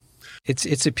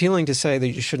it's appealing to say that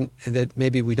you shouldn't, that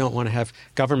maybe we don't want to have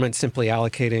government simply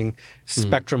allocating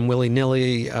spectrum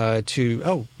willy-nilly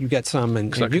to, you get some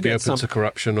and you could be get open to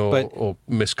corruption or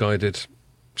misguided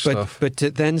stuff. But to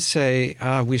then say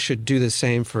we should do the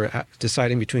same for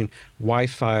deciding between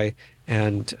Wi-Fi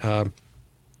and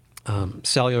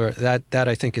cellular, that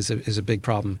I think is a big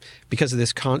problem because of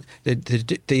this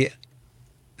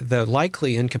the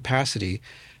likely incapacity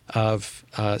of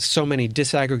so many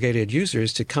disaggregated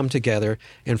users to come together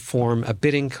and form a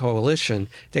bidding coalition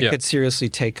that could seriously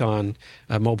take on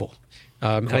mobile.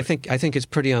 And I think it's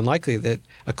pretty unlikely that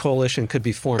a coalition could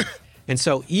be formed. And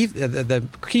so the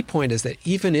key point is that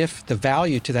even if the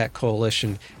value to that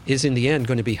coalition is in the end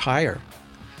going to be higher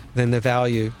than the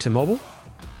value to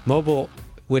mobile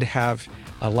would have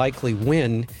a likely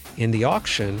win in the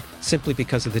auction simply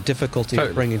because of the difficulty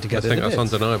of bringing together the bids. I think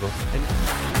that's undeniable.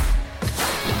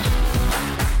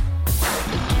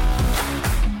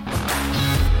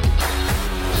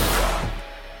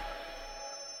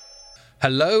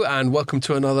 Hello and welcome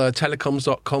to another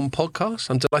telecoms.com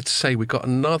podcast. I'm delighted to say we've got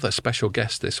another special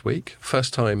guest this week.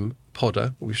 First time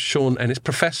podder with Sean Ennis,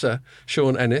 Professor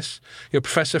Sean Ennis. You're a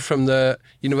professor from the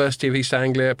University of East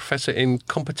Anglia, professor in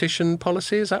competition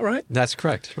policy, is that right? That's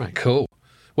correct, right. Cool.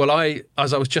 Well,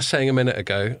 as I was just saying a minute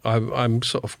ago, I'm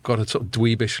sort of got to sort of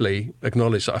dweebishly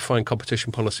acknowledge that I find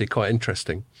competition policy quite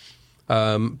interesting.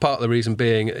 Part of the reason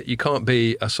being you can't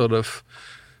be a sort of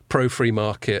pro-free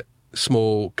market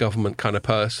small government kind of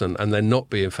person and then not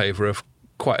be in favour of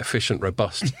quite efficient,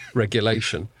 robust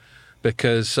regulation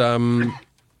because,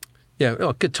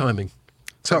 good timing.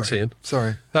 Thanks, Ian.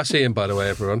 Sorry. That's Ian, by the way,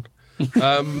 everyone.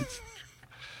 And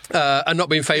not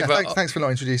be in favour... Yeah, thanks for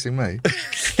not introducing me.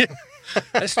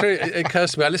 That's true. It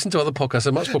occurs to me. I listen to other podcasts.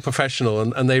 They're much more professional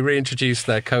and they reintroduce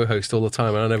their co-host all the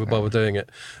time and I never bother doing it.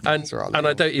 And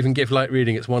I don't even give light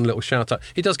reading. It's one little shout out.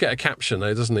 He does get a caption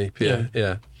though, doesn't he, Pierre?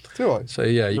 Yeah. Do I? So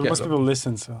yeah, you get most people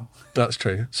listen. So that's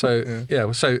true. So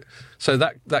so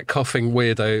that coughing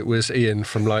weirdo was Ian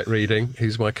from Light Reading,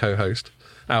 who's my co-host,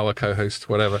 our co-host,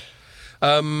 whatever.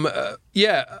 A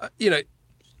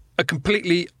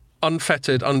completely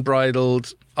unfettered,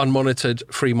 unbridled, unmonitored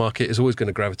free market is always going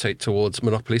to gravitate towards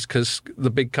monopolies because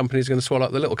the big companies are going to swallow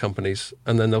up the little companies,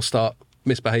 and then they'll start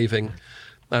misbehaving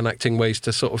and acting ways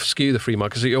to sort of skew the free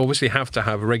market. So you obviously have to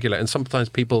have a regulator. And sometimes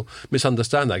people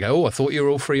misunderstand that. They go, I thought you were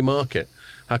all free market.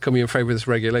 How come you're in favour of this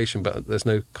regulation? But there's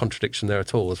no contradiction there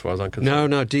at all, as far as I'm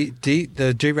concerned. No. The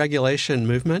deregulation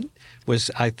movement was,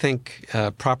 I think,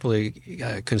 properly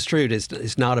construed,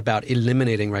 is not about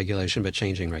eliminating regulation, but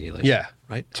changing regulation. Yeah,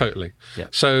 right. Totally. Yeah.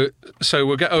 So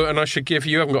we'll get. Oh, and I should give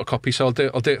you. I haven't got a copy, so I'll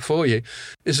do it for you.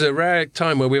 This is a rare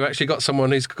time where we've actually got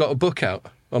someone who's got a book out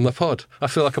on the pod. I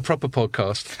feel like a proper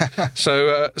podcast.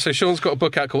 So Sean's got a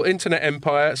book out called Internet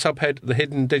Empire, subhead The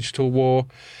Hidden Digital War.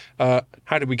 How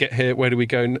did we get here? Where do we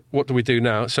go? What do we do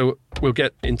now? So we'll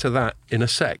get into that in a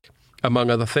sec, among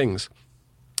other things.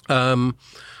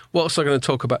 What else am I going to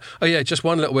talk about? Oh, yeah, just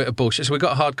one little bit of bullshit. So we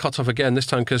got a hard cut-off again, this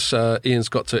time because Ian's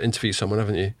got to interview someone,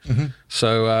 haven't you? Mm-hmm.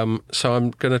 So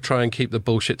I'm going to try and keep the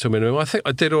bullshit to a minimum. I think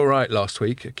I did all right last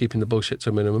week at keeping the bullshit to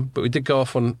a minimum, but we did go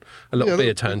off on a little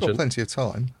beer tangent. We've got plenty of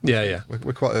time. Yeah.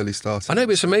 We're quite early starting. I know,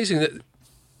 but it's amazing that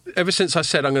ever since I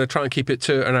said I'm going to try and keep it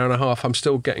to an hour and a half, I'm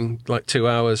still getting like 2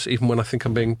 hours, even when I think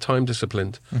I'm being time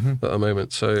disciplined at the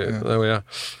moment. So there we are.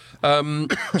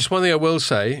 Just one thing I will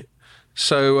say.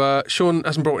 So Sean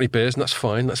hasn't brought any beers, and that's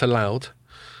fine. That's allowed,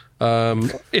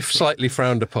 if slightly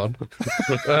frowned upon.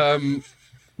 And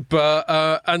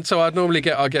so I'd normally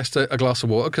get our guest a glass of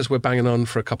water because we're banging on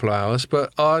for a couple of hours.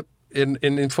 But in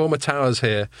Informer Towers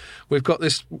here, we've got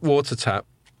this water tap,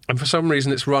 and for some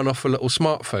reason it's run off a little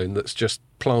smartphone that's just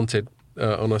planted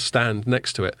on a stand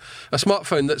next to it. A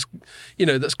smartphone that's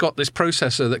got this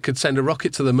processor that could send a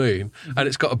rocket to the moon, and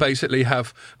it's got to basically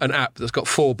have an app that's got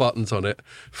 4 buttons on it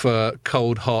for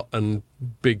cold, hot, and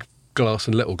big glass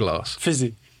and little glass.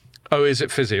 Fizzy. Oh, is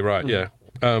it fizzy? Right, yeah.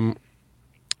 And,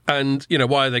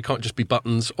 why they can't just be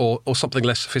buttons or something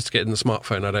less sophisticated in the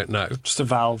smartphone, I don't know. Just a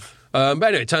valve. But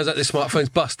anyway, it turns out this smartphone's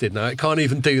busted now. It can't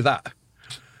even do that.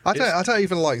 I don't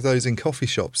even like those in coffee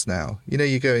shops now.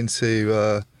 You go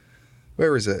into...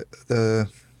 where is it? The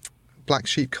Black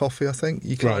Sheep Coffee, I think.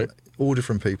 You can't order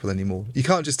from people anymore. You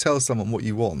can't just tell someone what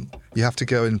you want. You have to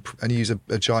go and use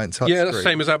a giant touch screen. Yeah, that's the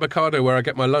same as Avocado, where I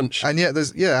get my lunch. And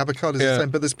Avocado's the same,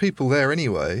 but there's people there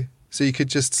anyway. So you could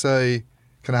just say,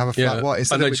 can I have a flat white?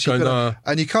 Instead of which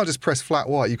and you can't just press flat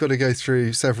white. You've got to go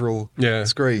through several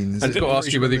screens. And it's got to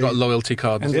ask you whether you've got a loyalty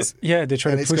card. And they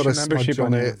try to push your membership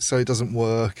on it so it doesn't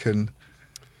work. And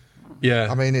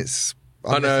yeah, I mean, it's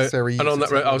unnecessary. And on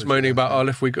that, I was moaning about, technology.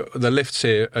 if we got the lifts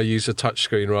here use a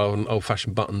touchscreen rather than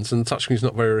old-fashioned buttons, and the touchscreen's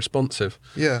not very responsive.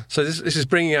 Yeah. So this is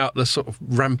bringing out the sort of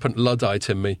rampant Luddite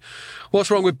in me.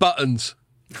 What's wrong with buttons?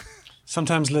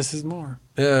 Sometimes less is more.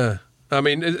 Yeah. I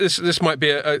mean, this might be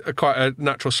a quite a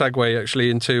natural segue actually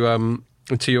into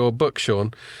your book,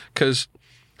 Sean, because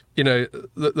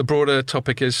the broader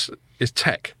topic is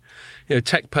tech.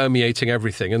 Tech permeating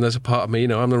everything, and there's a part of me,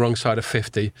 I'm the wrong side of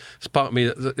 50. There's a part of me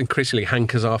that increasingly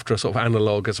hankers after a sort of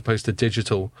analog as opposed to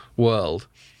digital world.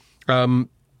 So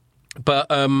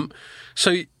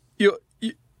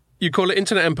you call it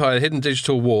Internet Empire, Hidden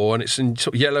Digital War, and it's in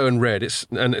sort of yellow and red. It's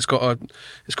got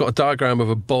a diagram of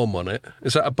a bomb on it.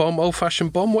 Is that a bomb?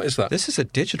 Old-fashioned bomb? What is that? This is a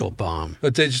digital bomb.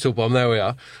 A digital bomb. There we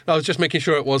are. I was just making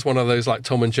sure it was one of those like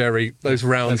Tom and Jerry, those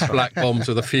round black bombs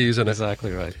with a fuse in it.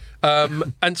 Exactly right.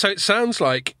 And so it sounds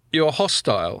like you're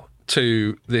hostile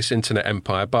to this Internet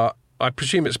Empire, but I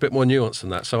presume it's a bit more nuanced than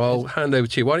that. So I'll hand over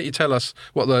to you. Why don't you tell us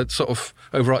what the sort of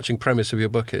overarching premise of your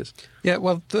book is? Yeah.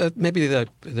 Well, maybe the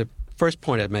first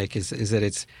point I'd make is that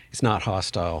it's not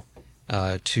hostile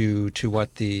to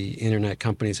what the internet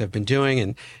companies have been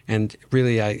doing, and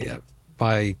really,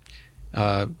 by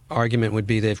argument would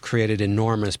be they've created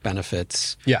enormous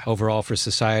benefits overall for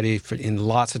society in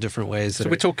lots of different ways. So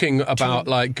we're talking about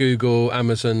like Google,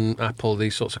 Amazon, Apple,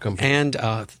 these sorts of companies, and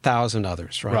 1,000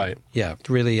 others, right? Right. Yeah.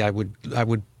 Really, I would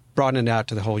broaden it out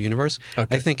to the whole universe.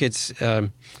 Okay. I think it's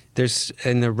there's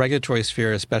in the regulatory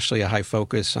sphere, especially a high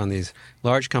focus on these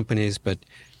large companies, but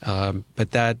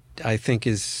that I think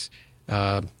is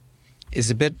a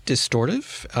bit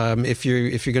distortive. If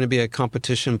you're going to be a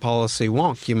competition policy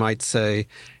wonk, you might say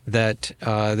that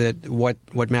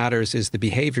what matters is the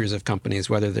behaviors of companies,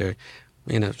 whether they're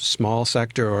in a small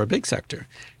sector or a big sector.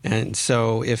 And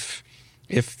so if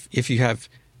you have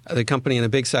the company in the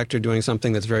big sector doing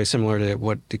something that's very similar to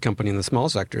what the company in the small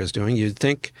sector is doing, you'd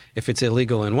think if it's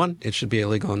illegal in one, it should be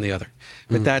illegal in the other.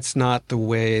 But that's not the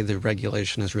way the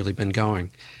regulation has really been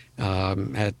going,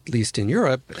 at least in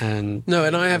Europe. And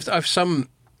I have some.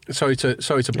 Sorry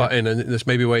to butt in, and this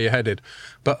may be where you're headed,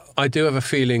 but I do have a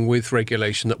feeling with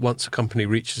regulation that once a company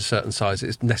reaches a certain size,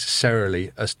 it's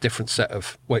necessarily a different set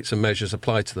of weights and measures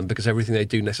applied to them, because everything they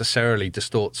do necessarily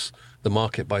distorts the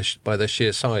market by their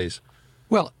sheer size.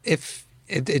 Well, if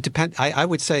it depends, I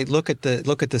would say look at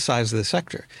the size of the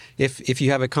sector. If you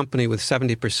have a company with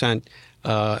 70%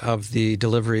 of the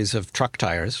deliveries of truck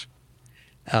tires,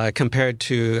 compared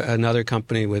to another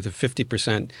company with a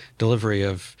 50% delivery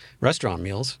of restaurant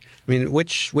meals, I mean,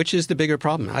 which is the bigger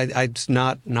problem? It's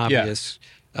not an obvious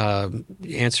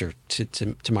answer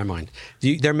to my mind.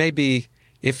 There may be.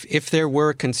 If there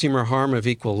were consumer harm of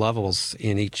equal levels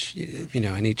in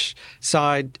each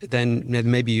side, then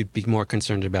maybe you'd be more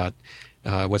concerned about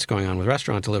what's going on with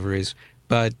restaurant deliveries.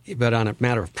 But on a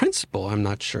matter of principle, I'm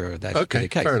not sure that should be the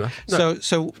case. Fair enough.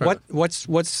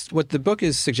 What the book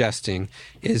is suggesting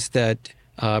is that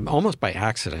almost by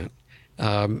accident,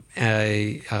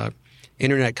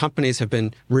 internet companies have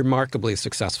been remarkably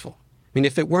successful. I mean,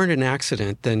 if it weren't an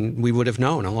accident, then we would have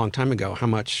known a long time ago how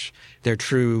much their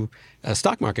true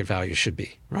stock market value should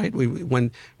be, right?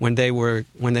 When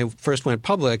they first went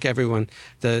public,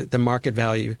 the market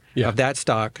value of that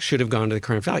stock should have gone to the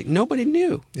current value. Nobody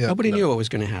knew. Nobody knew what was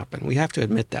going to happen. We have to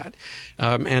admit that.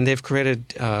 And they've created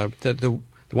the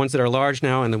ones that are large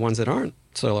now, and the ones that aren't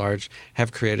so large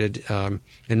have created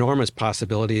enormous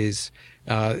possibilities.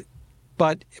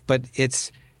 But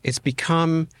it's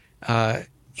become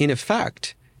in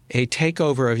effect, a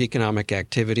takeover of economic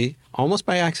activity, almost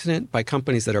by accident, by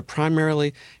companies that are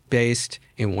primarily based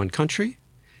in one country,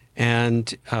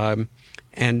 and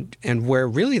where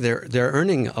really they're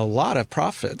earning a lot of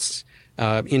profits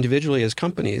individually as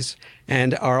companies,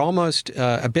 and are almost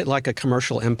a bit like a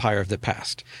commercial empire of the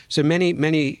past. So many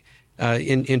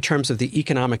in terms of the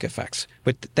economic effects,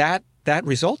 but that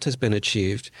result has been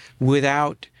achieved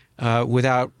without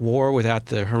war, without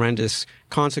the horrendous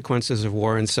consequences of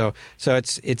war, and so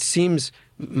it seems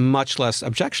much less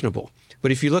objectionable.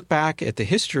 But if you look back at the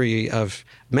history of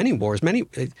many wars,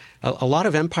 a lot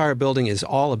of empire building is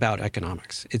all about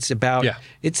economics. It's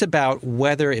about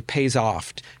whether it pays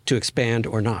off to expand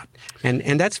or not,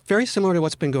 and that's very similar to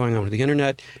what's been going on with the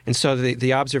internet. And so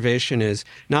the observation is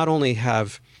not only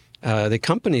have the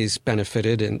companies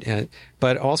benefited,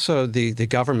 but also the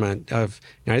government of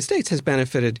the United States has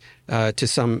benefited to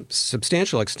some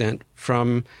substantial extent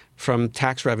from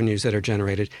tax revenues that are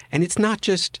generated. And it's not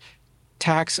just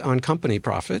tax on company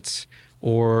profits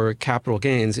or capital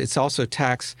gains. It's also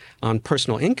tax on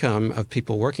personal income of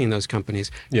people working in those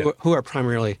companies who are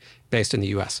primarily based in the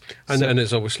U.S. And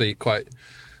there's obviously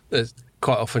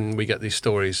quite often we get these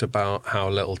stories about how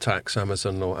little tax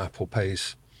Amazon or Apple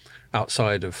pays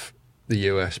outside of the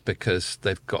US because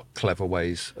they've got clever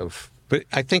ways of... But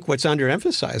I think what's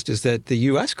underemphasized is that the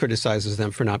U.S. criticizes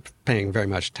them for not paying very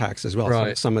much tax as well,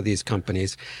 Right. some of these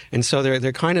companies. And so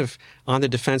they're kind of on the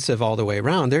defensive all the way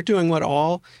around. They're doing what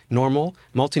all normal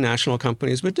multinational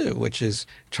companies would do, which is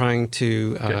trying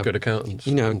to... Get good accountants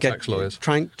and tax lawyers.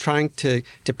 Trying to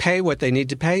pay what they need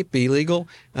to pay, be legal,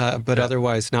 but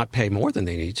otherwise not pay more than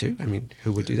they need to. I mean,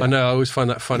 who would do that? I know, I always find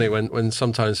that funny when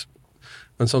sometimes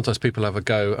people have a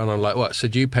go and I'm like, what, so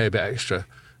do you pay a bit extra?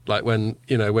 Like when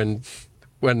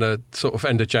the sort of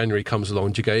end of January comes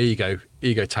along, do you go, here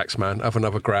you go, tax man, have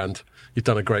another grand. You've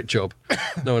done a great job.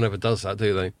 No one ever does that,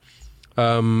 do they?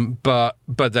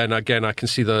 But then again, I can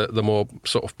see the more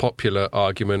sort of popular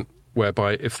argument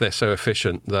whereby if they're so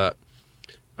efficient that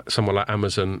someone like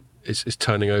Amazon is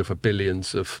turning over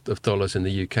billions of dollars in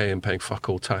the UK and paying fuck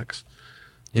all tax,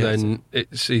 then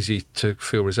it's easy to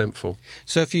feel resentful.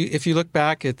 So if you look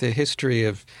back at the history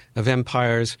of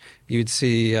empires, you'd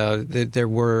see that there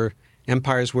were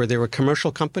empires where there were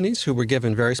commercial companies who were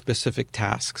given very specific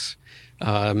tasks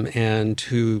and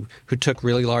who took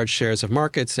really large shares of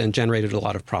markets and generated a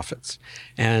lot of profits.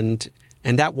 And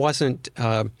that wasn't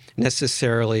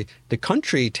necessarily the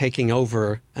country taking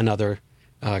over another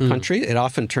country. It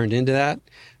often turned into that,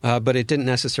 but it didn't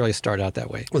necessarily start out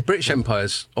that way. Well, the British Empire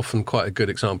is often quite a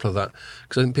good example of that,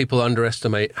 because I think people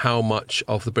underestimate how much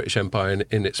of the British Empire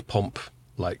in its pomp,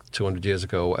 like 200 years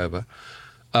ago or whatever,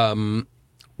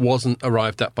 wasn't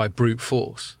arrived at by brute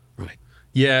force. Right.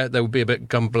 Yeah, there would be a bit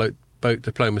gunboat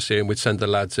diplomacy and we'd send the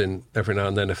lads in every now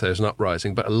and then if there's an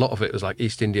uprising, but a lot of it was like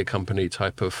East India Company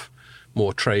type of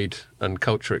more trade and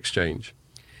culture exchange.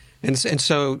 And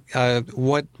so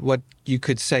what you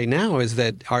could say now is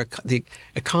that the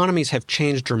economies have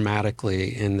changed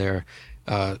dramatically in their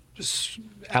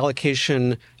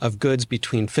allocation of goods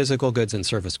between physical goods and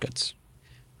service goods,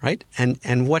 right?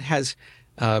 And what has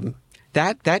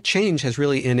that change has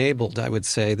really enabled, I would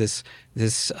say, this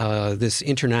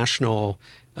international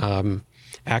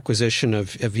acquisition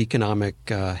of economic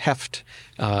heft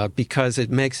because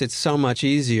it makes it so much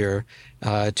easier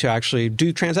to actually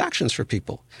do transactions for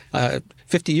people.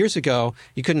 50 years ago,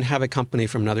 you couldn't have a company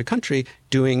from another country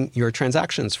doing your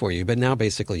transactions for you, but now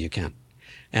basically you can.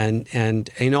 And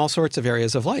in all sorts of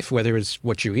areas of life, whether it's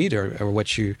what you eat or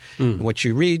what you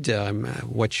read,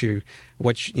 the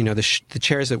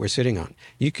chairs that we're sitting on,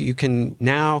 you can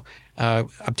now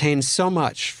obtain so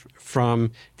much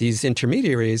from these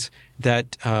intermediaries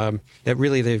that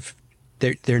really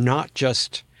they're not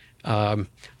just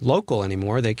local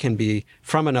anymore. They can be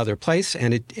from another place,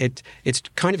 and it's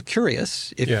kind of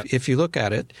curious if you look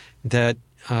at it that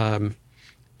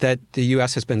the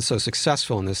U.S. has been so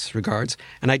successful in this regards.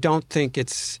 And I don't think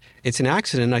it's an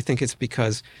accident. I think it's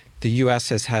because the U.S.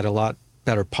 has had a lot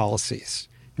better policies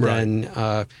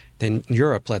than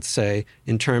Europe, let's say,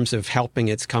 in terms of helping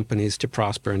its companies to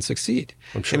prosper and succeed.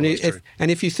 I'm sure that's true.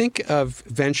 And if you think of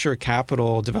venture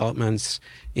capital developments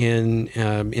in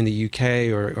the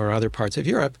UK or other parts of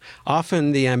Europe,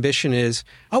 often the ambition is,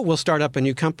 we'll start up a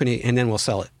new company and then we'll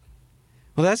sell it.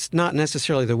 Well, that's not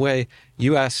necessarily the way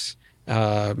U.S.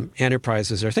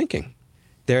 Enterprises are thinking.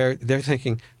 They're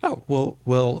thinking,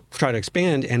 we'll try to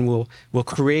expand and we'll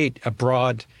create a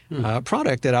broad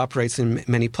product that operates in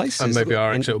many places. And maybe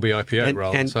our exit will be IPO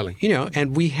rather than selling.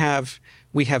 And we have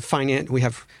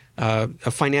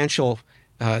a financial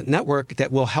network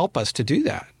that will help us to do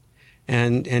that.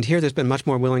 And here there's been much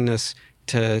more willingness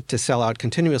to sell out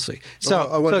continuously. So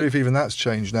I wonder if even that's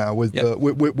changed now with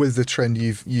the trend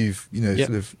you've sort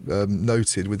of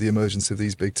noted with the emergence of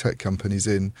these big tech companies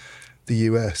in the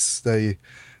US. They're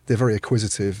very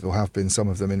acquisitive, or have been, some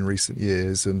of them in recent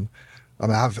years. And I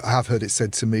mean, I have heard it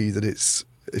said to me that it's,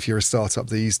 if you're a startup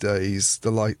these days,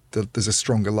 there's a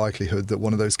stronger likelihood that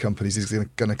one of those companies is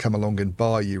going to come along and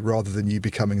buy you rather than you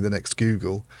becoming the next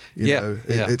Google.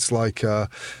 It's like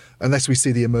unless we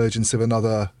see the emergence of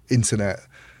another internet,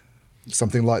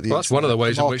 something like the that's one of the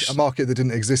ways in which a market that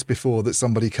didn't exist before that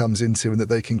somebody comes into and that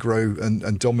they can grow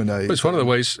and dominate. It's one of the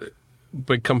ways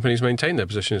big companies maintain their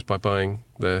position is by buying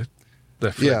their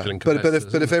fledgling competitors.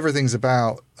 But if everything's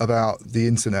about the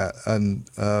internet and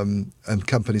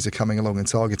companies are coming along and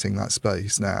targeting that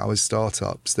space now as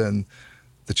startups, then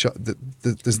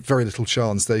there's very little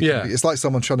chance they can be. It's like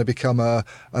someone trying to become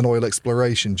an oil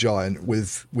exploration giant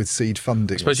with seed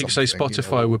funding. I suppose you could say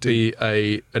Spotify would be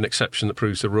an exception that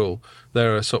proves the rule.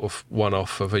 They're a sort of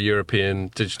one-off of a European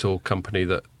digital company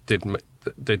that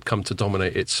did come to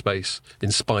dominate its space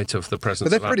in spite of the presence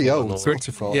of Apple. But they're pretty old,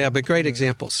 Spotify. Yeah, but great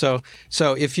example. So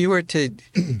if you were to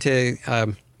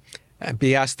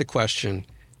be asked the question,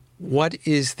 what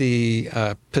is the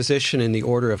position in the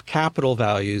order of capital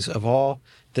values of all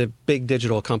the big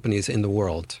digital companies in the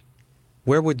world?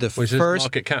 Where would the Which first... is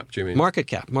market cap, do you mean? Market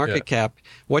cap.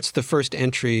 What's the first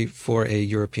entry for a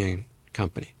European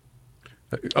company?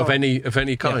 Of any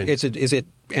kind? Yeah. Is it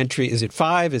entry? Is it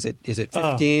 5? Is it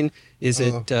 15? Is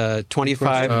it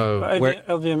 25?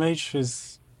 LVMH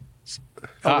is...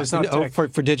 it's not tech.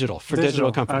 For digital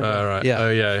companies. Right. Yeah.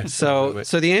 Oh, yeah. So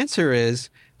the answer is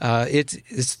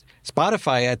it's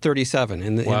Spotify at 37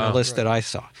 in the list that I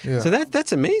saw. Yeah. So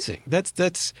that's amazing.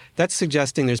 That's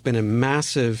suggesting there's been a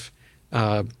massive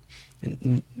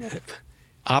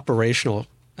operational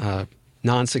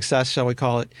non-success, shall we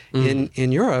call it,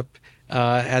 in Europe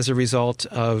as a result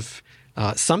of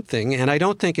something. And I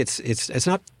don't think it's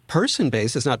not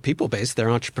person-based, it's not people-based. They're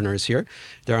entrepreneurs here.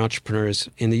 They're entrepreneurs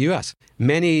in the U.S.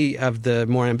 Many of the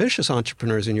more ambitious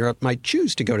entrepreneurs in Europe might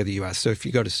choose to go to the U.S. So if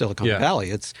you go to Silicon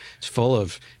Valley, it's full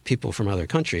of people from other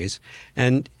countries,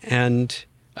 and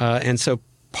so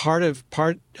part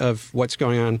of what's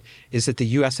going on is that the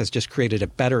U.S. has just created a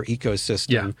better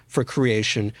ecosystem for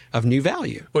creation of new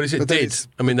value. Well,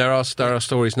 I mean, there are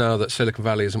stories now that Silicon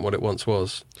Valley isn't what it once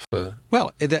was for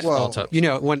startups. You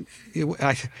know, when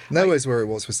nowhere's where it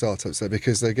was for startups though,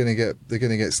 because they're going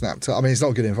to get snapped up. I mean, it's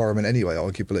not a good environment anyway,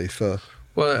 arguably for.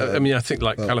 Well, I mean, I think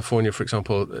California, for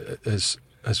example, has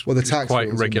the tax quite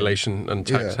rules, regulation and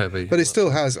tax heavy, but it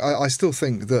still has. I still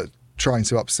think that trying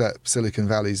to upset Silicon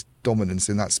Valley's dominance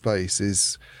in that space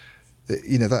is,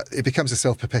 that it becomes a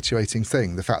self-perpetuating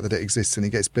thing. The fact that it exists and it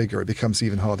gets bigger, it becomes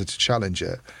even harder to challenge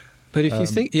it. But if you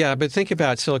think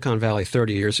about Silicon Valley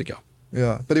 30 years ago.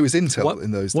 Yeah, but it was Intel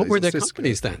in those days. What were their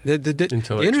companies then?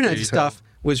 The internet stuff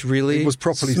was really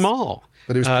properly small.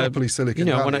 But it was properly Silicon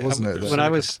Valley, wasn't it?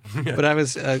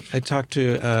 I talked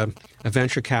to a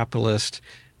venture capitalist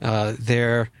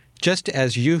there. Just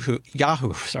as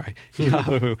Yahoo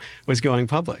was going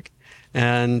public.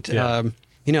 And,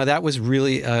 that was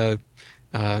really,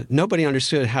 nobody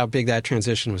understood how big that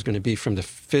transition was going to be from the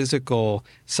physical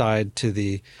side to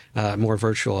the more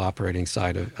virtual operating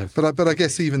side of But I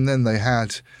guess even then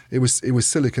it was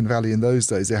Silicon Valley in those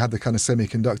days. They had the kind of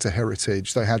semiconductor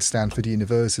heritage. They had Stanford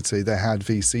University. They had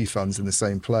VC funds in the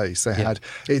same place. They had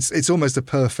it's almost a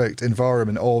perfect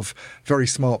environment of very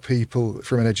smart people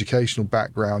from an educational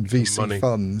background, VC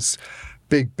funds,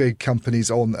 big companies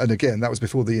and again, that was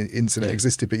before the internet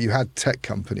existed, but you had tech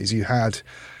companies, you had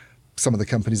some of the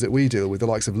companies that we deal with, the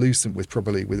likes of Lucent,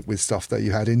 with stuff there.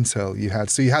 You had Intel. You had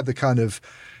the kind of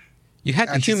the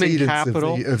human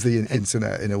capital of the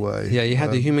internet in a way. Yeah, you had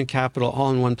the human capital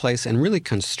all in one place and really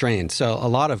constrained. So a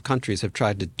lot of countries have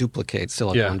tried to duplicate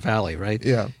Silicon Valley, right?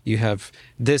 Yeah. You have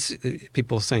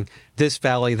people saying this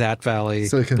valley, that valley,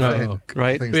 Silicon Valley,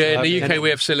 right? Yeah, in the UK we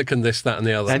have Silicon this, that, and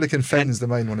the other. Silicon Fen's the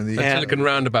main one in the UK. Silicon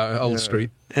Roundabout at Old Street.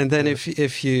 And then if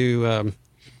you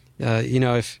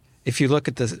if you look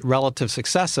at the relative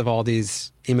success of all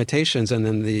these imitations and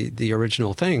then the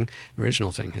original thing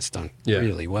has done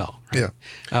really well. Right?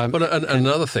 Yeah. But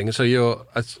another thing, so you're,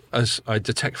 as I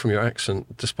detect from your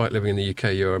accent, despite living in the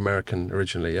UK, you're American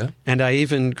originally, yeah? And I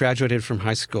even graduated from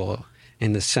high school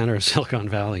in the center of Silicon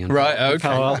Valley in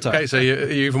Palo Alto. Okay, so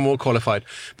you're even more qualified.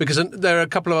 Because there are a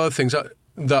couple of other things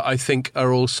that I think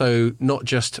are also not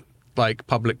just like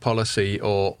public policy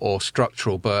or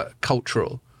structural, but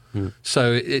cultural.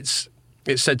 So it's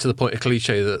said to the point of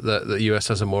cliche that the US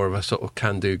has a more of a sort of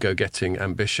can-do, go-getting,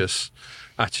 ambitious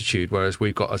attitude, whereas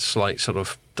we've got a slight sort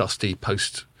of dusty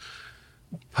post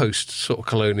sort of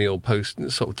colonial,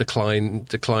 post sort of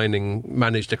declining,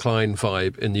 managed decline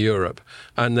vibe in Europe,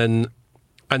 and then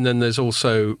there's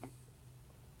also,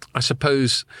 I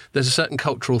suppose, there's a certain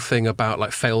cultural thing about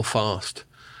like fail fast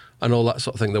and all that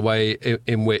sort of thing, the way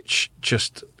in which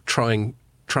just trying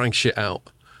shit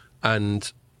out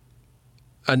and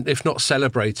if not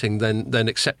celebrating, then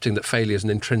accepting that failure is an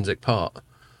intrinsic part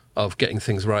of getting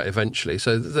things right eventually.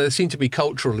 So there seem to be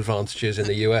cultural advantages in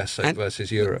the US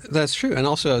versus Europe. That's true. And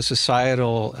also a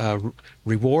societal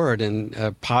reward and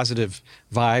a positive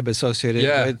vibe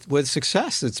associated with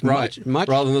success. It's much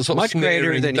rather than the sort much of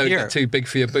greater than don't here. Get too big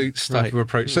for your boots type of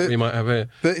approach that we might have here.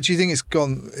 But do you think it's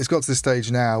got to the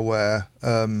stage now where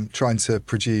trying to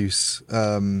produce,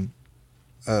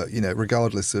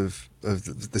 regardless of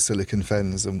the Silicon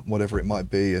Fens and whatever it might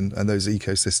be, and those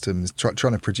ecosystems,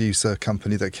 trying to produce a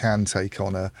company that can take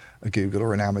on a Google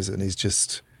or an Amazon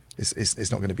is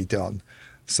not going to be done.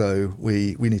 So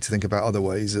we need to think about other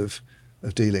ways of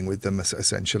dealing with them.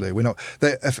 Essentially, we're not.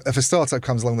 If a startup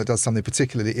comes along that does something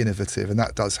particularly innovative, and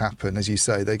that does happen, as you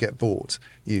say, they get bought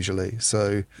usually.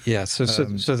 So yeah. So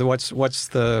what's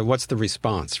the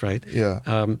response, right?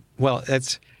 Yeah. Well,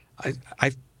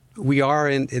 we are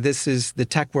in this is the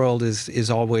tech world is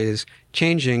always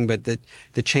changing, but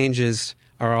the changes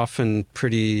are often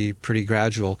pretty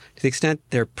gradual. To the extent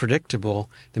they're predictable,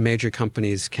 the major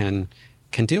companies can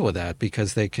deal with that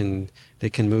because they can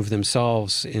move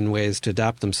themselves in ways to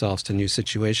adapt themselves to new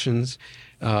situations.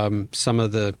 Some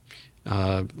of the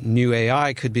new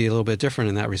AI could be a little bit different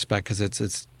in that respect because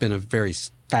it's been a very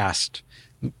fast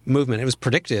movement. It was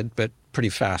predicted, but pretty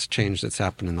fast change that's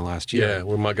happened in the last year. Yeah,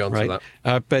 we might go on to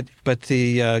that. But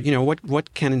the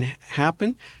what can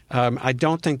happen? I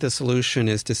don't think the solution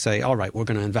is to say, all right, we're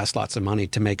going to invest lots of money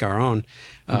to make our own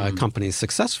companies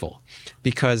successful,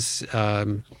 because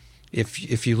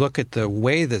if you look at the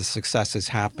way the success has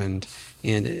happened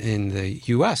in the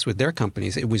U.S. with their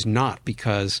companies, it was not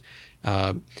because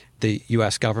the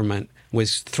U.S. government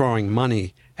was throwing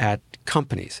money at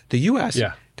companies. The U.S.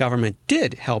 government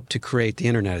did help to create the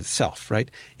internet itself,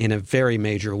 right, in a very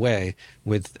major way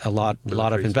with a lot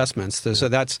of investments. So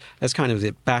that's kind of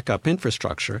the backup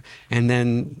infrastructure. And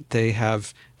then they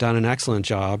have done an excellent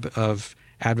job of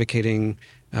advocating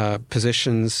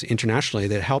positions internationally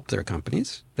that help their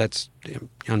companies. That's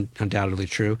undoubtedly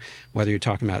true, whether you're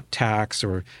talking about tax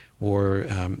or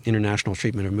international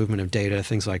treatment or movement of data,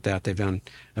 things like that. They've done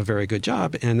a very good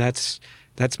job, and that's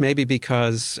maybe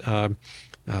because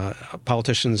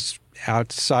politicians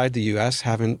outside the U.S.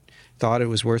 haven't thought it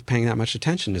was worth paying that much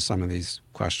attention to some of these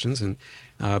questions. And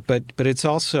but it's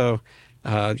also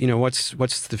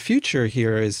what's the future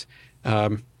here is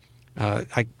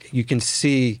you can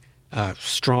see a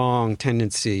strong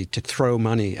tendency to throw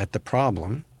money at the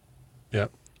problem. Yeah,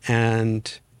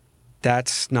 and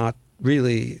that's not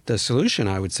really the solution.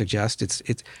 I would suggest it's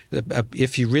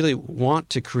if you really want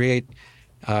to create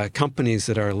companies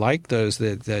that are like those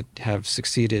that have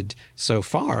succeeded so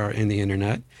far in the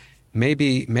internet,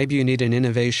 maybe you need an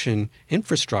innovation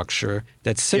infrastructure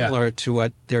that's similar to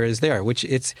what there is there. Which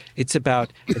it's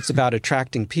about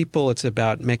attracting people. It's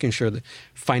about making sure that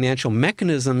financial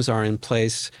mechanisms are in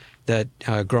place that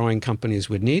growing companies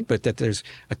would need, but that there's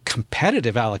a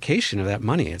competitive allocation of that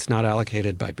money. It's not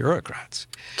allocated by bureaucrats.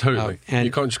 Totally, and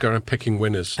you can't just go around picking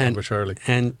winners arbitrarily.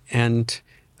 And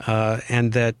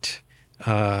that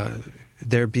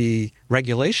there be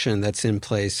regulation that's in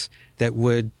place that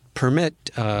would permit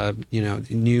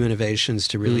new innovations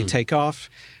to really take off.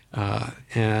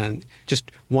 And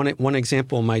just one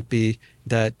example might be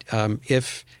that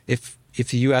if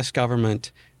the U.S.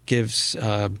 government gives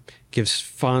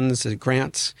funds,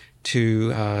 grants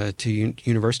to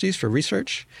universities for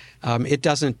research, it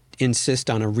doesn't insist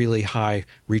on a really high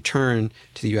return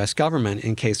to the U.S. government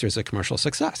in case there's a commercial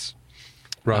success.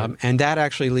 Right. And that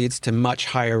actually leads to much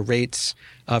higher rates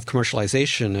of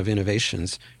commercialization of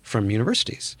innovations from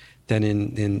universities than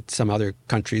in some other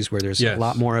countries where there's a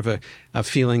lot more of a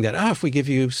feeling that, if we give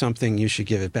you something, you should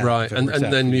give it back. Right. And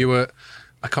then you were,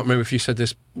 I can't remember if you said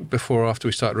this before or after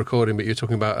we started recording, but you're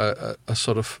talking about a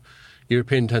sort of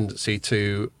European tendency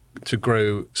to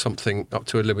grow something up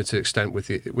to a limited extent with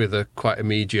a quite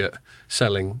immediate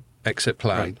selling exit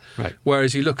plan. Right.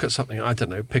 Whereas you look at something, I don't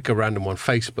know, pick a random one,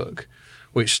 Facebook,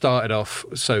 which started off,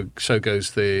 so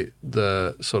goes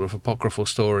the sort of apocryphal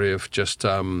story of just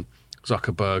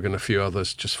Zuckerberg and a few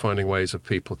others just finding ways of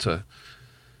people to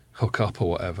hook up or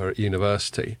whatever at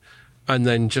university. And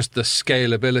then just the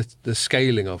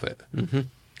scaling of it.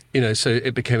 Mm-hmm. So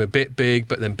it became a bit big,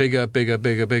 but then bigger.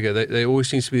 There always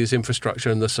seems to be this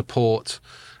infrastructure and the support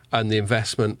and the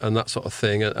investment and that sort of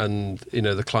thing, and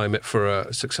the climate for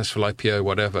a successful IPO,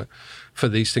 whatever, for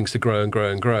these things to grow and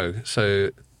grow and grow.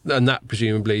 So, and that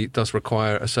presumably does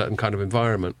require a certain kind of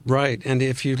environment. Right. And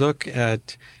if you look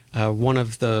at one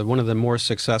of the more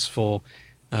successful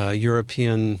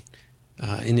European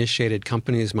initiated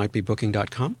companies might be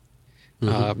Booking.com.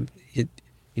 Mm-hmm.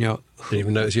 Didn't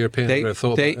even know it was European. I never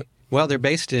thought about it. Well, they're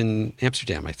based in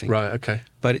Amsterdam, I think. Right. Okay.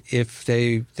 But if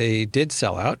they did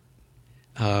sell out,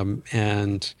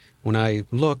 and when I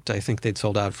looked, I think they'd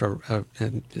sold out for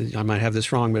I might have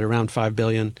this wrong, but around $5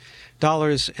 billion,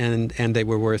 and they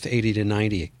were worth 80 to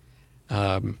 90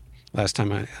 last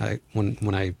time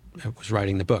when I was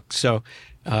writing the book. So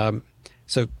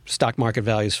stock market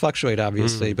values fluctuate,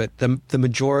 obviously, but the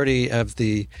majority of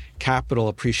the capital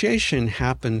appreciation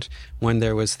happened when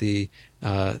there was the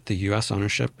U.S.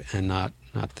 ownership and not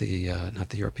the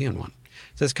European one.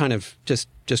 So that's kind of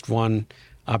just one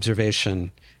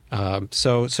observation.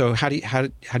 So how do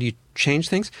you change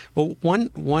things? Well,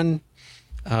 one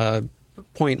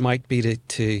point might be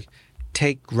to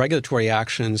take regulatory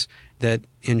actions that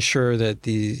ensure that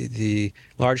the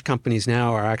large companies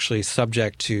now are actually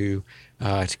subject to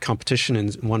competition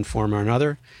in one form or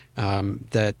another,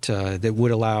 that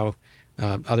would allow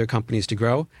other companies to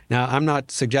grow. Now, I'm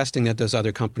not suggesting that those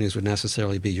other companies would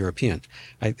necessarily be European.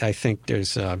 I think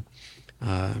there's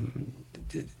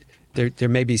there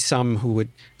may be some who would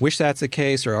wish that's the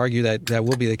case or argue that that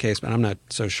will be the case, but I'm not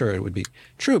so sure it would be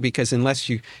true, because unless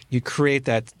you create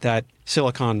that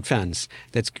silicon fence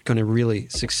that's going to really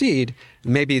succeed,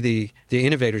 maybe the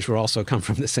innovators will also come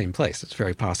from the same place. It's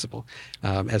very possible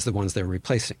as the ones they're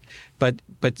replacing. But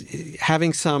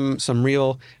having some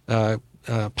real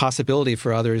possibility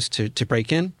for others to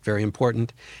break in, very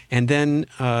important. And then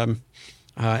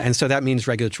and so that means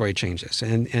regulatory changes.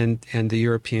 And the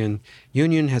European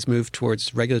Union has moved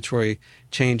towards regulatory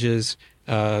changes.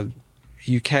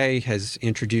 UK has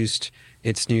introduced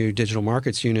its new Digital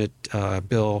Markets Unit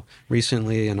bill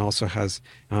recently, and also has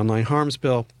an online harms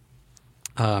bill.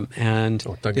 Don't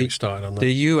get me started on that.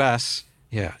 The U.S.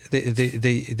 Yeah,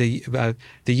 the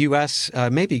U.S.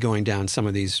 may be going down some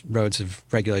of these roads of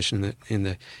regulation in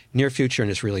the near future, and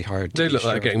it's really hard. They look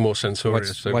like they're getting more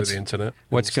censorious over the internet.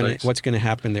 What's going to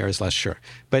happen there is less sure.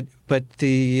 But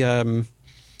the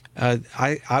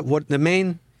what the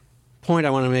main point I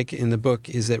want to make in the book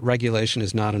is that regulation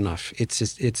is not enough.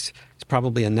 It's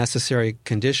probably a necessary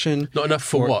condition. Not enough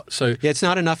for what? So it's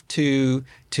not enough to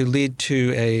lead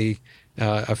to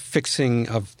a fixing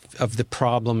of the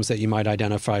problems that you might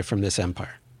identify from this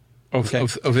empire. Of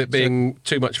it being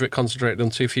too much of it concentrated on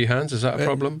too few hands? Is that a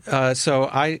problem? So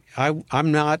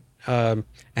I'm not an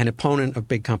opponent of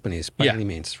big companies by any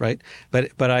means, right?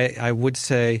 But I would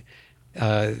say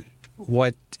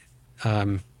what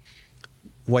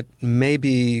may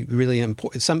be really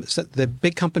important. The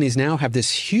big companies now have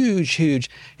this huge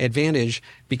advantage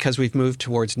because we've moved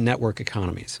towards network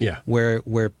economies. Yeah. Where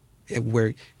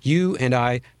you and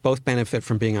I both benefit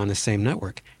from being on the same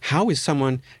network. How is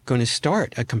someone going to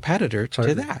start a competitor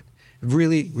to that?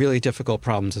 Really, really difficult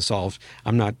problem to solve.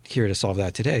 I'm not here to solve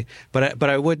that today. But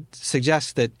I would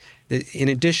suggest that in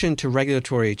addition to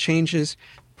regulatory changes,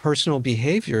 personal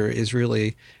behavior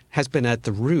has been at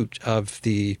the root of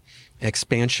the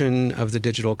expansion of the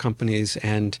digital companies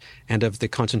and of the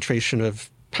concentration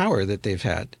of power that they've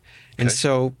had. And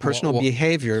so personal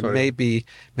behavior may be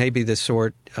the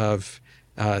sort of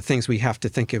things we have to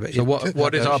think about. So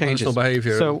what is our personal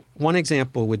behavior? So one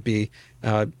example would be,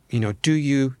 do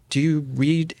you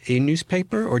read a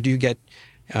newspaper, or do you get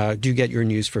your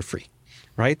news for free?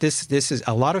 Right? This is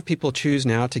a lot of people choose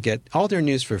now to get all their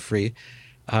news for free.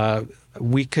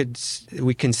 We can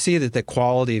see that the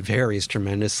quality varies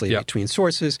tremendously between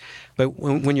sources, but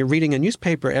when you're reading a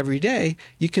newspaper every day,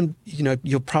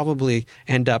 you'll probably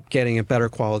end up getting a better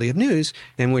quality of news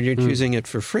than when you're choosing it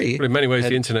for free. But in many ways,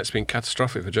 the internet's been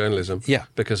catastrophic for journalism. Yeah,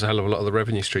 because a hell of a lot of the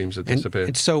revenue streams have disappeared.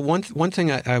 And so one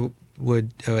thing I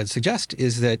would suggest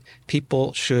is that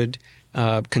people should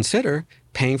consider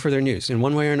paying for their news in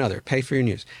one way or another. Pay for your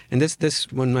news. And this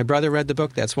when my brother read the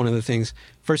book, that's one of the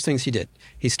first things he did.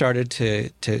 He started to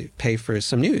pay for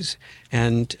some news,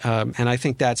 and I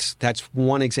think that's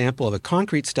one example of a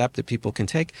concrete step that people can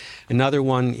take. Another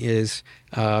one is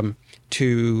to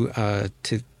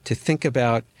think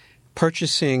about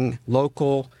purchasing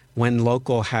local when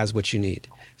local has what you need.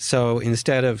 So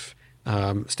instead of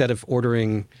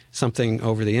ordering something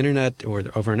over the internet or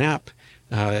over an app,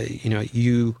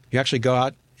 you actually go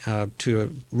out to a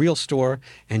real store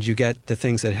and you get the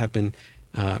things that have been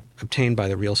obtained by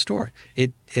the real store.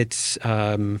 If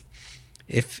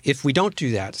we don't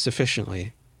do that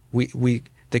sufficiently,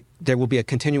 there will be a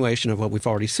continuation of what we've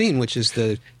already seen, which is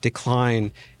the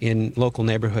decline in local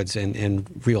neighborhoods and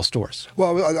real stores.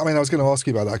 Well, I mean, I was going to ask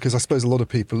you about that, because I suppose a lot of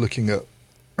people looking at,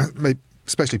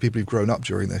 especially people who've grown up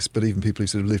during this, but even people who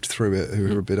sort of lived through it,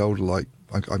 who are a bit older, like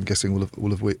I'm guessing all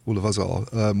of us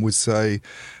are, would say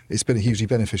it's been a hugely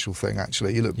beneficial thing.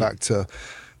 Actually, you look back to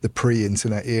the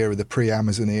pre-internet era, the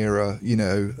pre-Amazon era,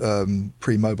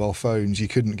 pre-mobile phones. You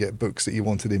couldn't get books that you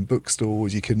wanted in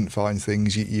bookstores. You couldn't find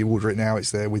things. You order it now;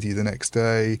 it's there with you the next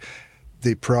day.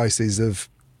 The prices of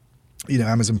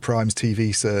Amazon Prime's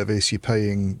TV service, you're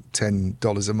paying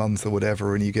 $10 a month or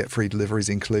whatever, and you get free deliveries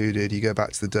included. You go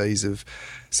back to the days of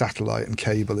satellite and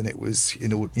cable, and it was,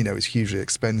 it's hugely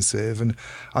expensive. And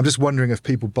I'm just wondering if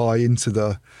people buy into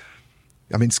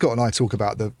Scott and I talk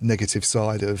about the negative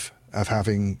side of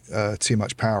having too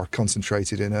much power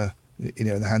concentrated in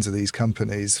in the hands of these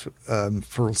companies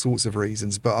for all sorts of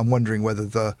reasons. But I'm wondering whether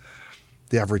the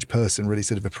average person really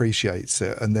sort of appreciates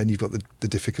it, and then you've got the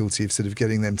difficulty of sort of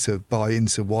getting them to buy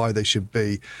into why they should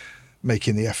be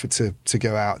making the effort to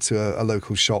go out to a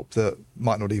local shop that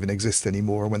might not even exist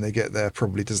anymore, and when they get there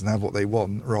probably doesn't have what they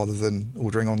want, rather than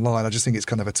ordering online. I just think it's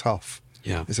kind of a tough ask.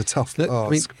 I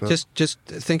mean, just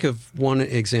think of one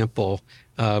example,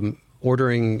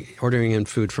 ordering in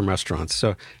food from restaurants.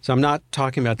 So I'm not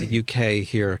talking about the UK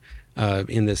here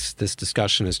in this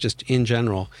discussion. It's just in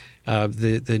general.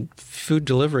 The food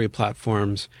delivery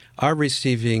platforms are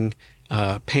receiving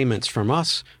payments from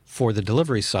us for the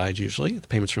delivery side, usually, the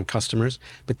payments from customers,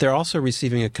 but they're also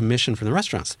receiving a commission from the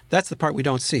restaurants. That's the part we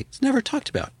don't see. It's never talked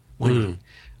about. Why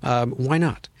not? Why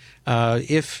not?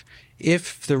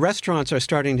 If the restaurants are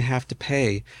starting to have to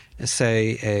pay,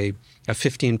 say, a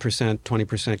 15%,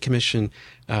 20% commission,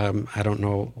 I don't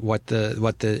know what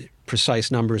the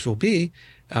precise numbers will be,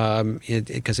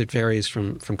 because it varies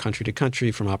from country to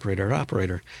country, from operator to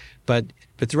operator. But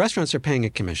the restaurants are paying a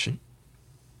commission.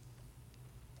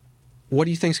 What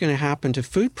do you think is going to happen to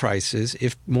food prices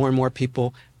if more and more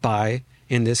people buy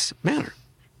in this manner?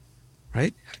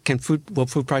 Right? Will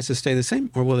food prices stay the same,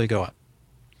 or will they go up?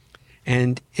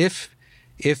 And if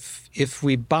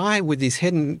we buy with these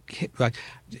hidden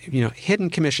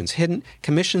commissions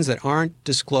that aren't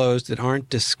disclosed, that aren't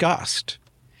discussed,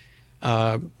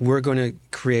 we're going to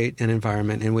create an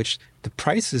environment in which the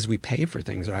prices we pay for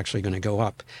things are actually going to go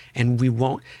up, and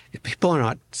people are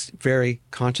not very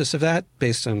conscious of that,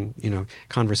 based on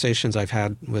conversations I've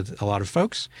had with a lot of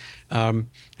folks, and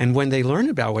when they learn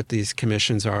about what these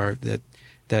commissions are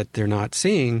that they're not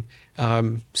seeing,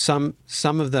 some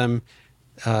of them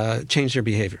change their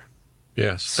behavior.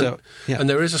 Yes. So and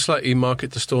there is a slightly market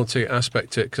distorting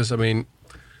aspect to it, because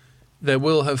there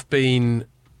will have been,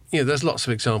 there's lots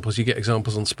of examples. You get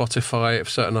examples on Spotify of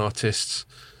certain artists,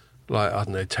 like, I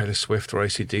don't know, Taylor Swift or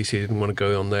AC/DC didn't want to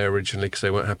go on there originally because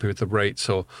they weren't happy with the rates,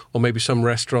 or maybe some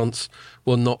restaurants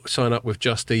will not sign up with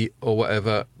Just Eat or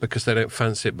whatever because they don't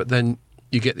fancy it. But then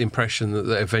you get the impression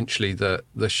that eventually the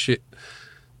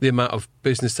amount of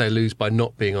business they lose by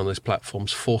not being on those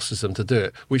platforms forces them to do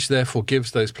it, which therefore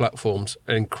gives those platforms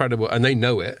an incredible, and they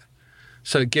know it,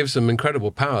 so it gives them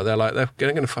incredible power. They're like, they're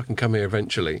going to fucking come here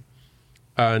eventually.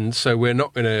 And so we're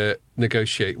not going to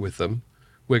negotiate with them.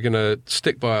 We're going to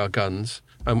stick by our guns,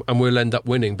 and we'll end up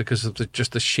winning because of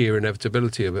just the sheer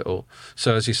inevitability of it all.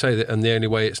 So as you say, and the only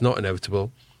way it's not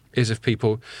inevitable is if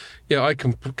people... I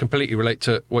can completely relate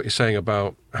to what you're saying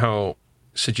about how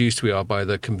seduced we are by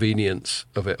the convenience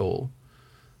of it all.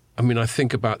 I mean, I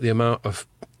think about the amount of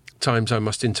times I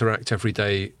must interact every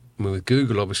day with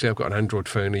Google. Obviously, I've got an Android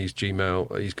phone, I use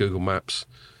Gmail, I use Google Maps.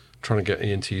 Trying to get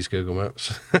Ian to use Google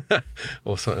Maps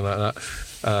or something like that.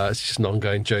 It's just an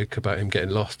ongoing joke about him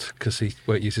getting lost because he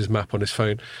won't use his map on his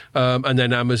phone. And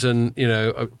then Amazon,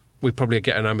 we probably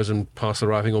get an Amazon parcel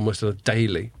arriving almost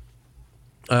daily.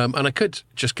 And I could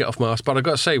just get off my ass, but I've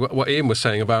got to say what Ian was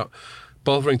saying about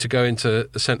bothering to go into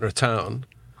the centre of town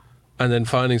and then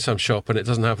finding some shop and it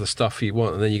doesn't have the stuff you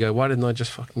want, and then you go, why didn't I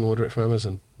just fucking order it from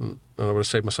Amazon? And I would have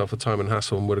saved myself the time and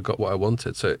hassle and would have got what I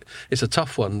wanted. So it's a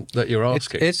tough one that you're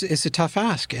asking. It's a tough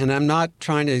ask, and I'm not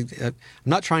trying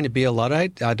to be a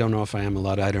Luddite. I don't know if I am a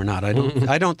Luddite or not.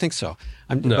 I don't think so.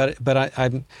 No. But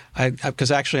I'm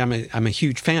because actually I'm a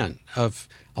huge fan of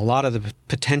a lot of the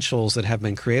potentials that have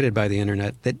been created by the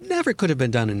internet that never could have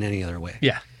been done in any other way.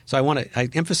 Yeah. So I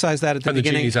emphasize that at the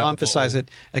beginning. I'll emphasize it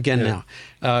again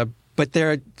now. But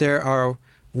there are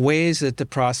ways that the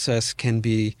process can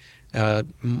be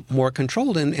more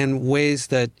controlled, and ways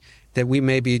that we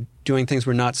may be doing things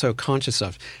we're not so conscious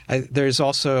of. There's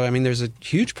also, there's a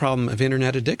huge problem of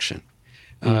internet addiction.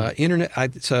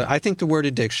 So I think the word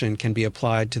addiction can be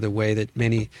applied to the way that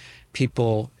many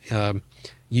people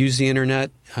use the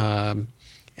internet, and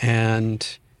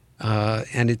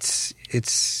it's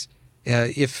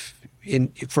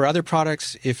for other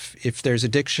products, if there's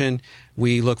addiction,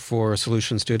 we look for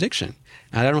solutions to addiction.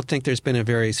 And I don't think there's been a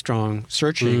very strong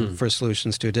searching for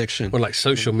solutions to addiction. Well, like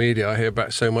social media, I hear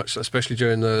about so much, especially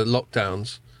during the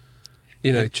lockdowns.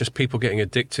 Just people getting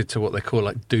addicted to what they call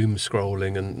like doom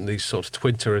scrolling and these sort of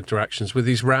Twitter interactions with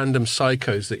these random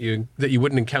psychos that you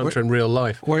wouldn't encounter in real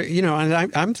life. Or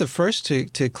and I'm the first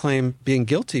to claim being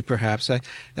guilty. Perhaps I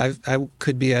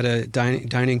could be at a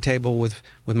dining table with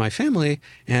my family,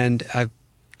 and I'm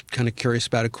kind of curious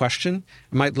about a question.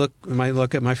 I might look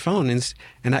at my phone,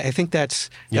 and I think that's.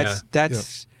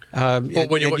 Or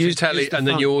when you're watching telly, and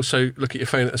then you also look at your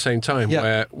phone at the same time,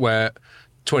 where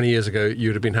 20 years ago,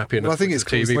 you'd have been happy enough. Well, I think it's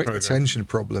TV program. Attention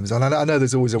problems, and I know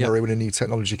there's always a worry when a new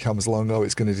technology comes along. Oh,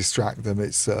 it's going to distract them.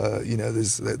 It's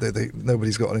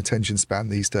nobody's got an attention span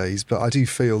these days. But I do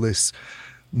feel this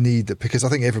need that, because I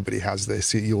think everybody has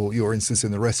this. Your instance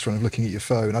in the restaurant of looking at your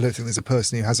phone. I don't think there's a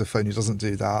person who has a phone who doesn't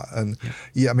do that. And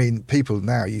I mean, people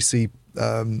now you see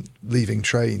leaving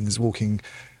trains, walking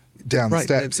down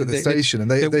steps at the station,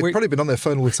 and they've probably been on their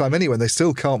phone all the time anyway, and they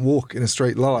still can't walk in a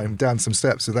straight line down some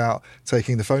steps without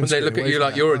taking the phone. When they look at you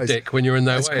like you're a dick when you're in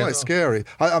their way. It's quite scary.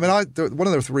 I mean, one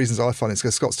of the reasons I find it is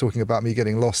because Scott's talking about me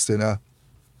getting lost in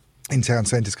town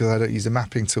centres because I don't use a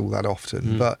mapping tool that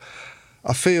often. But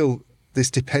I feel this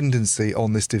dependency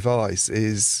on this device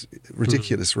is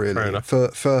ridiculous, really.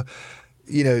 For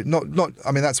not.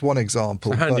 I mean, that's one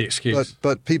example. It's a handy excuse.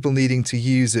 But people needing to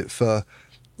use it for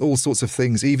all sorts of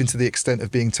things, even to the extent of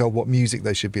being told what music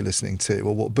they should be listening to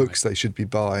or what books they should be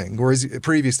buying. Whereas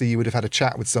previously you would have had a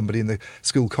chat with somebody in the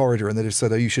school corridor and they'd have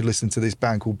said, oh, you should listen to this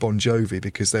band called Bon Jovi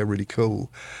because they're really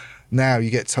cool. Now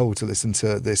you get told to listen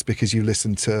to this because you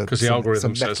listened to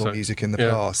some metal music in the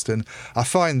past. And I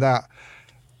find that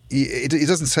it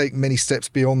doesn't take many steps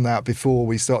beyond that before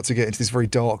we start to get into this very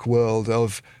dark world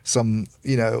of some,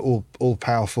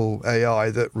 all-powerful AI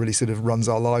that really sort of runs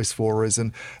our lives for us.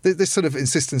 And this sort of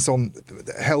insistence on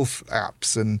health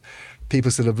apps and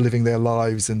people sort of living their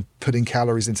lives and putting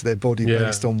calories into their body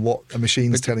based on what a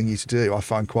machine's telling you to do, I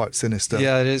find quite sinister.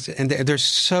 Yeah, it is. And there's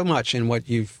so much in what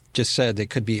you've just said that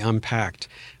could be unpacked.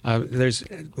 There's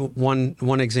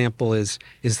one example is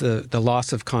the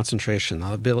loss of concentration.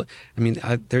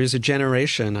 There's a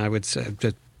generation, I would say,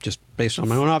 just based on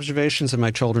my own observations and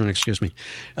my children,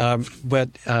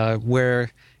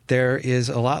 where there is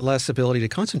a lot less ability to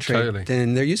concentrate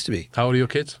than there used to be. How old are your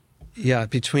kids? Yeah,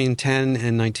 between 10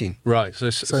 and 19. Right. So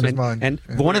same as mine. And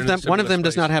one of them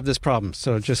does not have this problem.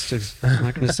 So I'm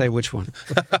not going to say which one.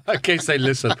 In case they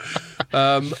listen.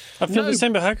 I feel the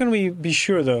same, but how can we be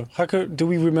sure, though? Do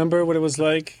we remember what it was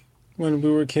like when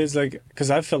we were kids? Because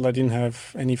I felt I didn't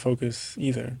have any focus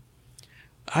either.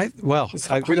 We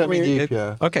don't mean you,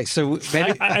 Pierre. Okay, so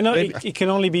maybe... I know it can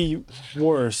only be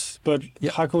worse, but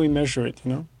how can we measure it,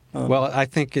 Well, I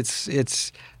think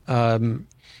it's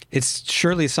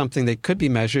surely something that could be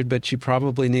measured, but you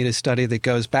probably need a study that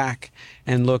goes back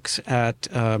and looks at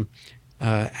or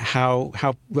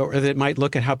it might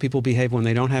look at how people behave when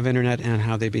they don't have internet and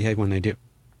how they behave when they do.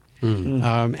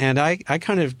 Mm-hmm. And I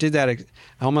kind of did that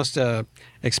almost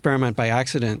experiment by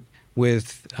accident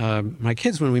with my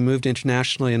kids when we moved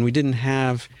internationally, and we didn't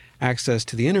have access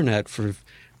to the internet for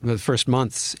the first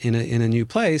months in a new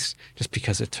place, just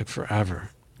because it took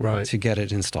forever to get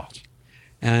it installed.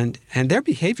 And their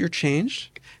behavior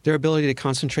changed, their ability to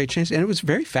concentrate changed, and it was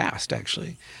very fast,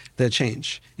 actually, the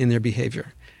change in their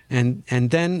behavior. And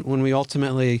then when we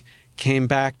ultimately came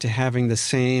back to having the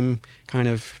same kind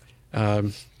of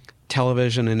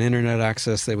television and internet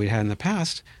access that we had in the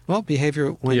past, well,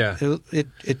 behavior went,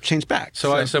 it changed back.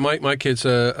 So my kids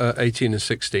are 18 and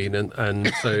 16,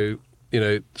 and so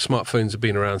smartphones have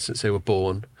been around since they were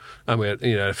born, and we had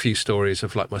a few stories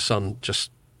of like my son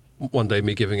just. One day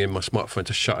me giving him my smartphone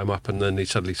to shut him up, and then he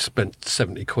suddenly spent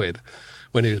 70 quid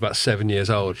when he was about 7 years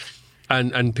old.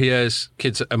 And Pierre's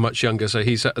kids are much younger, so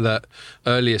he's at that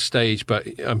earlier stage, but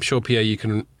I'm sure, Pierre, you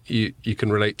can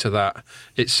relate to that.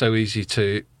 It's so easy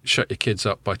to shut your kids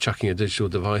up by chucking a digital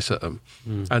device at them.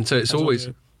 And so it's always...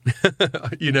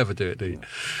 You never do it, do you?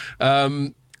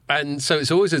 And so it's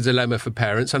always a dilemma for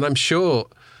parents, and I'm sure,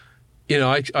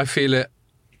 I feel it,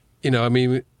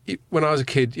 when I was a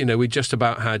kid, we just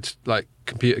about had like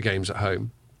computer games at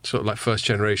home, sort of like first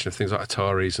generation of things like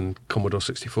Ataris and Commodore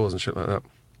 64s and shit like that.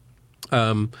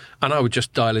 And I would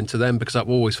just dial into them because I've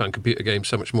always found computer games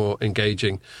so much more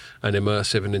engaging and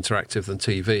immersive and interactive than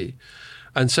TV.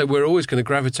 And so we're always going to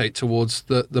gravitate towards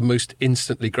the most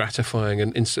instantly gratifying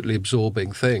and instantly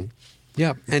absorbing thing.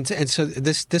 Yeah, and so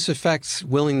this affects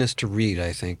willingness to read,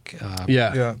 I think,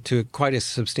 to quite a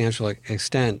substantial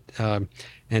extent.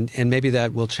 And maybe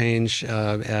that will change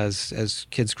as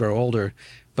kids grow older,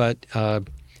 but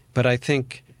I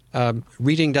think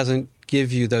reading doesn't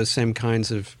give you those same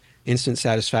kinds of instant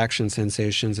satisfaction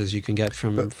sensations as you can get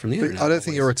from the internet. I don't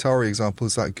think your Atari example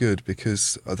is that good,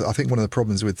 because I think one of the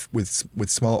problems with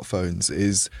smartphones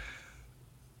is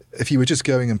if you were just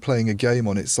going and playing a game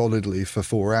on it solidly for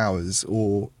 4 hours,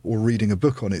 or reading a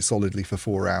book on it solidly for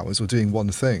 4 hours, or doing one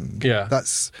thing,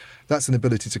 that's an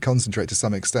ability to concentrate to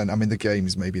some extent. I mean, the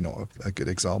game's maybe not a good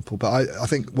example, but I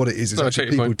think what it is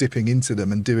actually people dipping into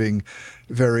them and doing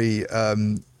very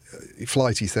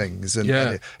flighty things.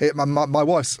 And my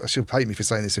wife, she'll hate me for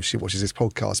saying this if she watches this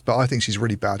podcast, but I think she's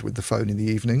really bad with the phone in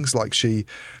the evenings. Like, she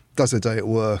does a day at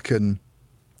work and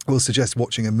will suggest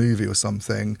watching a movie or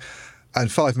something, And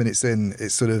 5 minutes in,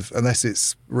 it's sort of, unless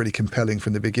it's really compelling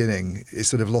from the beginning, it's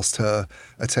sort of lost her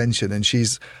attention, and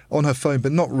she's on her phone,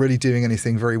 but not really doing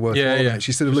anything very worthwhile. Yeah.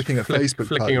 She's sort of looking at Facebook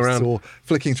flicking posts around. or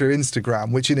flicking through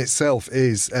Instagram, which in itself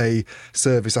is a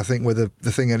service, I think, where the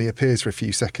thing only appears for a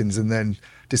few seconds and then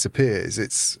disappears.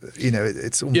 It's,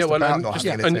 it's almost about not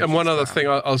having an attention and one other span.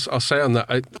 thing I'll say on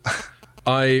that.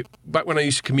 I back when I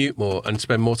used to commute more and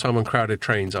spend more time on crowded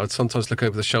trains, I'd sometimes look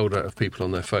over the shoulder of people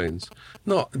on their phones,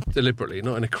 not deliberately,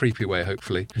 not in a creepy way,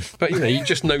 hopefully, but you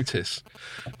just notice.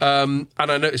 And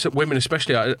I notice that women,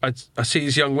 especially, I see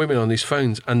these young women on these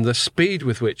phones, and the speed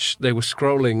with which they were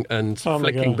scrolling and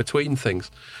flicking between things,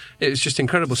 it was just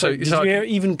incredible. So did you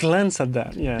even glance at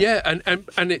that? Yeah,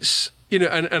 and it's.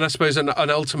 And I suppose an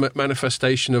ultimate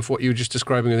manifestation of what you were just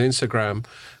describing with Instagram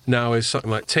now is something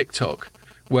like TikTok,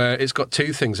 where it's got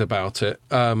two things about it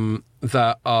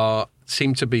that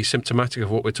seem to be symptomatic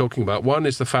of what we're talking about. One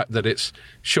is the fact that it's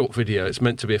short video. It's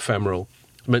meant to be ephemeral,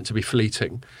 meant to be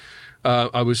fleeting.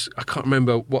 I can't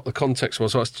remember what the context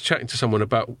was. I was chatting to someone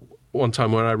about one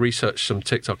time when I researched some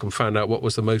TikTok and found out what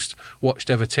was the most watched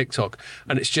ever TikTok.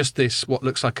 And it's just this, what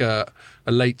looks like a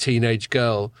late teenage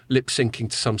girl lip syncing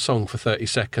to some song for 30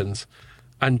 seconds.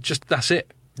 And just, that's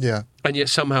it. Yeah. And yet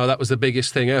somehow that was the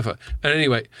biggest thing ever. And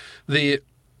anyway,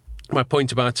 my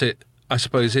point about it, I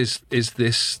suppose, is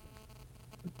this,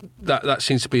 that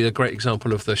seems to be a great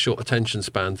example of the short attention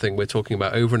span thing we're talking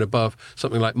about, over and above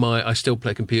something like I still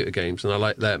play computer games and I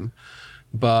like them,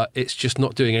 but it's just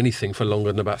not doing anything for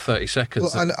longer than about 30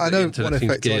 seconds. Well, I know one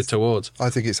effect geared towards. I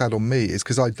think it's had on me is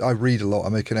because I read a lot. I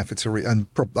make an effort to read, and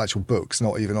actual books,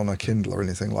 not even on a Kindle or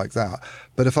anything like that.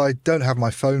 But if I don't have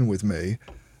my phone with me,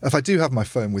 if I do have my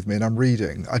phone with me and I'm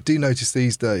reading, I do notice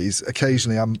these days,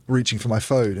 occasionally I'm reaching for my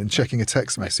phone and checking a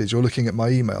text message or looking at my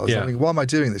emails. Yeah. I think, why am I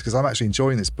doing this? Because I'm actually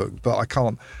enjoying this book, but I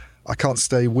can't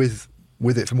stay with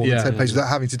it for more than 10 pages without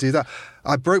having to do that.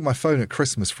 I broke my phone at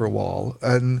Christmas for a while,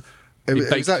 and it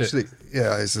was actually,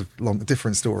 it's a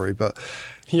different story, but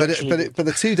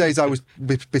the 2 days I was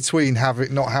between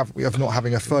not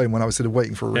having a phone when I was sort of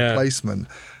waiting for a replacement,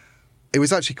 it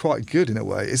was actually quite good in a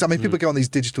way. People go on these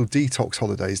digital detox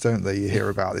holidays, don't they? You hear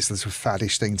about this sort of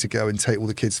faddish thing to go and take all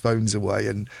the kids' phones away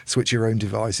and switch your own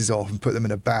devices off and put them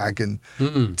in a bag and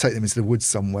take them into the woods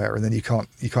somewhere, and then you can't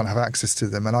have access to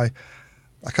them. And I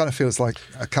kind of feel it's like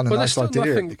a kind of nice idea.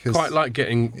 Nothing because quite like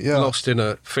getting lost in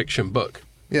a fiction book.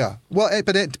 Yeah, well,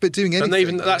 but doing anything,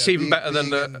 and that's even better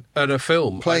than a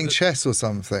film. Playing chess or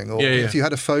something, or if you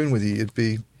had a phone with you, you'd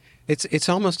be. It's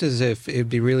almost as if it'd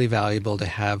be really valuable to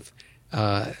have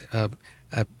a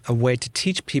way to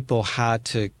teach people how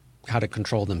to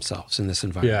control themselves in this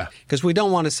environment. Because we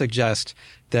don't want to suggest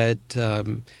that.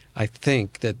 I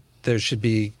think that there should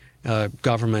be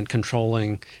government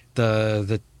controlling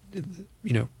the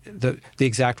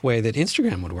exact way that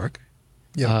Instagram would work.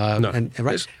 Yeah, no.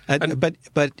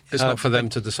 But it's not for them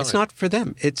to decide. It's not for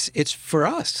them. It's for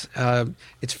us.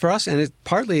 It's for us, and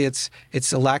partly it's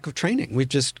a lack of training. We've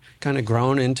just kind of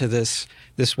grown into this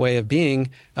way of being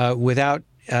without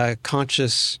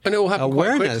conscious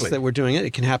awareness that we're doing it.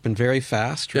 It can happen very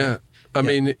fast. Right? Yeah, I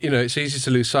mean, it's easy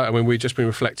to lose sight. I mean, we've just been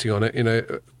reflecting on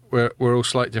it. We're all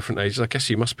slightly different ages. I guess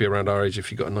you must be around our age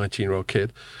if you've got a 19-year-old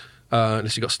kid.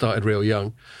 Unless you got started real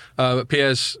young.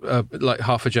 Pierre's like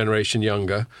half a generation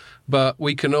younger. But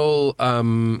we can all,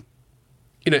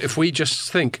 if we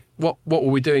just think, what were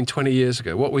we doing 20 years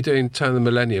ago? What were we doing turn of the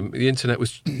millennium? The internet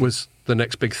was the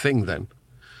next big thing then.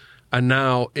 And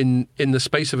now, in the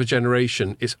space of a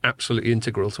generation, it's absolutely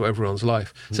integral to everyone's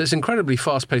life. So it's incredibly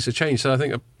fast pace of change. So I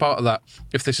think a part of that,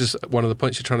 if this is one of the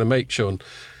points you're trying to make, Sean,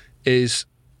 is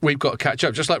we've got to catch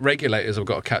up, just like regulators have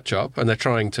got to catch up, and they're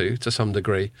trying to some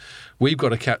degree. We've got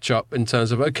to catch up in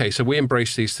terms of, okay, so we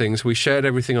embrace these things. We shared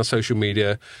everything on social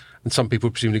media, and some people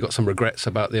presumably got some regrets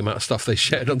about the amount of stuff they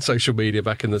shared on social media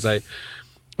back in the day.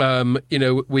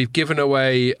 We've given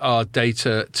away our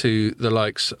data to the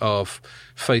likes of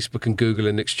Facebook and Google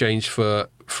in exchange for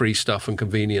free stuff and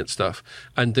convenient stuff.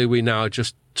 And do we now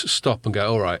just stop and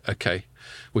go, all right, okay,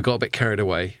 we got a bit carried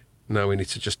away. Now we need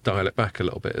to just dial it back a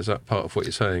little bit. Is that part of what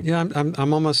you're saying? Yeah,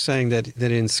 I'm almost saying that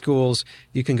in schools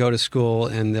you can go to school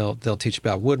and they'll teach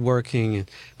about woodworking,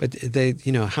 but they,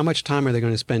 how much time are they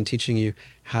going to spend teaching you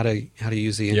how to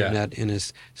use the internet in a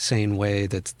sane way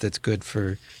that's good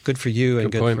for you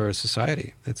and good for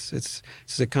society? It's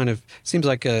a kind of seems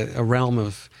like a realm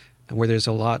of where there's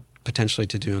a lot potentially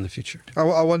to do in the future.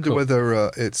 I wonder whether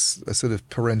it's a sort of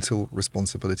parental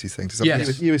responsibility thing.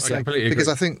 Yes, you were saying, because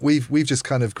I think we've just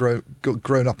kind of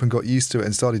grown up and got used to it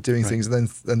and started doing things,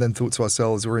 and then thought to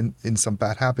ourselves, we're in some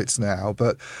bad habits now.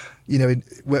 But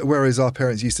whereas our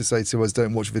parents used to say to us,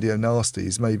 "Don't watch video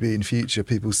nasties," maybe in future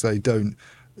people say, "Don't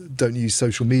use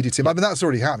social media too much." I mean, that's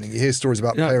already happening. You hear stories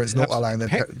about parents not allowing their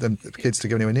kids to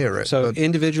go anywhere near it. So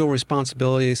individual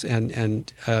responsibilities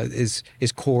and is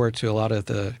core to a lot of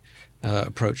the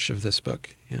approach of this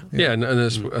book. Yeah, and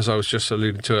as I was just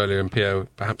alluding to earlier, and Pierre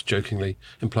perhaps jokingly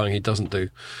implying he doesn't do,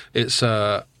 it's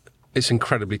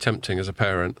incredibly tempting as a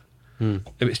parent.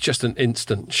 If it's just an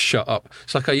instant shut up.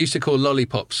 It's like I used to call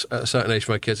lollipops at a certain age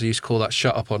for my kids. I used to call that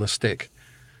shut up on a stick.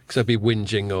 Because they'd be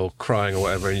whinging or crying or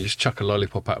whatever, and you just chuck a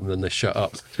lollipop at them and then they shut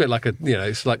up. It's a bit like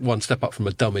it's like one step up from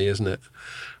a dummy, isn't it?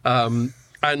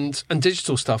 And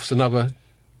digital stuff's another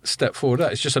step forward.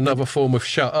 It's just another form of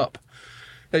shut up.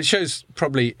 It shows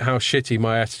probably how shitty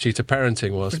my attitude to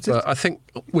parenting was, but I think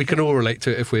we can all relate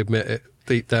to it if we admit it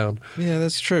deep down. Yeah,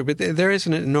 that's true. But there is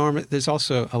there's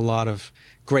also a lot of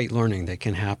great learning that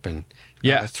can happen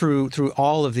through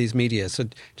all of these media. So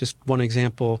just one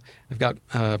example, I've got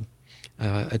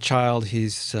a child. He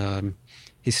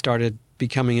started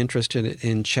becoming interested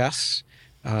in chess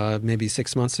maybe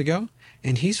 6 months ago,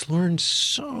 and he's learned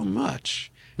so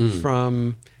much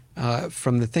from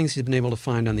the things he's been able to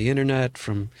find on the internet,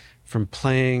 from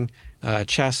playing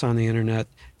chess on the internet,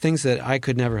 things that I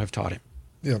could never have taught him.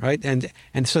 Yeah. Right,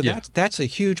 and so that's a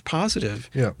huge positive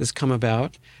that's come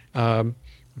about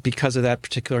because of that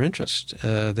particular interest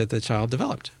that the child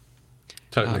developed.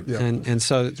 Totally, and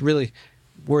so it's really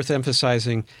worth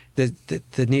emphasizing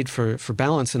the need for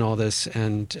balance in all this,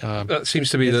 and that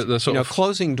seems to be the sort of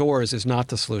closing doors is not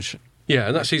the solution. Yeah,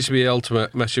 and that seems to be the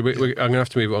ultimate message. I'm going to have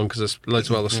to move on because there's loads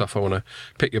of other stuff I want to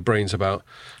pick your brains about.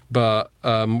 But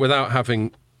without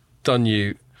having done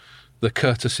you the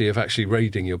courtesy of actually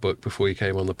reading your book before you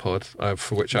came on the pod,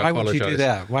 for which I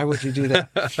apologise. Why would you do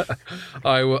that?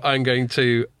 I'm going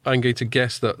to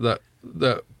guess that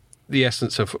the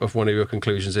essence of one of your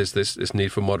conclusions is this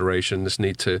need for moderation, this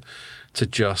need to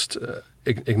just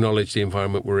acknowledge the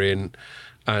environment we're in,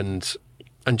 and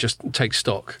just take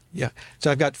stock. Yeah.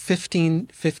 So I've got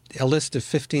a list of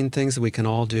 15 things that we can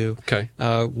all do. Okay.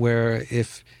 Where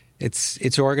if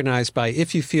it's organized by,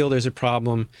 if you feel there's a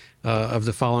problem of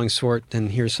the following sort, then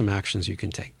here's some actions you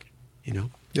can take.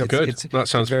 Yeah, good. That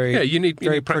sounds very you need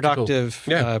very practical.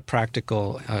 productive,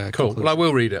 practical. Cool. Conclusion. Well, I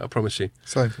will read it. I promise you.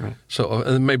 So, right. Sort of,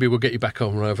 and maybe we'll get you back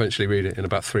on when I eventually read it in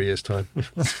about 3 years' time.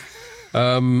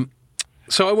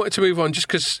 So I wanted to move on just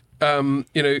because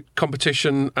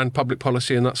competition and public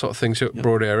policy and that sort of thing's a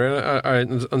broad area. I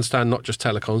understand not just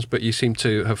telecoms, but you seem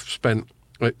to have spent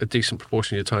a decent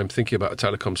proportion of your time thinking about the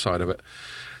telecom side of it.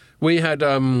 We had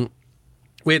a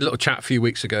little chat a few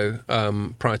weeks ago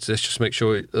prior to this, just to make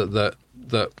sure that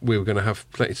we were going to have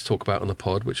plenty to talk about on the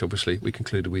pod, which obviously we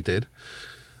concluded we did.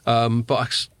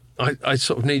 But I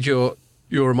sort of need your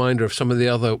reminder of some of the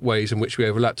other ways in which we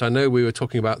overlapped. I know we were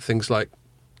talking about things like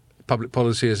public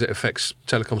policy as it affects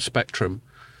telecom spectrum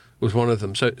was one of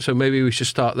them. So maybe we should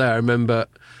start there. I remember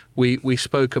we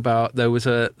spoke about there was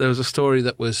a story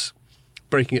that was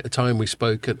breaking at the time we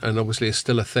spoke, and obviously is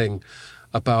still a thing,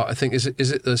 about, I think, is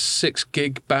it the 6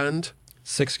 gig band?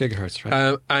 6 gigahertz,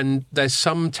 right? And there's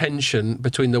some tension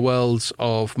between the worlds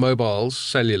of mobiles,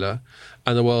 cellular,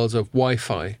 and the worlds of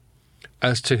Wi-Fi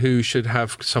as to who should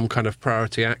have some kind of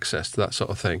priority access to that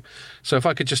sort of thing. So if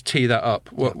I could just tee that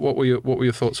up, what were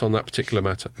your thoughts on that particular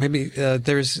matter? Maybe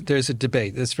there's a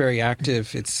debate that's very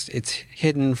active. It's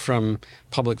hidden from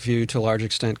public view to a large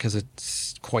extent because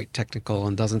it's quite technical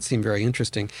and doesn't seem very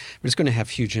interesting, but it's going to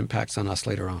have huge impacts on us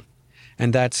later on,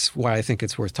 and that's why I think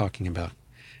it's worth talking about.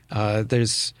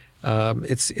 It's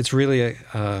really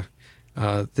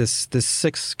this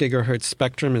 6 gigahertz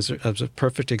spectrum is a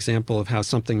perfect example of how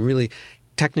something really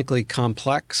technically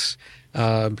complex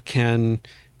can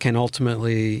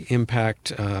ultimately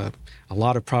impact a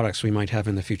lot of products we might have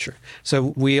in the future.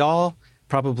 So we all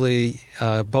probably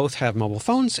both have mobile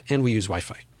phones and we use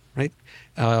Wi-Fi, right?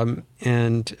 And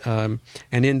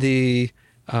in the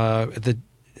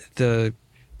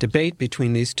debate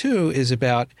between these two is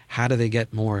about how do they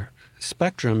get more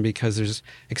spectrum, because there's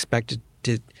expected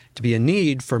to be a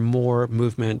need for more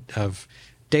movement of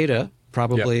data,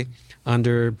 probably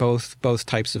under both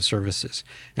types of services.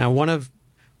 Now, one of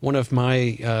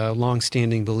my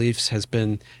long-standing beliefs has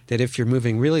been that if you're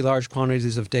moving really large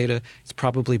quantities of data, it's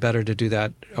probably better to do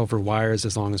that over wires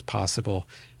as long as possible,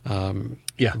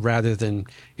 rather than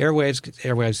airwaves.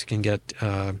 Airwaves can get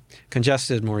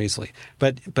congested more easily.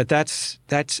 But that's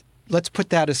let's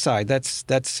put that aside.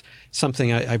 That's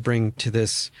something I bring to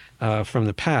this from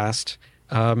the past.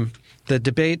 The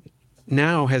debate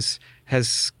now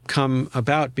has come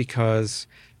about because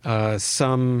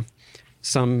some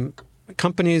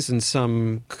companies and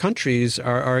some countries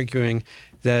are arguing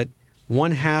that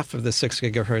 1/2 of the 6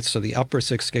 gigahertz, so the upper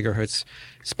 6 gigahertz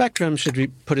spectrum, should be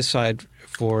put aside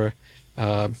for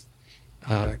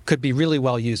could be really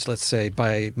well used, let's say,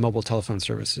 by mobile telephone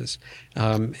services.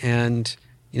 And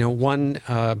there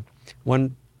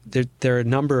are a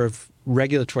number of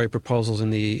regulatory proposals in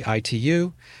the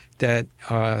ITU that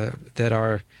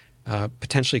are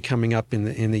potentially coming up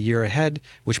in the year ahead,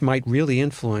 which might really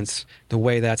influence the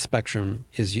way that spectrum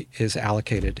is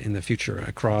allocated in the future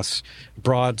across a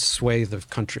broad swathe of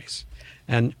countries.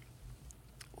 And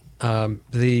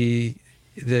the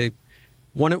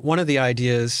one of the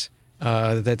ideas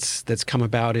that's come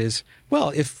about is, well,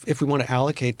 if we want to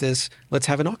allocate this, let's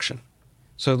have an auction.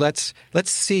 So let's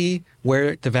see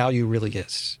where the value really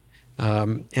is.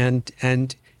 And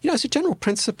as a general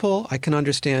principle, I can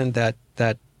understand that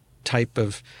type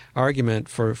of argument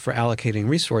for allocating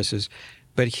resources,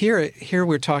 but here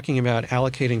we're talking about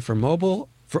allocating for mobile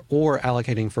or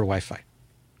allocating for Wi-Fi.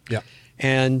 Yeah,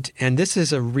 and this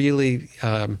is a really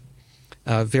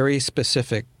very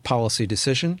specific policy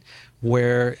decision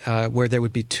where there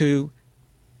would be two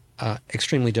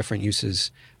extremely different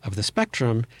uses of the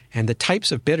spectrum, and the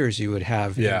types of bidders you would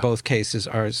have in both cases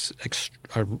are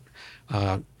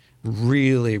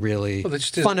really, really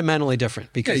fundamentally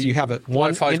different, because you have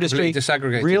one industry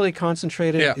really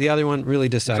concentrated, the other one really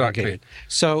disaggregated.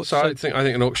 Exactly. So I think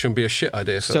an auction would be a shit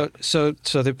idea. So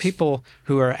the people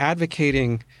who are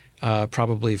advocating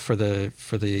probably for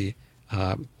the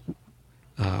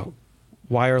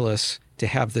wireless to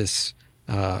have this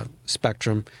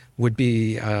spectrum would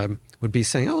be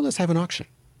saying, oh, let's have an auction.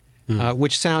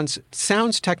 Which sounds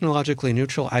technologically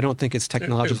neutral. I don't think it's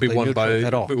technologically neutral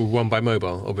at all. It would be won by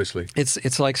mobile, obviously.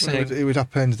 It's like saying it would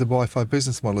upend the Wi-Fi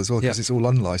business model as well, because it's all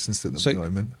unlicensed at the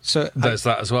moment. So there's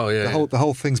that as well. Yeah, the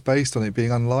whole thing's based on it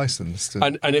being unlicensed.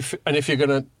 And if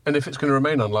it's going to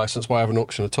remain unlicensed, why have an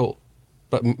auction at all?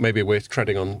 But maybe we're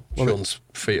treading on Sean's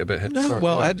feet a bit here.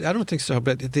 No, I don't think so.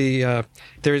 But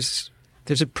there's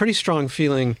a pretty strong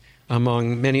feeling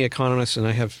among many economists, and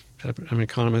I'm an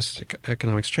economist,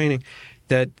 economics training,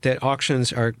 that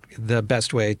auctions are the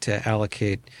best way to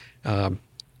allocate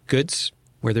goods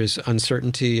where there's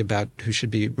uncertainty about who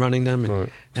should be running them. Right.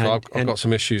 So I've got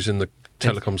some issues in the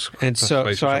telecoms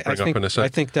space. I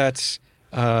think that's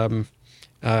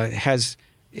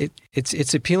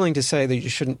it's appealing to say that you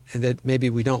shouldn't, that maybe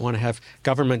we don't want to have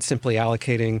government simply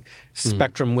allocating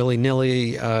spectrum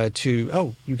willy-nilly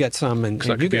to, you get some and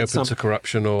you get some. Open to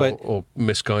corruption or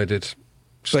misguided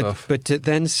stuff. But to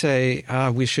then say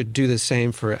we should do the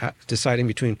same for deciding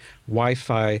between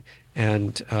Wi-Fi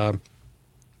and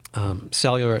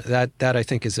cellular, that I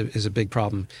think is a big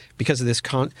problem, because of this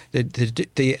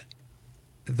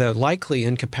the likely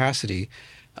incapacity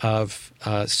of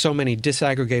so many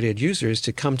disaggregated users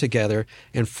to come together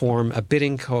and form a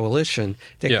bidding coalition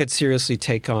that could seriously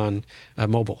take on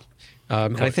mobile.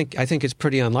 And I think it's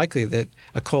pretty unlikely that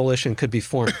a coalition could be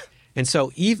formed. And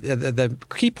so the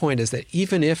key point is that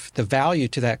even if the value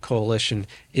to that coalition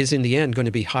is in the end going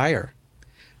to be higher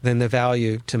than the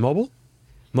value to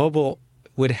mobile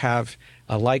would have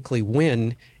a likely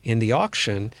win in the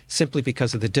auction simply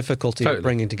because of the difficulty of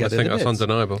bringing together the bids. I think that's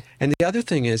undeniable. And the other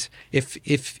thing is,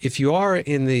 if you are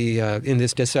in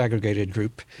this disaggregated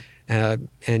group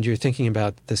and you're thinking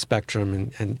about the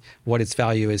spectrum and what its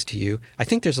value is to you, I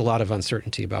think there's a lot of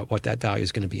uncertainty about what that value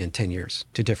is going to be in 10 years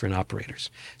to different operators.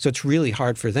 So it's really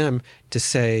hard for them to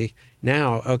say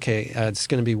now, okay, it's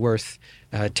going to be worth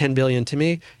 $10 billion to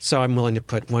me, so I'm willing to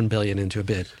put $1 billion into a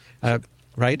bid.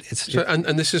 Right?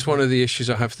 And this is one of the issues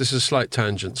I have. This is a slight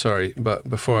tangent, sorry, but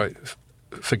before I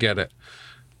forget it,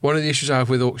 one of the issues I have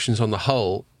with auctions on the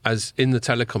whole, as in the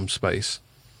telecom space,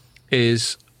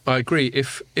 is I agree,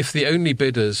 if the only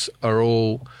bidders are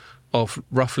all of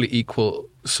roughly equal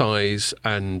size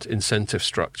and incentive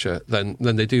structure, then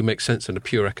they do make sense in a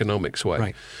pure economics way.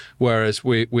 Right. Whereas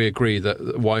we agree that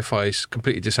Wi-Fi is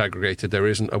completely disaggregated. There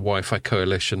isn't a Wi-Fi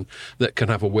coalition that can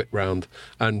have a whip round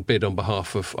and bid on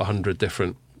behalf of 100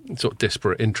 different sort of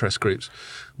disparate interest groups.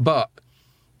 But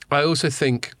I also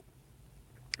think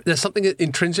there's something that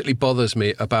intrinsically bothers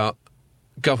me about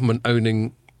government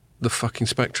owning the fucking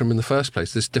spectrum in the first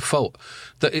place, this default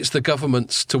that it's the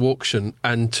government's to auction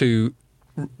and to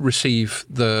receive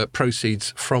the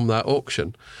proceeds from that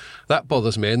auction. That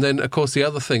bothers me. And then, of course, the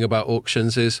other thing about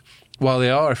auctions is, while they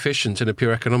are efficient in a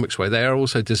pure economics way, they are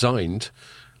also designed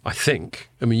I think,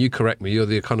 I mean, you correct me, you're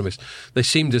the economist, they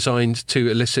seem designed to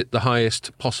elicit the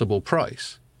highest possible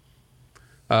price.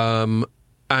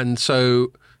 And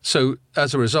so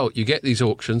as a result, you get these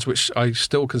auctions, which I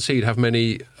still concede have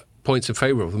many points in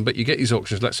favour of them, but you get these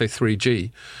auctions, let's say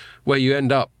 3G, where you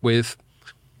end up with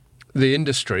the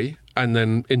industry and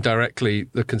then indirectly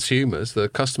the consumers, the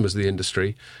customers of the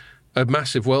industry, a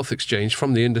massive wealth exchange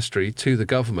from the industry to the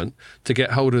government to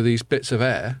get hold of these bits of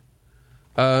air.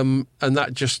 And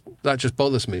that just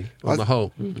bothers me on the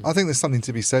whole. I think there's something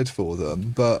to be said for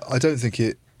them, but I don't think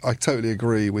I totally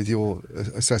agree with your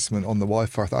assessment on the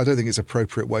Wi-Fi. I don't think it's an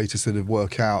appropriate way to sort of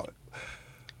work out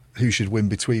who should win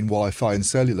between Wi-Fi and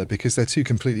cellular, because they're two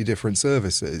completely different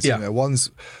services. Yeah. You know,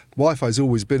 Wi-Fi's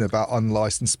always been about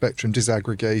unlicensed spectrum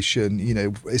disaggregation. You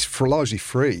know, it's largely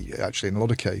free actually in a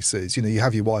lot of cases. You know, you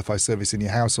have your Wi-Fi service in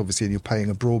your house obviously, and you're paying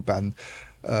a broadband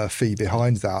fee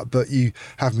behind that. But you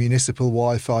have municipal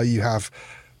Wi-Fi, you have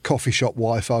coffee shop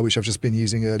Wi-Fi, which I've just been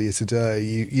using earlier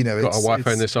today. You know, got a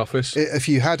Wi-Fi in this office. If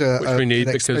you had an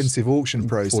expensive auction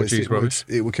process,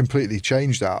 it would completely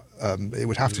change that. It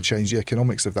would have to change the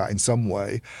economics of that in some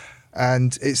way.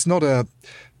 And it's not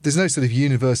there's no sort of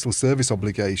universal service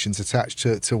obligations attached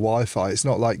to Wi-Fi. It's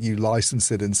not like you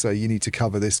license it and say you need to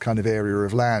cover this kind of area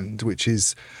of land, which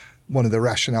is one of the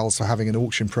rationales for having an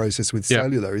auction process with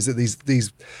cellular, is that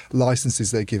these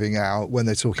licenses they're giving out when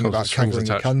they're talking about covering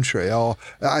the country are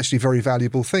actually very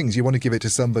valuable things. You want to give it to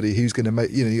somebody who's going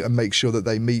to make sure that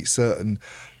they meet certain,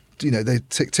 they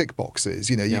tick boxes.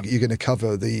 You're going to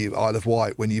cover the Isle of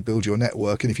Wight when you build your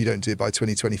network, and if you don't do it by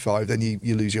 2025, then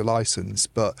you lose your license.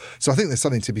 So I think there's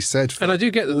something to be said for. And I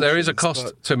do get that there is a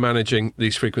cost to managing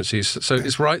these frequencies. So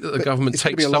it's right that the government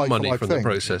takes some money from the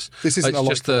process. This isn't a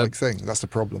like thing. That's the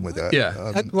problem with it.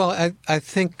 Yeah. I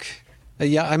think.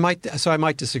 I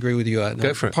might disagree with you.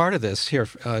 Go for it. Part of this here,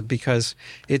 because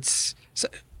it's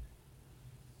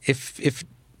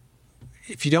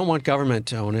if you don't want government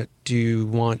to own it, do you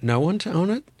want no one to own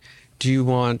it? Do you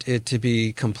want it to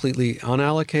be completely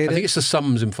unallocated? I think it's the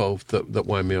sums involved that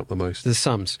wind me up the most. The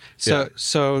sums.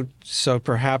 So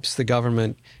perhaps the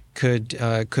government could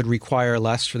require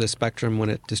less for the spectrum when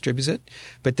it distributes it.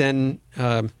 But then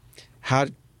how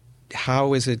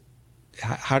does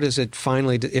it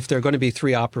finally, if there are going to be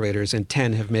 3 operators and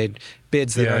 10 have made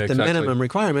bids that are at the minimum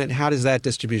requirement, how does that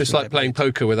distribution? It's like playing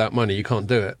poker without money. You can't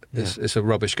do it. It's a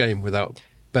rubbish game without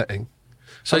betting.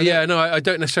 So I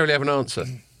don't necessarily have an answer.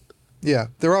 Yeah,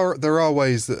 there are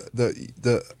ways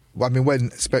that I mean,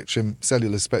 when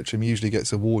cellular spectrum usually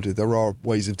gets awarded, there are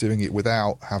ways of doing it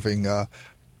without having an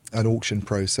auction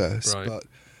process. Right. But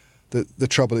the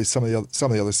trouble is some of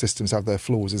the other systems have their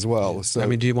flaws as well. So I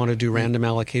mean, do you want to do random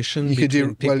allocation? You could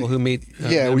do people who meet.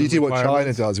 You do what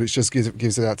China does, which just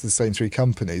gives it out to the same 3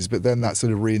 companies. But then that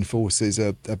sort of reinforces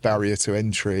a barrier to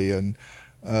entry, and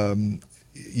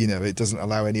it doesn't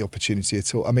allow any opportunity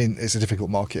at all. I mean, it's a difficult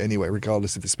market anyway,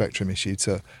 regardless of the spectrum issue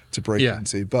to break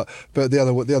into. But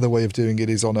the other way of doing it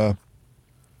is on a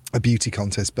beauty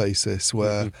contest basis,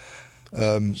 where.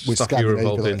 With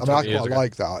Scandinavia, I quite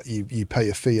like that. You pay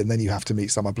a fee and then you have to meet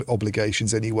some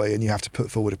obligations anyway, and you have to put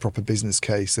forward a proper business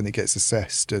case, and it gets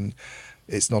assessed, and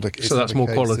it's not a. So that's more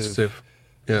qualitative.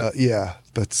 But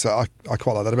I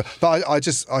quite like that. But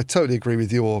I totally agree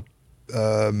with your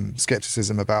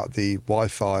scepticism about the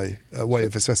Wi-Fi way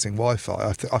of assessing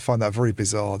Wi-Fi. I find that very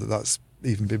bizarre that that's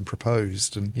even been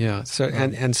proposed. And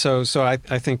so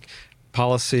I think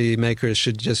policymakers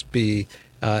should just be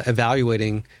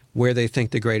evaluating where they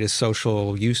think the greatest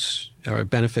social use or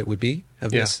benefit would be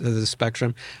of the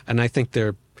spectrum. And I think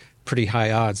they're pretty high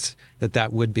odds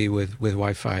that would be with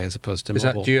Wi-Fi as opposed to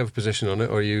mobile. Do you have a position on it,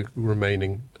 or are you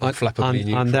remaining flappably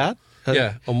neutral? On that?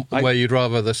 Where you'd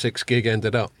rather the 6 gig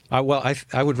ended up? I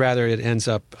would rather it ends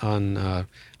up on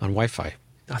Wi-Fi.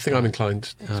 I think I'm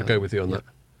inclined to go with you on that.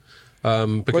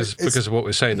 Because of what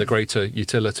we're saying, the greater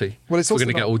utility. Well, we're going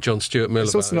to get all John Stuart Mill about it.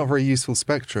 It's also not very useful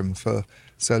spectrum for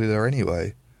cellular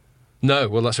anyway. No,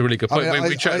 well, that's a really good point.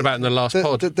 We chatted about it in the last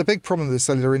pod. The big problem that the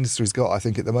cellular industry's got, I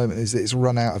think, at the moment is that it's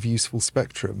run out of useful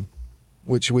spectrum,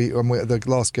 which the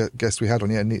last guest we had on,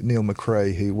 Neil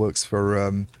McRae, who works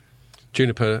for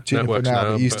Juniper Networks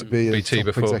now, used to be a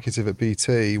top executive at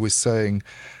BT, was saying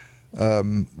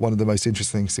one of the most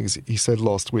interesting things he said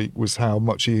last week was how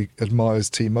much he admires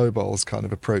T-Mobile's kind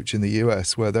of approach in the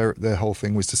US, where their whole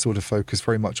thing was to sort of focus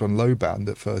very much on low band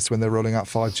at first when they're rolling out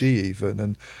 5G even,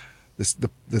 and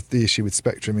the issue with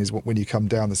spectrum is when you come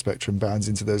down the spectrum bands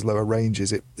into those lower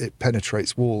ranges, it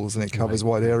penetrates walls and it covers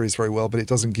wide areas very well, but it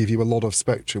doesn't give you a lot of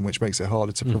spectrum, which makes it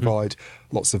harder to provide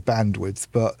lots of bandwidth.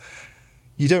 But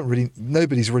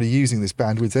nobody's really using this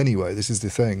bandwidth anyway. This is the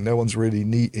thing. No one's really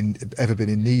ever been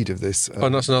in need of this.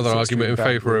 And that's another argument in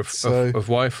favour of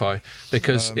Wi-Fi,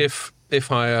 because if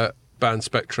higher band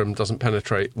spectrum doesn't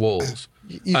penetrate walls,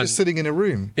 you're just sitting in a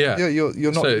room. Yeah,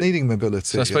 you're not needing mobility.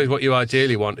 So I suppose what you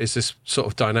ideally want is this sort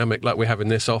of dynamic like we have in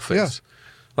this office.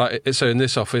 Yeah. So in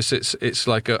this office, it's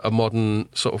like a modern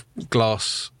sort of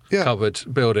glass covered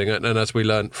building, and as we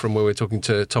learned from when we were talking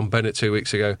to Tom Bennett 2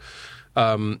 weeks ago,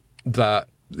 that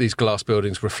these glass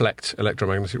buildings reflect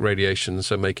electromagnetic radiation,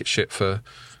 so make it shit for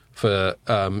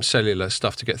cellular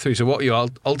stuff to get through. So what you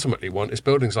ultimately want is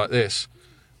buildings like this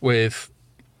with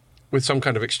some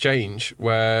kind of exchange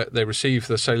where they receive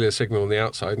the cellular signal on the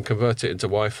outside and convert it into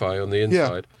Wi-Fi on the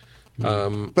inside.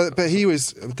 But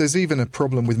there's even a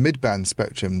problem with mid-band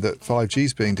spectrum that 5G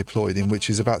is being deployed in, which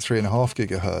is about 3.5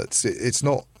 gigahertz.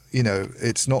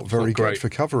 It's not very good for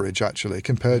coverage, actually,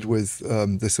 compared with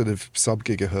the sort of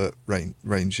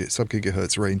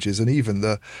sub-gigahertz ranges, and even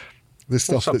the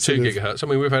stuff that's 2 gigahertz. I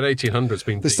mean, we've had 1800s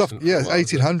being decent.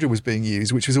 1800 was being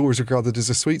used, which was always regarded as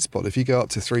a sweet spot. If you go up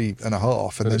to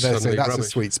 3.5, and then they say that's a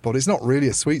sweet spot, it's not really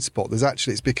a sweet spot.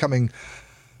 It's becoming,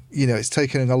 it's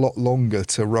taken a lot longer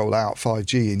to roll out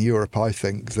 5G in Europe, I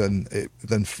think, than it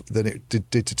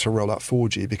did to roll out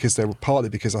 4G, because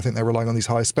I think they're relying on these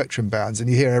higher spectrum bands. And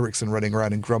you hear Ericsson running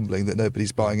around and grumbling that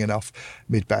nobody's buying enough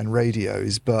mid-band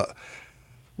radios, but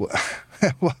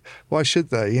why should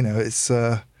they? It's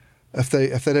if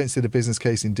they don't see the business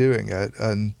case in doing it.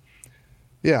 And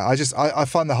I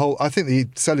find I think the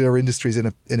cellular industry is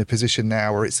in a position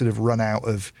now where it's sort of run out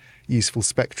of useful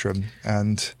spectrum,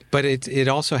 but it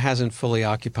also hasn't fully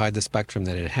occupied the spectrum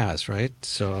that it has, right?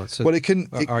 So it can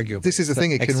arguably. This is the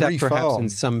thing; it can refarm perhaps in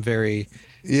some very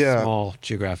small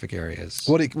geographic areas.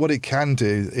 What it can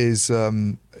do is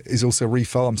also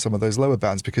refarm some of those lower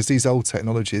bands, because these old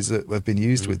technologies that have been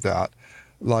used with that,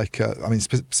 like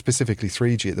specifically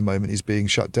 3G at the moment is being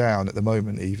shut down at the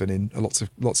moment, even in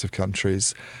lots of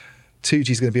countries. 2G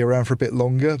is going to be around for a bit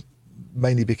longer,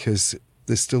 mainly because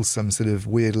there's still some sort of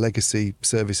weird legacy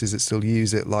services that still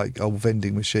use it, like old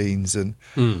vending machines, and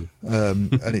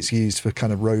it's used for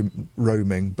kind of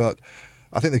roaming. But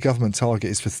I think the government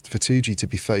target is for 2G to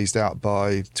be phased out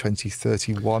by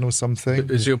 2031 or something.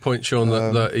 Is your point, Sean,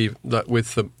 that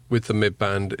with the mid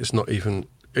band, it's not even?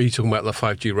 Are you talking about the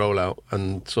 5G rollout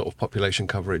and sort of population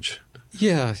coverage?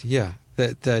 Yeah.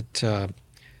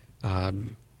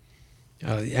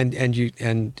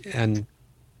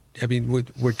 I mean,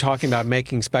 we're talking about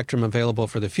making spectrum available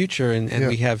for the future, and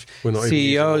we have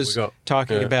CEOs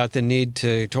talking about the need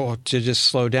to just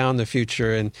slow down the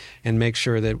future and make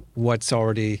sure that what's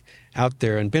already out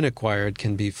there and been acquired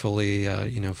can be fully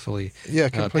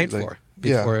paid for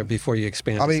before you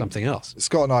expand to something else.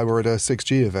 Scott and I were at a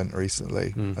 6G event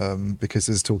recently because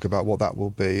there's talk about what that will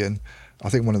be, and I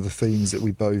think one of the themes that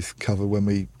we both covered when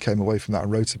we came away from that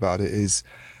and wrote about it is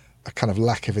a kind of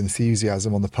lack of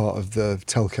enthusiasm on the part of the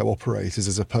telco operators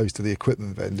as opposed to the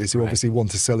equipment vendors, who obviously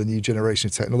want to sell a new generation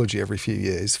of technology every few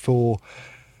years for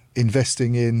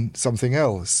investing in something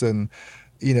else. And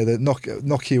the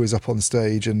Nokia was up on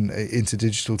stage and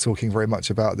InterDigital talking very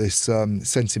much about this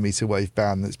centimetre wave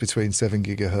band that's between 7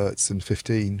 gigahertz and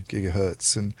 15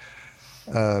 gigahertz, and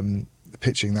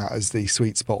pitching that as the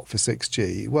sweet spot for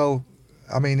 6G. Well,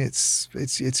 I mean, it's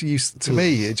to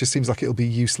me, it just seems like it'll be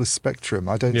useless spectrum.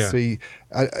 I don't see.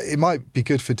 It might be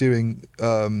good for doing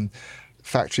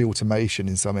factory automation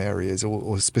in some areas,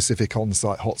 or specific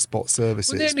on-site hotspot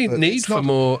services. Well,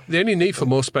 the only need for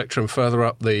more spectrum further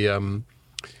up the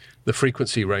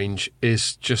frequency range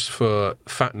is just for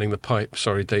fattening the pipe.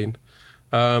 Sorry, Dean.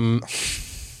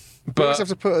 But we always have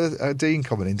to put a Dean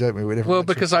comment in, don't we? Well,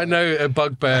 because I know a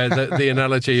bugbear, the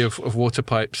analogy of water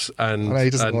pipes and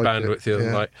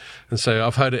bandwidth, right? And so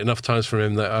I've heard it enough times from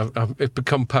him that I've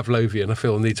become Pavlovian. I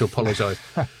feel a need to apologise.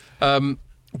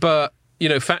 But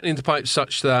fattening the pipes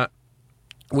such that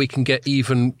we can get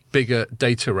even bigger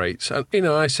data rates. And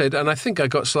I said, and I think I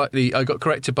got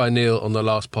corrected by Neil on the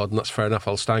last pod, and that's fair enough.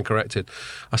 I'll stand corrected.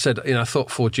 I said, I thought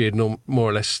 4G had more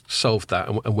or less solved that,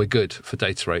 and we're good for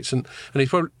data rates. And he's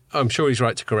probably, I'm sure he's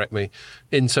right to correct me,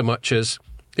 in so much as,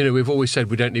 we've always said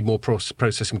we don't need more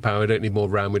processing power, we don't need more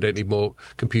RAM, we don't need more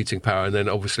computing power, and then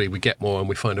obviously we get more and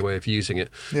we find a way of using it.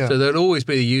 Yeah. So there'll always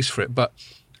be a use for it. But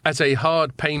as a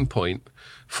hard pain point,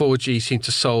 4G seemed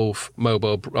to solve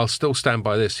mobile. I'll still stand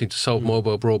by this. Seemed to solve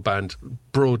mobile broadband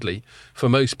broadly for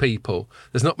most people.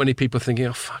 There's not many people thinking,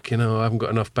 "Oh fuck, I haven't got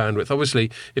enough bandwidth." Obviously,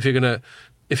 if you're going to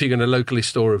if you're going to locally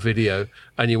store a video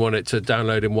and you want it to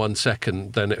download in 1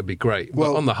 second, then it would be great.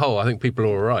 But on the whole, I think people are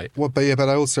all right. Well, but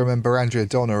I also remember Andrea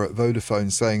Donner at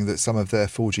Vodafone saying that some of their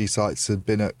 4G sites had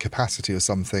been at capacity or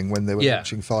something when they were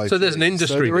launching 5G. So there's an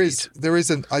industry there is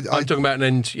an... I'm talking about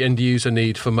an end user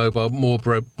need for mobile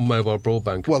broadband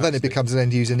capacity. Well, then it becomes an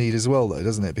end user need as well, though,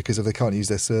 doesn't it? Because if they can't use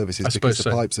their services because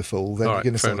the pipes are full, then you're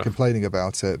going to start complaining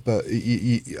about it. But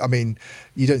I mean,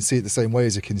 you don't see it the same way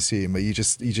as a consumer. You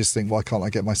just think, why can't I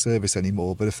get my service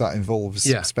anymore? But if that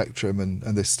involves spectrum and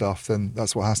this stuff, then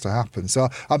that's what has to happen. So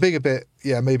I'm being a bit,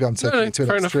 maybe I'm taking it to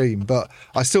an extreme, but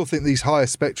I still think these higher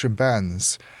spectrum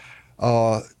bands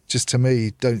are just, to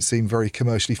me, don't seem very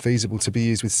commercially feasible to be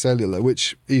used with cellular,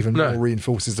 which even more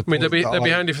reinforces the point. I mean, they'd be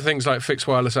handy for things like fixed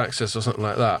wireless access or something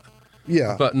like that.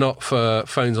 Yeah. But not for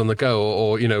phones on the go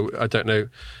or I don't know.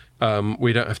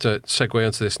 We don't have to segue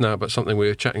onto this now, but something we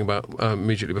were chatting about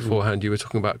immediately beforehand, you were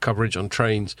talking about coverage on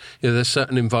trains. There's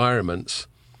certain environments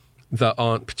that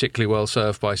aren't particularly well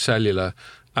served by cellular,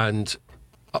 and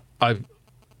I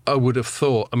would have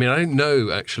thought, I don't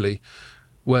know actually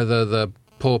whether the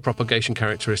poor propagation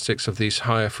characteristics of these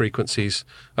higher frequencies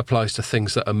applies to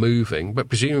things that are moving, but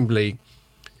presumably,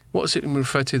 what is it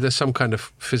referred to? There's some kind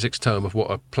of physics term of what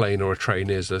a plane or a train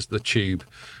is. There's the tube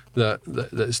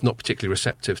that's not particularly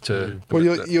receptive to... Well,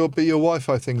 your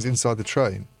Wi-Fi thing's inside the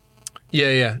train.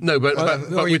 Yeah. No, but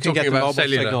you we're can get talking the about mobile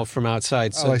cellular signal from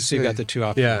outside, so you've got the two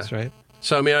options, right?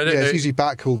 So, I don't know. It's usually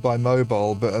backhauled by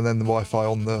mobile, and then the Wi-Fi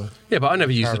on the... Yeah, but I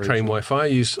never use the train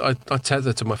Wi-Fi. I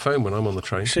tether to my phone when I'm on the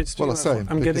train. Well, I'm saying,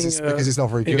 because it's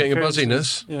not very good. You're getting a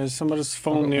buzziness. Yeah, somebody's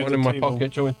phone near the table. One in my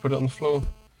pocket. Do you want me to put it on the floor?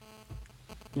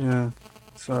 Yeah,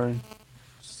 sorry.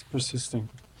 It's persisting.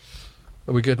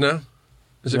 Are we good now?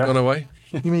 Has it gone away?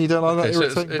 You mean you don't like that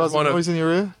irritating buzzing noise in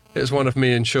your ear? It's one of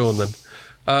me and Sean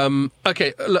then.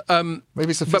 Okay. Maybe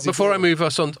it's a but before I move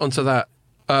us onto that,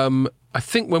 I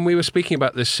think when we were speaking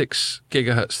about this 6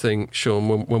 gigahertz thing,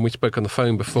 Sean, when we spoke on the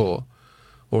phone before,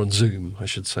 or on Zoom, I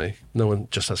should say. No one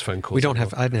just has phone calls.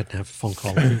 I didn't have a phone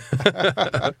call.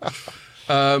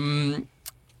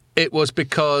 It was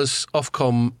because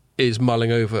Ofcom is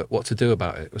mulling over what to do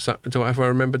about it. Have I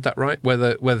remembered that right?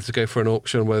 Whether to go for an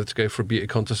auction, whether to go for a beauty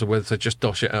contest, or whether to just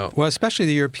dosh it out. Well, especially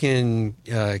the European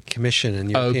Commission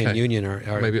and European Union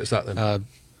are maybe it's that then.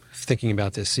 Thinking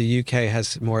about this. The UK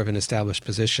has more of an established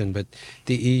position, but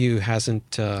the EU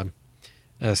hasn't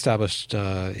established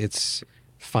its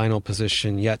final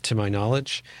position yet, to my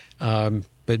knowledge,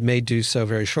 but may do so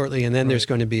very shortly. And then there's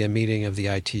going to be a meeting of the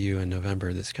ITU in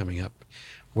November that's coming up,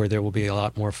 where there will be a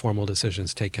lot more formal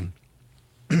decisions taken.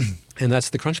 And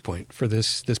that's the crunch point for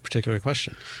this particular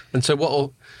question. And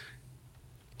so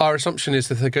our assumption is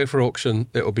that if they go for auction,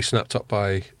 it will be snapped up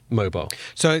by mobile.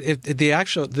 So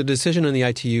the decision in the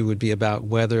ITU would be about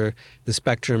whether the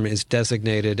spectrum is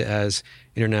designated as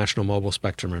international mobile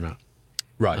spectrum or not.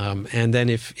 Right. And then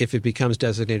if it becomes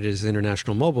designated as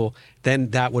international mobile,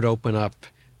 then that would open up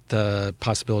the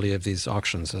possibility of these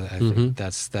auctions. I think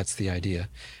that's the idea.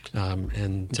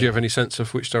 And do you have any sense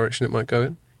of which direction it might go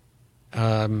in?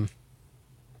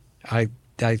 I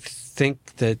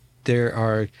think that there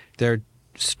are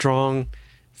strong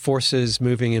forces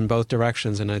moving in both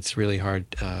directions, and it's really hard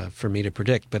for me to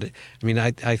predict. But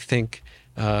I think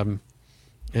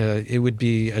it would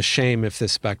be a shame if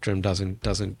this spectrum doesn't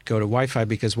go to Wi-Fi,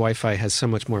 because Wi-Fi has so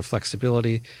much more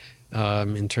flexibility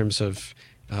in terms of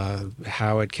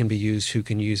how it can be used, who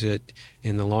can use it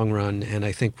in the long run. And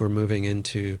I think we're moving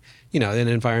into, an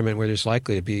environment where there's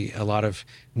likely to be a lot of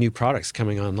new products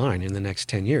coming online in the next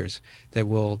 10 years that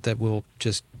will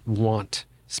just want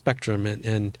spectrum.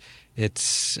 And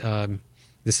it's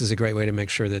this is a great way to make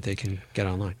sure that they can get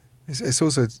online. It's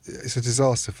also a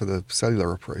disaster for the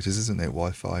cellular operators, isn't it,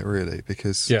 Wi-Fi, really?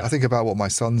 Because I think about what my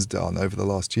son's done over the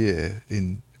last year.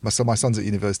 My son's at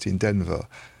university in Denver,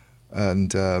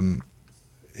 and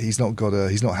he's not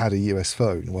had a US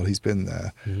phone while he's been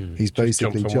there. Mm-hmm. He's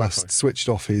basically just switched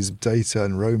off his data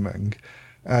and roaming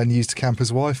and used campus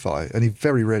Wi-Fi, and he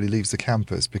very rarely leaves the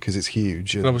campus because it's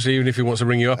huge. And obviously, even if he wants to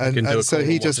ring you up, he can do a call. So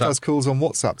he just does calls on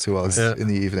WhatsApp to us in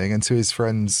the evening and to his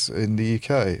friends in the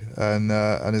UK, and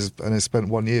has spent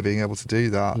 1 year being able to do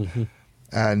that. Mm-hmm.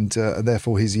 And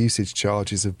therefore his usage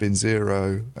charges have been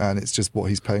zero, and it's just what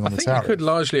he's paying on the tariff.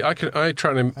 I think I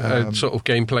try to sort of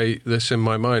gameplay this in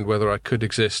my mind, whether I could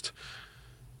exist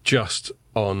just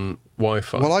on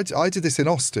Wi-Fi. Well, I did this in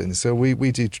Austin, so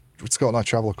we do. Scott and I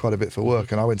travel quite a bit for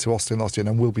work, and I went to Austin last year,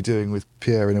 and we'll be doing with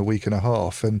Pierre in a week and a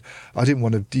half. And I didn't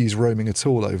want to use roaming at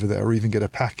all over there, or even get a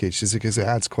package, just because it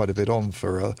adds quite a bit on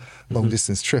for a long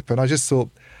distance trip. And I just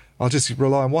thought, I'll just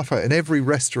rely on Wi-Fi. And every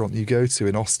restaurant you go to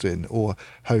in Austin or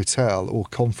hotel or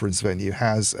conference venue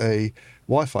has a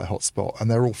Wi-Fi hotspot, and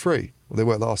they're all free. Well, they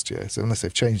were last year, so unless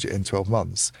they've changed it in 12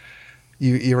 months,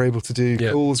 you're able to do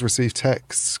calls, receive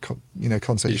texts, contact your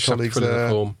colleagues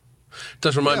there. It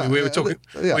does remind me, we were talking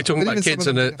about kids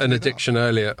and addiction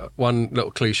earlier. One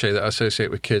little cliche that I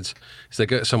associate with kids is they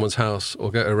go to someone's house or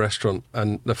go to a restaurant,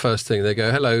 and the first thing they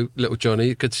go, "Hello, little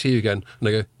Johnny, good to see you again." And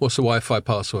they go, "What's the Wi-Fi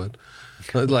password?"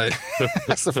 Like,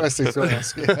 that's the first thing to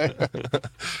ask.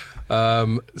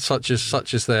 Such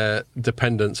is their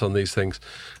dependence on these things.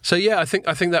 So I think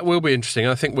that will be interesting.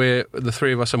 I think the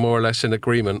three of us are more or less in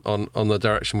agreement on the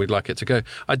direction we'd like it to go.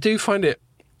 I do find it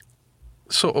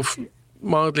sort of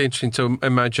mildly interesting to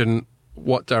imagine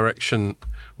what direction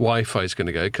Wi-Fi is going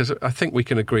to go, because I think we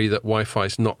can agree that Wi-Fi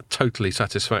is not totally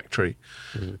satisfactory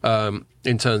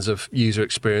in terms of user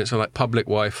experience. And like public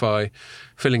Wi-Fi,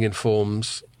 filling in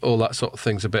forms, all that sort of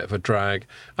thing's a bit of a drag.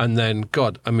 And then,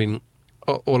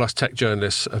 all us tech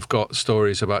journalists have got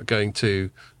stories about going to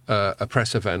a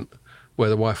press event where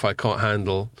the Wi-Fi can't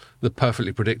handle the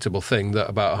perfectly predictable thing that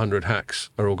about 100 hacks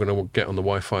are all going to get on the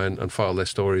Wi-Fi and file their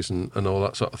stories and all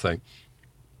that sort of thing.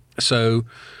 So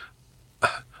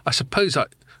I suppose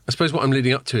what I'm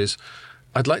leading up to is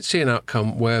I'd like to see an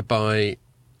outcome whereby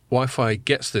Wi-Fi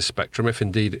gets this spectrum, if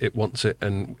indeed it wants it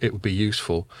and it would be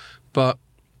useful. But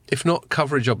if not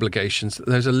coverage obligations,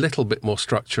 there's a little bit more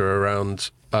structure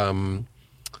around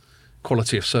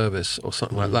quality of service or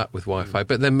something like that with Wi-Fi.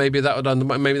 But then maybe that would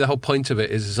maybe the whole point of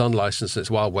it is it's unlicensed and it's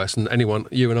Wild West, and anyone,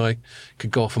 you and I,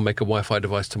 could go off and make a Wi-Fi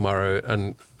device tomorrow,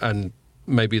 and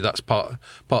maybe that's part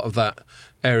of that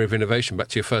area of innovation. Back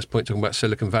to your first point, talking about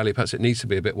Silicon Valley, perhaps it needs to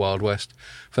be a bit Wild West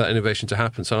for that innovation to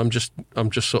happen. So I'm just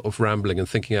sort of rambling and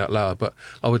thinking out loud, but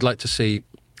I would like to see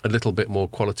a little bit more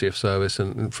quality of service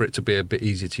and for it to be a bit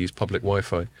easier to use public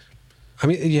Wi-Fi. I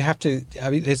mean,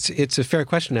 it's a fair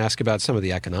question to ask about some of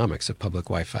the economics of public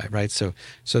Wi-Fi, right? So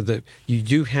that you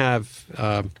do have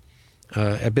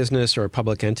a business or a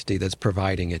public entity that's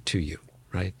providing it to you,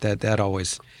 right? That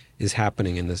always is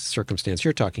happening in the circumstance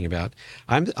you're talking about.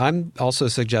 I'm also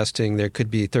suggesting there could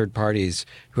be third parties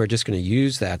who are just going to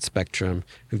use that spectrum.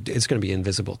 It's going to be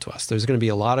invisible to us. There's going to be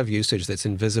a lot of usage that's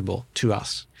invisible to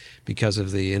us because of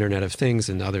the Internet of Things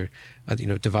and other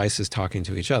devices talking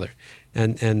to each other.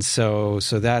 And so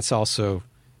that's also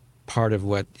part of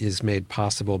what is made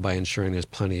possible by ensuring there's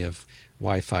plenty of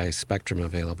Wi-Fi spectrum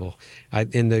available.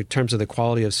 In the terms of the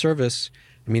quality of service,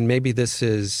 I mean, maybe this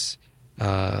is,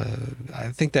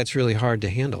 I think that's really hard to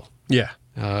handle. Yeah.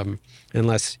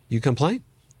 Unless you complain.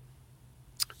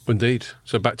 Indeed.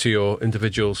 So back to your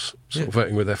individuals sort of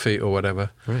voting with their feet or whatever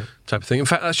type of thing. In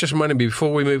fact, that's just reminding me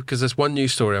before we move, because there's one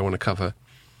news story I want to cover,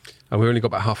 and we've only got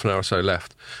about half an hour or so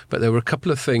left. But there were a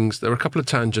couple of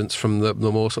tangents from the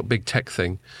more sort of big tech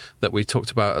thing that we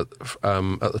talked about at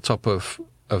the top of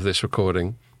this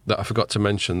recording that I forgot to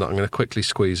mention that I'm going to quickly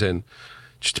squeeze in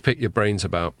just to pick your brains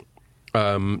about.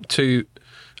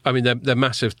 They're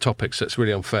massive topics, so it's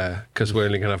really unfair because we're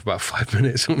only going to have about 5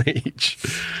 minutes on each.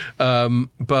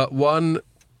 But one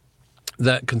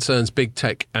that concerns big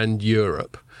tech and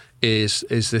Europe is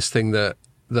this thing that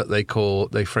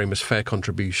they frame as fair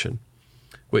contribution,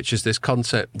 which is this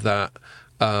concept that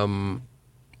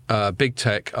big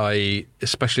tech, i.e.,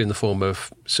 especially in the form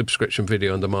of subscription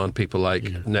video on demand, people like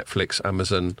Netflix,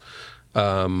 Amazon,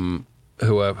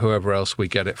 whoever else we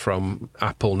get it from,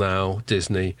 Apple now,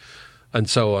 Disney, and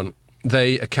so on,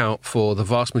 they account for the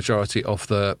vast majority of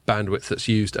the bandwidth that's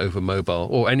used over mobile,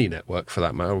 or any network for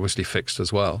that matter, obviously fixed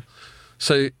as well.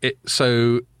 So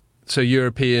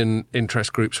European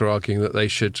interest groups are arguing that they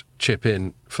should chip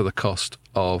in for the cost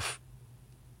of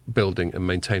building and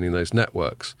maintaining those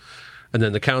networks. And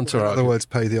then the counter argument... In other words,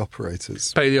 pay the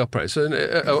operators. Pay the operators.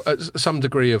 And some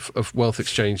degree of wealth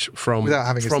exchange from... Without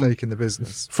having a stake in the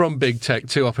business. From big tech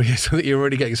to operators. So that you're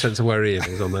already getting a sense of where Ian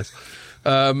is on this.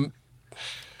 And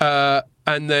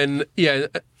then,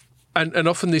 and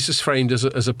often this is framed as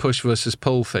a push versus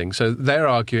pull thing. So they're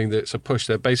arguing that it's a push.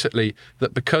 They're basically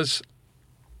that because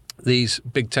these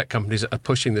big tech companies are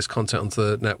pushing this content onto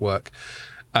the network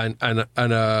and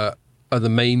are the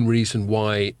main reason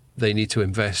why they need to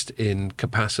invest in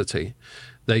capacity,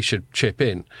 they should chip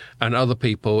in. And other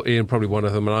people, Ian probably one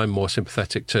of them, and I'm more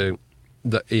sympathetic to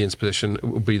Ian's position,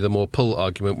 would be the more pull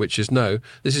argument, which is no,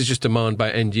 this is just demand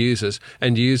by end users.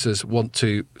 End users want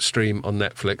to stream on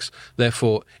Netflix.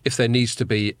 Therefore, if there needs to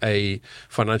be a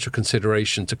financial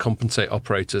consideration to compensate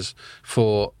operators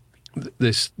for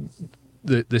this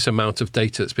this amount of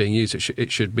data that's being used,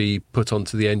 it should be put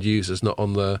onto the end users, not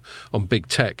on big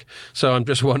tech. So I'm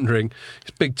just wondering,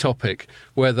 it's a big topic,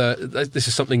 whether this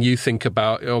is something you think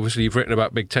about. Obviously, you've written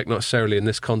about big tech, not necessarily in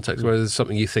this context, whether it's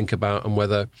something you think about and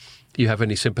whether you have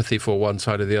any sympathy for one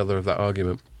side or the other of that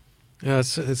argument. Yeah,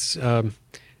 it's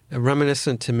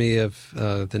reminiscent to me of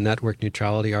the network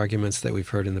neutrality arguments that we've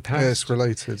heard in the past. Yeah, it's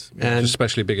related. And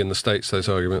especially big in the States, those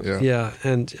arguments. Yeah,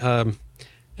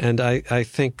 and I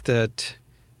think that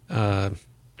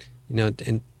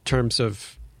in terms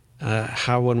of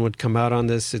how one would come out on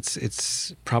this,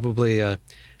 it's probably an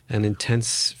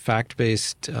intense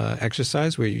fact-based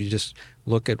exercise where you just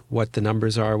look at what the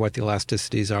numbers are, what the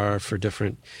elasticities are for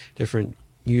different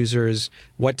users,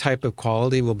 what type of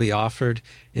quality will be offered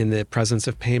in the presence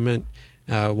of payment,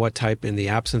 what type in the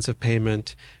absence of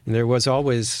payment. And there was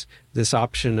always this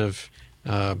option of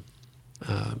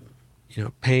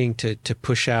paying to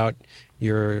push out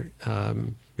your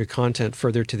content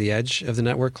further to the edge of the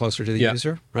network, closer to the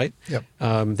user, right? Yep.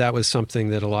 That was something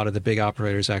that a lot of the big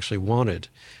operators actually wanted.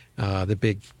 The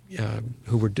big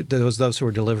who were those who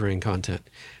were delivering content.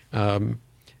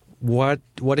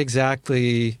 What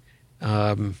exactly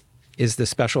is the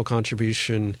special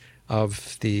contribution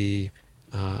of the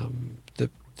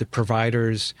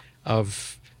providers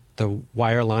of the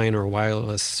wireline or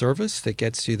wireless service that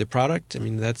gets you the product? I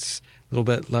mean, that's a little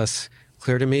bit less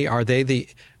clear to me. Are they the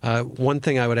one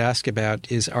thing I would ask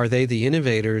about is, are they the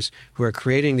innovators who are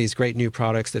creating these great new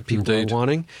products that people are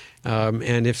wanting?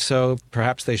 And if so,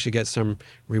 perhaps they should get some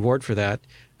reward for that.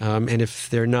 And if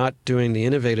they're not doing the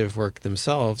innovative work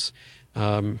themselves,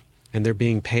 and they're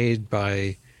being paid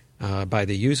by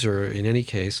the user in any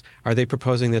case, are they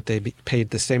proposing that they be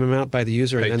paid the same amount by the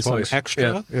user and then some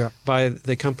extra by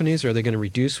the companies? Or are they going to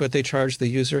reduce what they charge the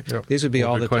user? Yeah. These would be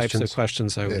all the types of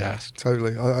questions I would ask.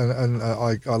 Totally.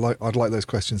 I'd like those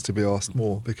questions to be asked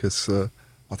more, because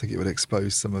I think it would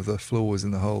expose some of the flaws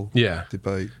in the whole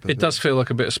debate. But it does feel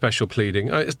like a bit of special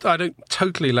pleading. I don't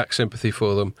totally lack sympathy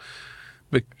for them,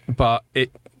 but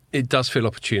it does feel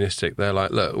opportunistic. They're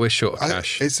like, look, we're short of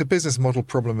cash. It's a business model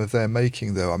problem of their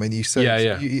making, though. I mean, you said...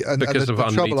 and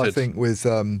the trouble, I think, with...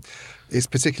 it's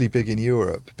particularly big in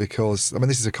Europe because, I mean,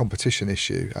 this is a competition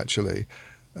issue, actually.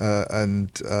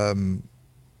 And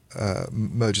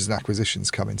mergers and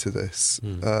acquisitions come into this.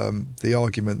 The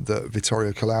argument that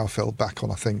Vittorio Colau fell back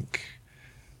on, I think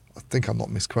I'm not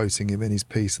misquoting him in his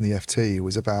piece in the FT,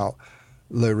 was about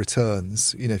low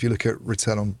returns. If you look at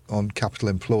return on capital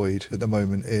employed at the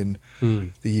moment in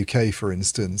the UK, for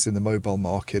instance, in the mobile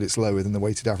market, it's lower than the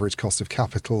weighted average cost of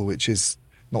capital, which is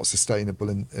not sustainable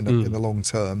in the long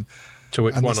term. To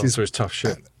which one answer is tough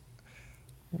shit.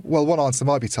 Well, one answer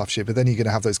might be tough shit, but then you're going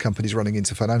to have those companies running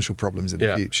into financial problems in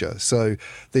the future. So,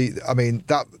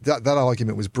 that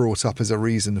argument was brought up as a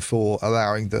reason for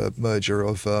allowing the merger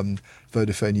of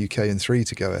Vodafone UK and Three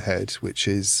to go ahead, which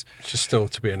is still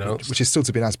to be announced.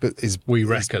 But we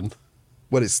reckon.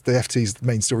 Well, it's the FT's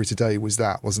main story today was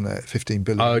that, wasn't it? 15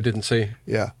 billion. Oh, I didn't see.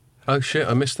 Yeah. Oh shit!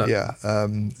 I missed that. Yeah.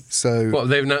 So what,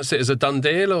 they've announced it as a done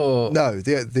deal, or no?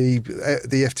 The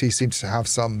FT seems to have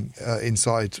some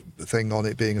inside thing on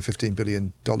it being a $15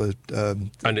 billion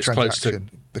and it's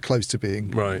transaction, close to being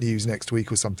news next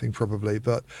week or something probably.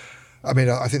 But I mean,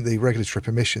 I think the regulatory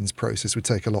permissions process would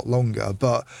take a lot longer.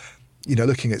 But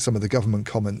looking at some of the government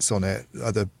comments on it,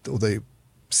 or the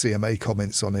CMA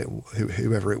comments on it,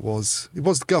 whoever it was the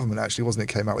government, actually, wasn't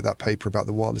it, came out with that paper about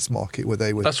the wireless market where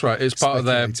they were... That's right, it's part of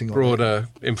their broader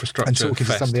infrastructure and talking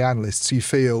to some of the analysts, you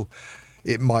feel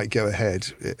it might go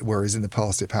ahead, whereas in the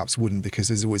past it perhaps wouldn't, because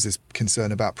there's always this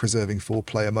concern about preserving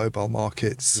four-player mobile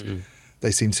markets.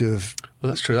 They seem to have...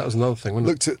 Well, that's true, that was another thing,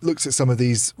 wasn't it? Looked at some of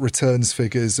these returns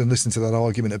figures and listened to that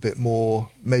argument a bit more.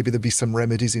 Maybe there'd be some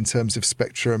remedies in terms of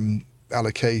spectrum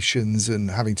allocations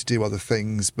and having to do other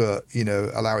things, but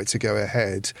allow it to go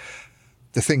ahead.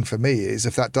 The thing for me is,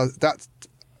 if that does that,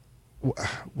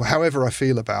 however I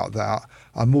feel about that,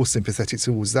 I'm more sympathetic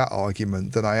towards that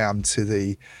argument than I am to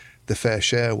the fair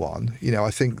share one.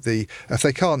 I think if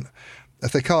they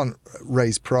can't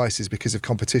raise prices because of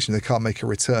competition, they can't make a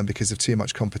return because of too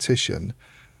much competition,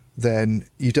 then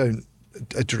you don't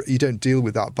deal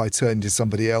with that by turning to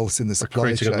somebody else in the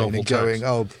supply chain and going,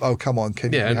 oh, come on,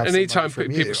 can you have and anytime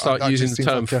people start using the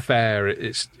term fair,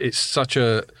 it's such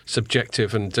a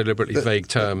subjective and deliberately vague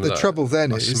term. The trouble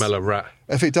then is, smell a rat.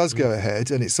 If it does go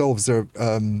ahead and it solves a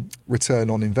return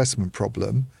on investment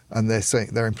problem, and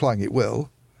they're implying it will,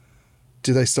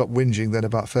 do they stop whinging then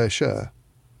about fair share?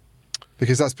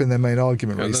 because that's been their main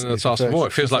argument And then recently. let's ask for more.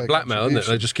 It feels like blackmail, doesn't it?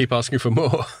 They just keep asking for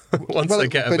more once they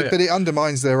get a bit. But it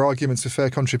undermines their arguments for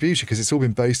fair contribution because it's all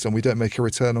been based on we don't make a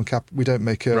return on we don't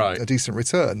make a decent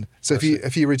return. So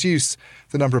if you reduce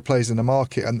the number of players in the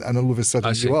market and all of a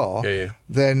sudden you are,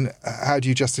 then how do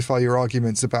you justify your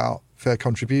arguments about fair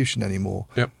contribution anymore?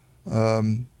 Yep.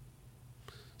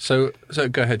 So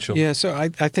go ahead, Sean. Yeah, so I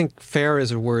think fair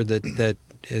is a word that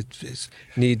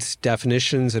needs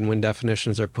definitions, and when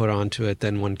definitions are put onto it,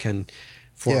 then one can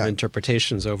form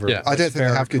interpretations over. Yeah, I don't think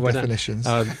they have good definitions.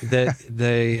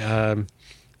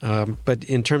 But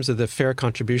in terms of the fair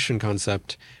contribution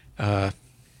concept,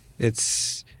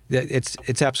 it's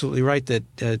absolutely right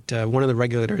that one of the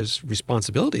regulator's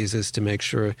responsibilities is to make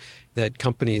sure that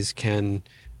companies can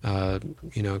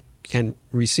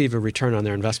receive a return on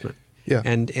their investment. Yeah.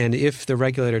 And if the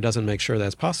regulator doesn't make sure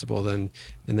that's possible, then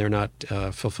they're not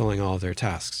fulfilling all of their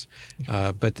tasks.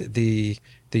 But the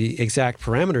exact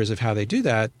parameters of how they do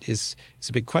that is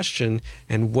a big question,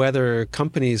 and whether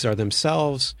companies are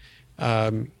themselves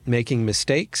making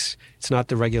mistakes. It's not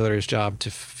the regulator's job to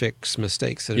fix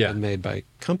mistakes that have been made by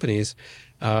companies,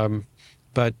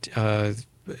 but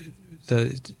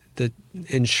the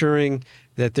ensuring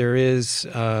that there is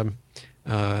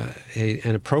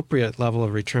an appropriate level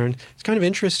of return. It's kind of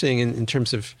interesting in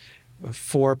terms of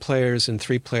 4 players and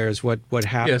 3 players. What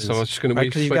happens? Yes, I was just going to be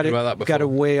speaking about that before. You've got to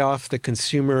weigh off the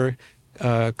consumer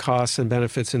costs and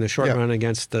benefits in the short run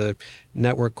against the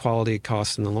network quality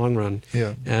costs in the long run.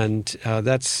 Yeah. And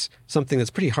that's something that's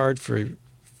pretty hard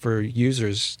for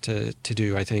users to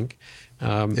do, I think.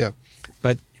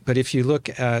 But if you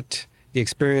look at the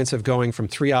experience of going from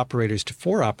 3 operators to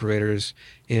 4 operators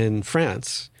in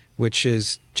France, which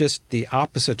is just the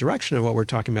opposite direction of what we're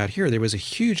talking about here, there was a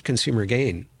huge consumer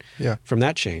gain from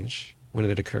that change when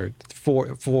it occurred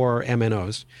for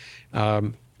MNOs.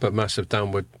 But massive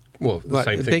downward,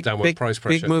 downward price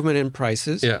pressure. Big movement in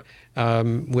prices,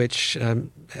 which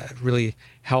really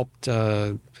helped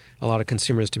a lot of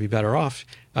consumers to be better off.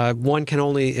 One can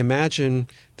only imagine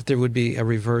that there would be a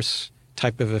reverse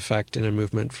type of effect in a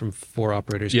movement from 4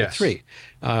 operators to 3.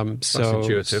 That's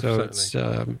intuitive,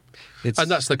 certainly.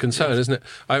 And that's the concern, isn't it?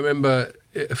 I remember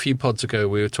a few pods ago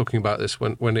we were talking about this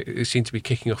when it seemed to be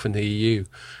kicking off in the EU,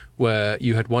 where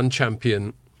you had one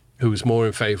champion who was more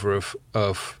in favour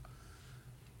of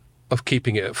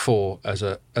keeping it at 4 as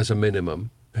a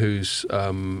minimum, who's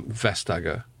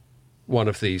Vestager, one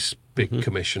of these big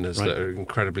commissioners that are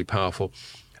incredibly powerful.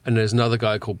 And there's another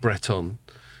guy called Breton,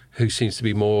 who seems to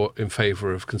be more in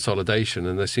favour of consolidation,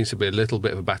 and there seems to be a little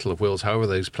bit of a battle of wills, however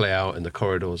those play out in the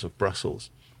corridors of Brussels.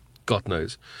 God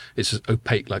knows. It's as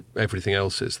opaque like everything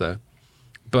else is there.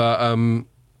 But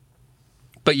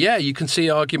yeah, you can see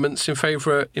arguments in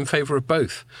favour of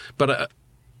both. But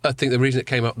I think the reason it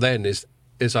came up then is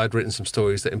I'd written some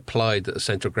stories that implied that the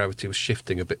centre of gravity was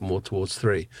shifting a bit more towards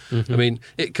 3. I mean,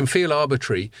 it can feel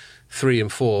arbitrary, 3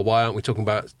 and 4. Why aren't we talking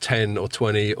about 10 or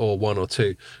 20 or 1 or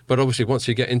 2? But obviously, once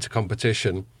you get into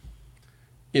competition,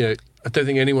 I don't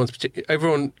think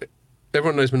everyone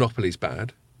knows monopoly's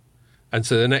bad. And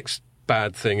so the next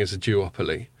bad thing is a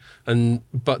duopoly.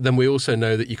 But then we also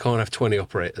know that you can't have 20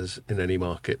 operators in any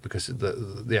market because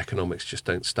the economics just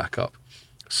don't stack up.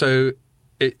 So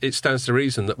it stands to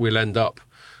reason that we'll end up,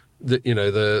 the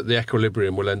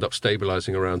equilibrium will end up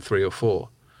stabilising around 3 or 4.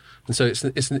 And so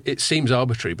it seems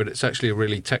arbitrary, but it's actually a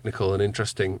really technical and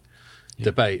interesting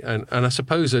debate. And I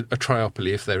suppose a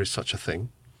triopoly, if there is such a thing,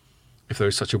 if there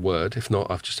is such a word, if not,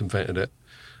 I've just invented it,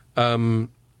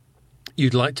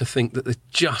 you'd like to think that there's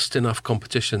just enough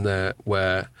competition there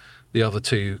where the other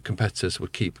 2 competitors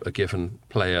would keep a given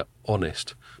player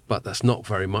honest. But that's not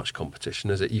very much competition,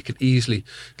 is it? You could easily,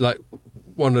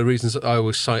 one of the reasons that I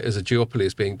always cite as a duopoly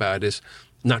as being bad is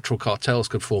natural cartels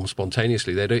could form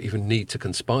spontaneously. They don't even need to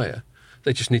conspire.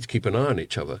 They just need to keep an eye on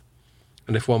each other.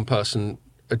 And if one person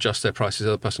adjusts their prices,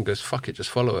 the other person goes, fuck it, just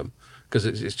follow them. Because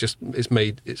it's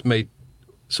made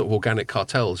sort of organic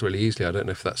cartels really easily. I don't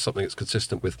know if that's something that's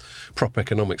consistent with prop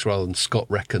economics rather than Scott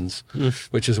reckons,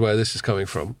 which is where this is coming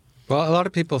from. Well, a lot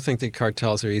of people think that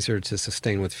cartels are easier to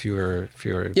sustain with fewer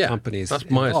companies. That's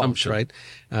my assumption, right?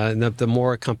 And the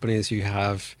more companies you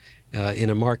have in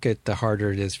a market, the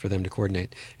harder it is for them to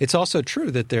coordinate. It's also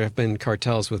true that there have been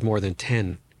cartels with more than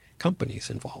 10 companies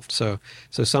involved. So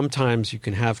sometimes you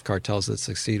can have cartels that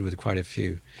succeed with quite a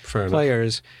few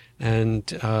players.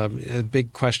 And a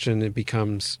big question it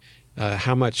becomes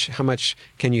how much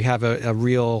can you have a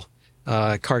real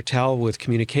cartel with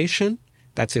communication?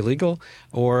 That's illegal,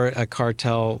 or a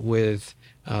cartel with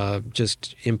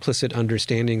just implicit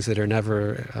understandings that are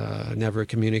never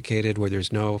communicated, where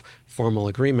there's no formal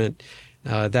agreement.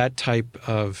 That type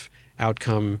of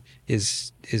outcome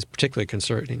is particularly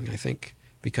concerning, I think,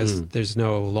 because there's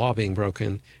no law being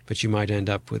broken, but you might end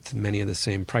up with many of the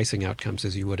same pricing outcomes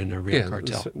as you would in a real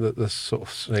cartel. The sort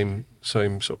of same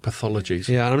sort of pathologies.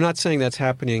 Yeah, and I'm not saying that's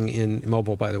happening in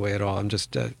mobile, by the way, at all. I'm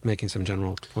just making some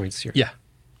general points here. Yeah,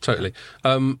 totally.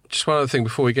 Just one other thing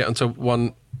before we get onto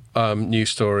one news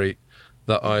story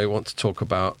that I want to talk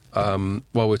about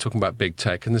while we're talking about big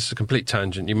tech, and this is a complete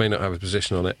tangent. You may not have a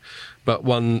position on it, but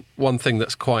one thing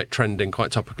that's quite trending,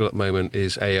 quite topical at the moment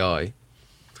is AI.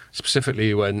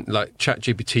 Specifically when like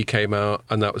ChatGPT came out,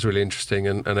 and that was really interesting,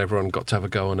 and everyone got to have a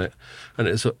go on it, and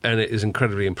it is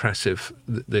incredibly impressive.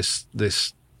 This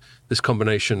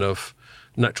combination of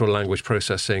natural language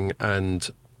processing and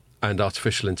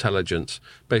artificial intelligence,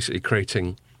 basically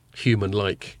creating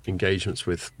human-like engagements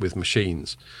with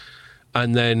machines.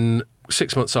 And then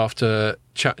 6 months after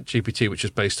ChatGPT, which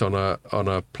is based on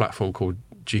a platform called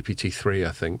GPT-3,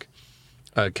 I think,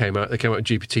 came out. They came out with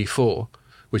GPT-4,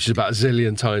 which is about a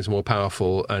zillion times more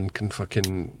powerful and can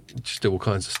fucking just do all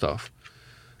kinds of stuff.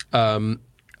 And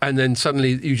then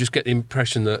suddenly you just get the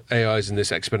impression that AI is in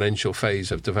this exponential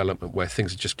phase of development where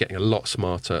things are just getting a lot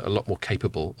smarter, a lot more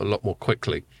capable, a lot more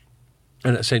quickly.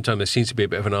 And at the same time, there seems to be a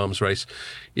bit of an arms race.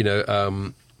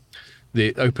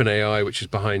 The OpenAI, which is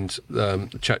behind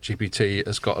ChatGPT,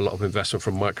 has got a lot of investment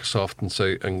from Microsoft,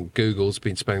 and Google's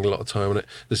been spending a lot of time on it.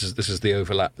 This is the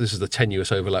overlap. This is the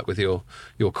tenuous overlap with your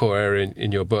core area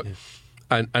in your book,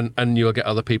 and you'll get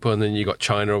other people, and then you got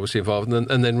China obviously involved,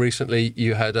 and then recently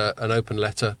you had an open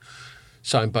letter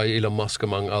signed by Elon Musk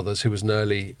among others, who was an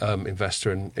early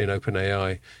investor in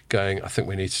OpenAI, going, I think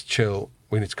we need to chill,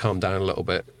 we need to calm down a little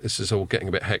bit. This is all getting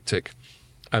a bit hectic.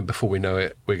 And before we know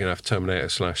it, we're going to have Terminator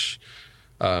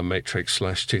 / Matrix /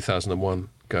 2001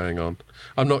 going on.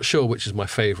 I'm not sure which is my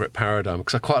favourite paradigm,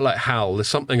 because I quite like HAL. There's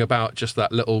something about just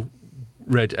that little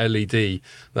red LED,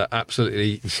 that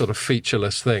absolutely sort of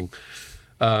featureless thing.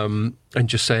 And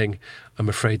just saying, I'm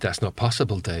afraid that's not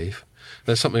possible, Dave.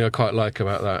 There's something I quite like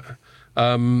about that.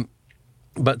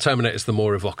 But Terminator's the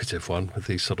more evocative one, with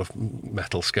these sort of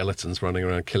metal skeletons running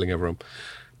around killing everyone.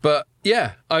 But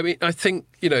yeah, I mean, I think,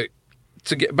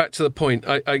 to get back to the point,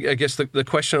 I guess the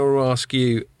question I will ask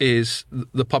you is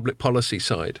the public policy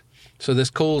side. So there's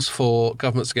calls for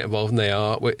governments to get involved, and they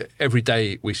are. Every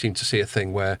day we seem to see a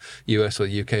thing where US or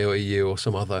UK or EU or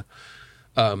some other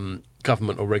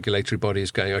government or regulatory body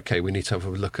is going, okay, we need to have a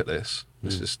look at this.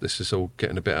 This is all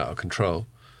getting a bit out of control.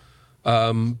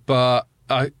 But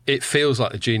it feels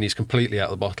like the genie's completely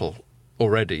out of the bottle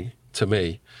already to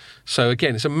me. So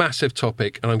again, it's a massive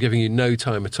topic, and I'm giving you no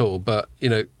time at all. But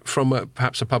from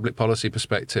perhaps a public policy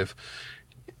perspective,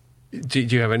 do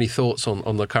you have any thoughts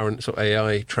on the current sort of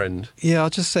AI trend? Yeah, I'll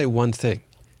just say one thing,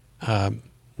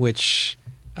 which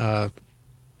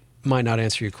might not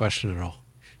answer your question at all,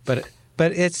 but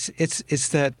it's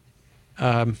that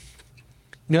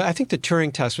I think the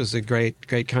Turing test was a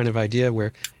great kind of idea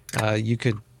where you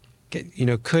could get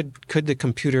could the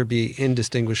computer be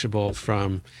indistinguishable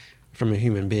from a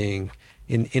human being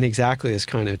in exactly this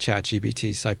kind of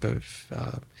ChatGPT type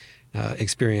of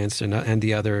experience and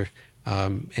the other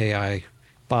AI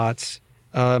bots.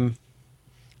 And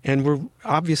we're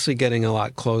obviously getting a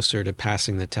lot closer to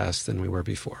passing the test than we were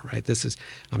before, right?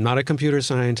 I'm not a computer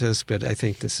scientist, but I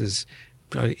think this is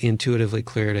intuitively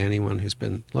clear to anyone who's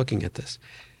been looking at this.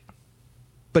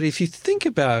 But if you think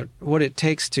about what it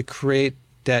takes to create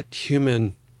that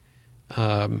human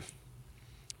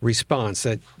response,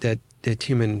 that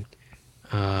human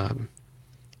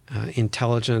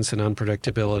intelligence and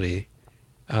unpredictability.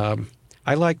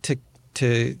 I like to.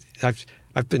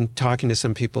 I've been talking to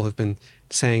some people who've been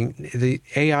saying the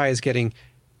AI is getting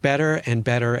better and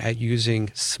better at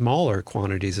using smaller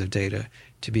quantities of data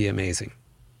to be amazing,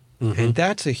 and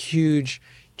that's a huge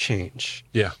change.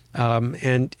 Yeah.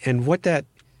 And what that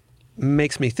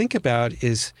makes me think about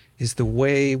is the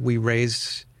way we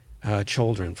raise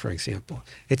children, for example.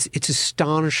 It's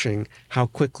astonishing how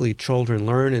quickly children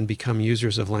learn and become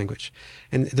users of language.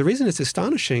 And the reason it's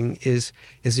astonishing is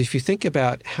if you think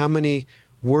about how many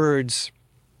words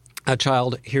a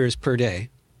child hears per day,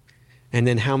 and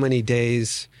then how many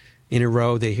days in a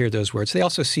row they hear those words. They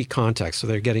also see context, so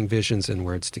they're getting visions and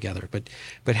words together. But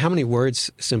how many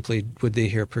words simply would they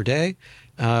hear per day?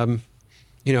 Put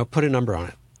a number on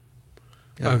it.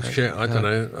 Shit, I don't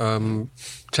know.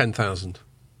 10,000.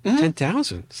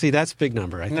 10,000. See, that's a big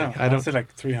number, I think. No, I don't say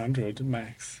like 300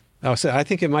 max. Oh, so I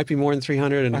think it might be more than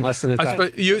 300 and less than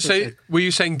 1,000. Were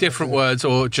you saying different words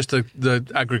or just the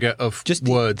aggregate of just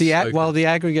words? The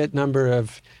aggregate number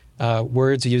of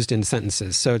words used in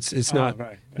sentences. So it's not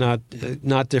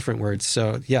not different words.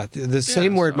 So yeah, the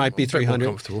same word might be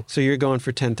 300. So you're going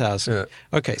for 10,000. Yeah.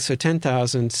 Okay, so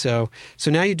 10,000. So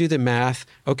now you do the math.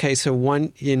 Okay, so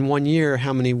in 1 year,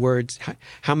 how many words?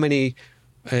 How many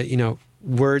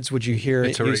words would you hear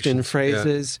used in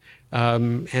phrases? Yeah.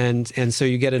 And so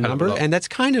you get a number, and that's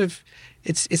kind of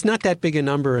it's not that big a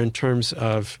number in terms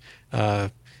of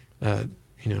megabytes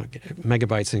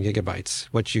and gigabytes,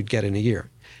 what you'd get in a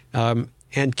year.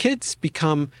 And kids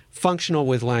become functional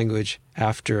with language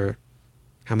after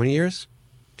how many years?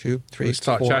 2, 3, we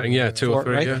start 4, chatting, 2 or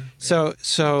 3, right? yeah. So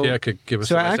yeah, could give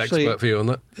us a nice expert view on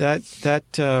that.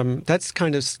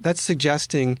 That's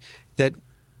suggesting that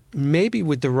maybe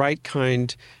with the right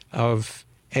kind of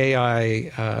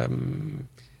AI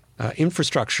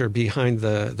infrastructure behind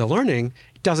the learning,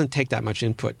 it doesn't take that much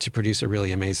input to produce a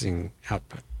really amazing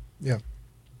output. Yeah.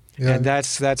 And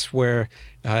that's where,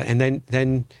 and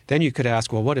then you could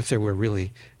ask, well, what if there were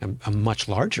really a much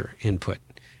larger input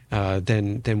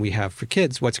than we have for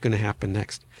kids? What's going to happen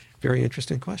next? Very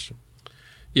interesting question.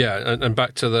 Yeah, and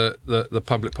back to the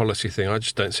public policy thing, I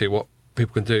just don't see what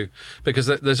people can do, because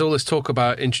there's all this talk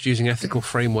about introducing ethical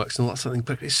frameworks and all that sort of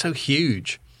thing, but it's so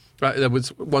huge. Right, there was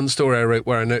one story I wrote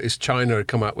where I noticed China had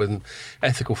come out with an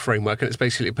ethical framework, and it's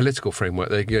basically a political framework.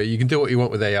 They go, you can do what you want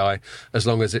with AI as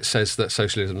long as it says that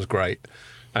socialism is great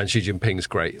and Xi Jinping's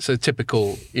great. So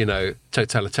typical,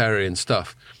 totalitarian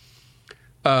stuff.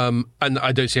 And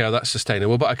I don't see how that's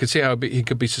sustainable, but I could see how it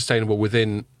could be sustainable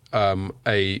within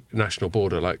a national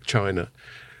border like China.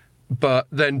 But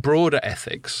then broader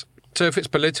ethics. So if it's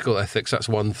political ethics, that's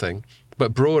one thing.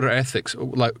 But broader ethics,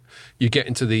 like you get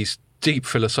into these deep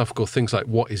philosophical things like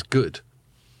what is good.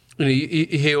 You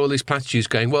hear all these platitudes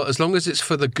going, well, as long as it's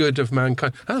for the good of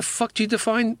mankind. How the fuck do you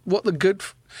define what the good...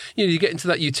 you get into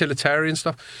that utilitarian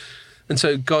stuff. And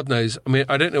so God knows. I mean,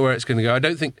 I don't know where it's going to go. I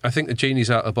think the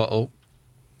genie's out of the bottle.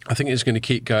 I think it's going to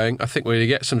keep going. I think we're going to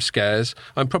get some scares.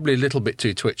 I'm probably a little bit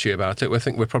too twitchy about it. I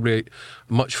think we're probably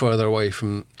much further away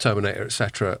from Terminator,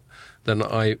 etc., than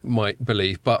I might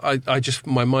believe. But I just,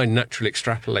 my mind naturally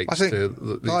extrapolates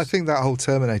I think that whole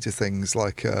Terminator thing's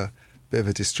like a bit of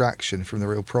a distraction from the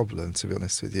real problem, to be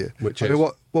honest with you. Which is?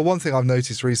 One thing I've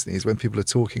noticed recently is when people are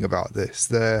talking about this,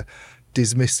 they're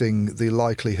dismissing the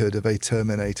likelihood of a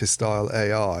Terminator-style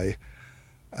AI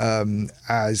and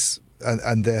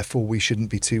therefore we shouldn't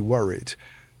be too worried.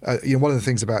 One of the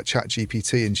things about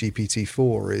ChatGPT and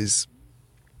GPT-4 is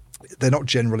they're not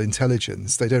general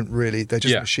intelligence. They're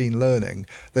just machine learning.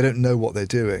 They don't know what they're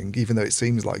doing, even though it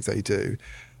seems like they do.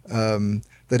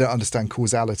 They don't understand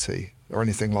causality or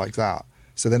anything like that.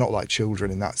 So they're not like children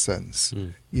in that sense.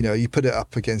 You put it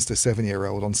up against a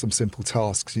 7-year-old on some simple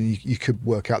tasks and you could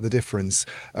work out the difference.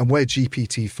 And where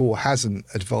GPT-4 hasn't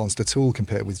advanced at all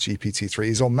compared with GPT-3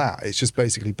 is on that. It's just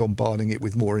basically bombarding it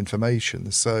with more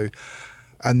information. So...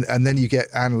 And then you get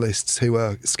analysts who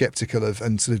are skeptical of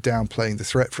and sort of downplaying the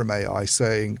threat from AI,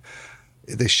 saying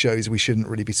this shows we shouldn't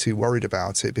really be too worried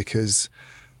about it because,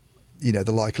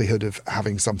 the likelihood of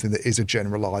having something that is a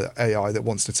general AI that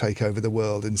wants to take over the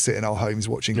world and sit in our homes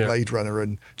watching Blade Runner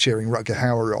and cheering Rutger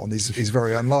Hauer on is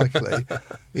very unlikely,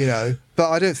 But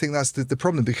I don't think that's the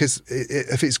problem, because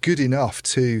if it's good enough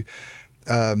to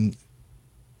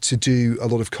do a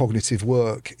lot of cognitive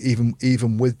work,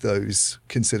 even with those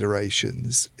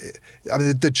considerations. I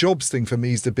mean, the jobs thing for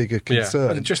me is the bigger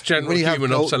concern. Yeah, just general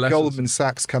human obsolescence. Goldman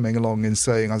Sachs coming along and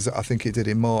saying, I think it did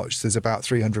in March, there's about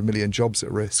 300 million jobs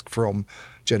at risk from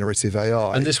generative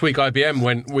AI. And this week IBM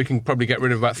went, we can probably get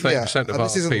rid of about 30% of our people.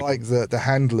 This isn't like the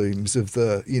hand looms of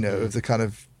the, of the kind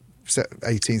of 18th,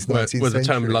 19th century. Where the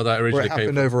term Luddite originally came from. It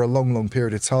happened over a long, long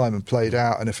period of time and played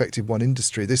out and affected one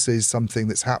industry. This is something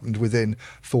that's happened within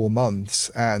 4 months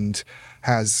and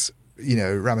has,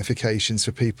 ramifications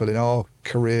for people in our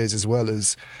careers as well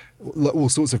as all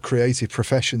sorts of creative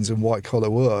professions and white-collar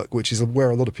work, which is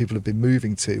where a lot of people have been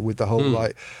moving to with the whole,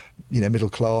 middle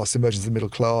class, emergence of the middle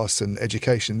class and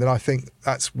education. Then I think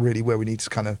that's really where we need to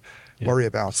kind of worry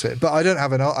about it. But I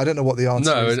don't know what the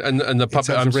answer is. No, and the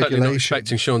public, I'm certainly not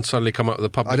expecting Sean to suddenly come up with a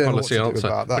public policy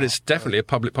answer. But it's definitely a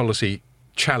public policy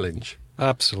challenge.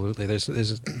 Absolutely.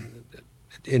 There's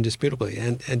indisputably.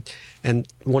 And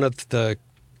one of the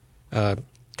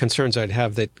concerns I'd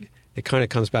have that it kind of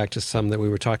comes back to some that we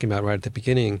were talking about right at the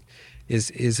beginning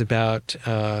is about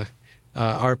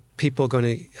are people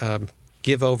going to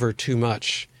give over too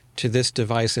much to this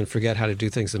device and forget how to do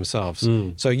things themselves?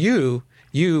 So you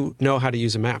know how to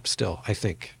use a map still, I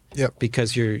think. Yep.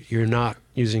 Because you're not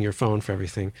using your phone for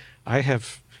everything. I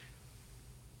have,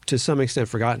 to some extent,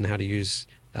 forgotten how to use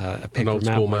a paper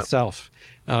map myself.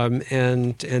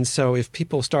 And so if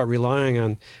people start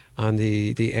relying on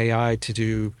the AI to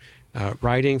do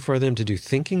writing for them, to do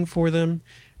thinking for them,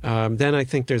 then I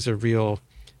think there's a real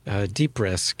deep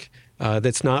risk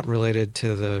that's not related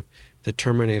to the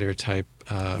Terminator type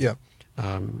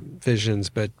visions,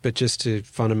 but just to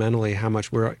fundamentally how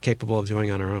much we're capable of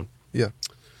doing on our own. Yeah.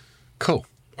 Cool.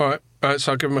 All right.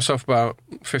 So I'll give myself about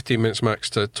 15 minutes max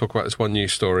to talk about this one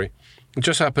news story. It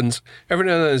just happens every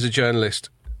now and then as a journalist,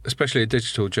 especially a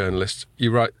digital journalist,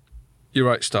 you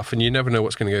write stuff and you never know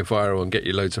what's going to go viral and get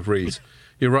you loads of reads.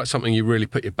 You write something you really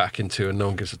put your back into and no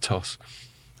one gives a toss.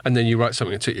 And then you write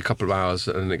something that took you a couple of hours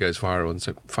and it goes viral and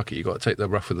so, fuck it, you've got to take the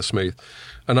rough with the smooth.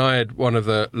 And I had one of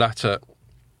the latter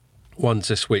ones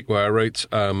this week where I wrote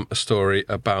a story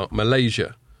about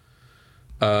Malaysia.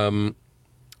 And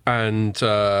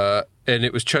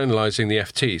it was journalising the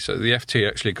FT. So the FT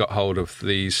actually got hold of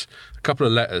a couple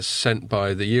of letters sent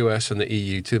by the US and the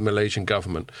EU to the Malaysian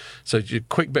government. So a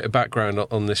quick bit of background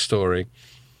on this story.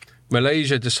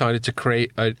 Malaysia decided to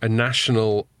create a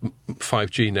national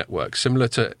 5G network, similar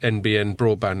to NBN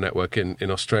broadband network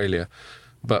in Australia,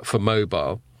 but for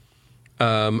mobile.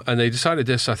 And they decided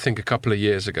this, I think, a couple of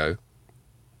years ago.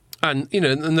 And,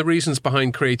 and the reasons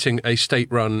behind creating a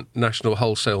state-run national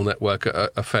wholesale network are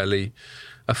fairly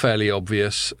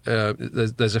obvious.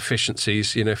 There's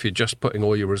efficiencies, if you're just putting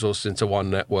all your resources into one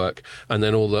network and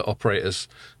then all the operators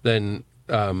then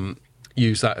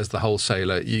use that as the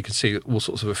wholesaler, you can see all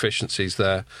sorts of efficiencies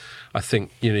there. I think,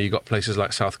 you've got places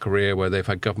like South Korea where they've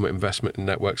had government investment in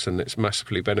networks and it's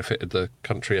massively benefited the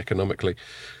country economically.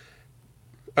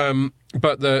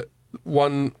 But the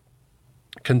one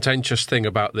contentious thing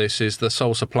about this is the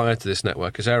sole supplier to this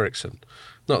network is Ericsson.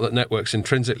 Not that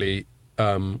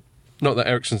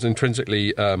Ericsson's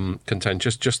intrinsically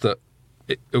contentious, just that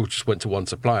it just went to one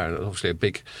supplier, and obviously a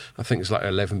big, I think it's like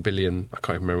 11 billion, I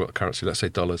can't even remember what currency, let's say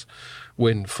dollars,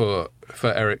 win for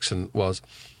Ericsson was.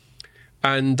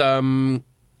 And the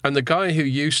guy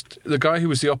who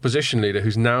was the opposition leader,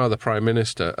 who's now the prime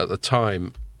minister at the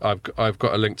time, I've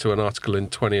got a link to an article in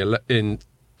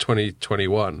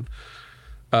 2021.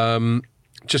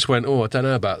 Just went, I don't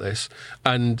know about this,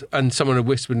 and someone had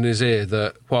whispered in his ear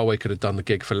that Huawei could have done the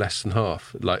gig for less than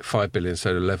half, like 5 billion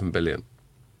instead of 11 billion.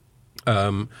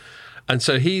 And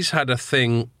so he's had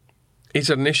an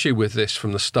issue with this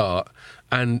from the start,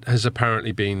 and has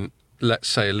apparently been, let's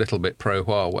say, a little bit pro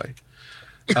Huawei.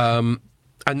 And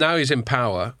now he's in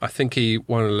power. I think he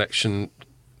won an election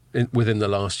within the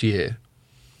last year,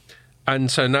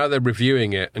 and so now they're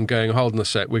reviewing it and going, hold on a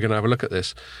sec, we're going to have a look at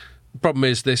this. Problem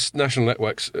is, this national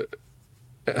network's,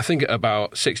 I think, at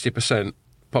about 60%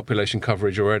 population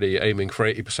coverage already, aiming for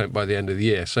 80% by the end of the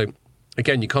year. So,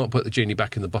 again, you can't put the genie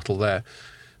back in the bottle there.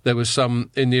 There was some,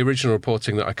 in the original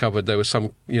reporting that I covered, there was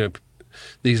some,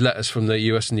 these letters from the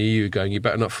US and the EU going, you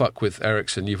better not fuck with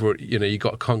Ericsson. You've already,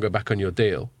 can't go back on your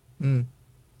deal. Mm.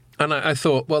 And I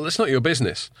thought, well, that's not your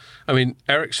business. I mean,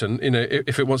 Ericsson,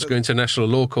 if it wants to go into national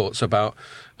law courts about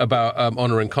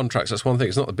honouring contracts, that's one thing.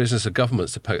 It's not the business of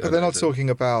governments to poke. But they're not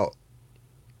talking about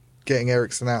getting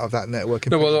Ericsson out of that network.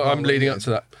 No, well, I'm leading up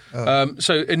to that.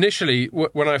 So initially,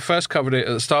 when I first covered it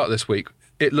at the start of this week,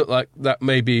 it looked like that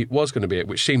maybe was going to be it,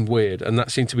 which seemed weird. And that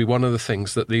seemed to be one of the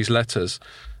things that these letters...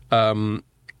 I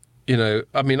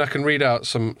mean, I can read out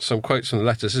some quotes from the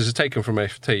letters. This is taken from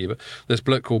FT, but there's a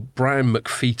bloke called Brian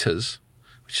McFeeters,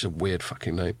 which is a weird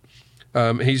fucking name.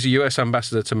 He's a US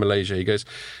ambassador to Malaysia. He goes,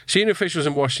 senior officials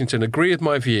in Washington agree with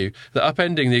my view that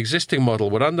upending the existing model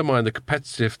would undermine the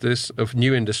competitiveness of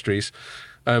new industries,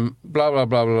 blah, blah,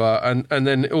 blah, blah. And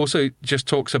then it also just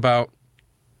talks about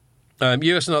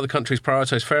US and other countries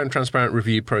prioritise fair and transparent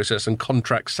review process and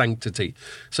contract sanctity.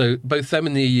 So both them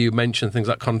and the EU mentioned things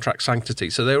like contract sanctity.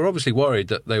 So they were obviously worried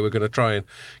that they were going to try and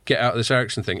get out of this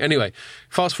Ericsson thing. Anyway,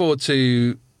 fast forward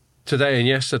to today and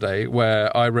yesterday,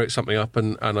 where I wrote something up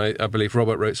and I believe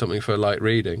Robert wrote something for light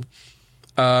reading.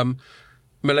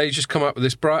 Malaysia's come up with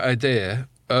this bright idea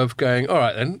of going, all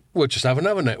right then, we'll just have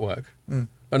another network,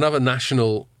 another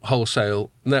national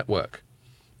wholesale network,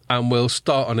 and we'll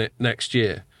start on it next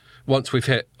year, once we've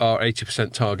hit our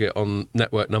 80% target on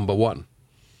network number 1.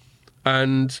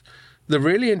 And the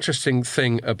really interesting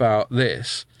thing about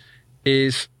this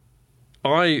is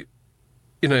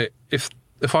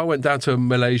if I went down to a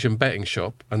Malaysian betting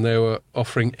shop and they were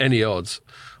offering any odds,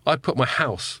 I'd put my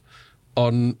house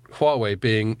on Huawei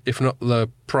being, if not the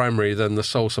primary, then the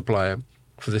sole supplier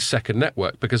for this second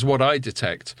network. Because what I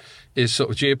detect is sort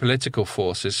of geopolitical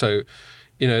forces. So,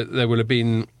 there will have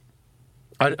been...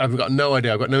 I've got no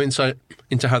idea. I've got no insight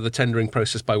into how the tendering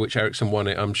process by which Ericsson won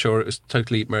it. I'm sure it was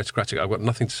totally meritocratic. I've got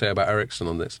nothing to say about Ericsson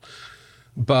on this.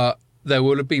 But there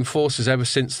will have been forces ever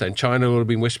since then. China will have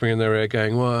been whispering in their ear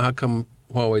going, well, how come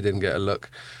Huawei didn't get a look?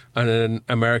 And then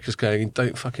America's going,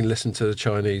 don't fucking listen to the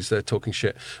Chinese, they're talking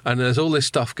shit. And there's all this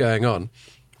stuff going on.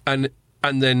 And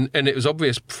it was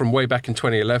obvious from way back in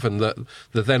 2011 that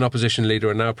the then opposition leader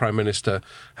and now Prime Minister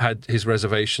had his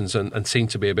reservations and seemed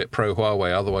to be a bit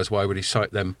pro-Huawei. Otherwise, why would he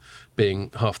cite them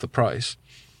being half the price?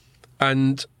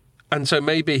 And so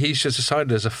maybe he's just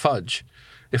decided as a fudge,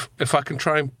 if I can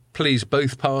try and please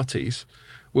both parties,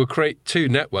 we'll create two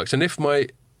networks. And if my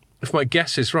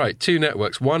guess is right, two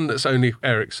networks, one that's only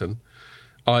Ericsson,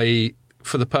 i.e.,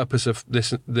 for the purpose of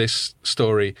this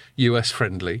story, US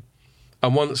friendly,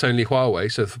 and one that's only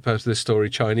Huawei, so for the purpose of this story,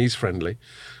 Chinese friendly.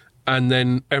 And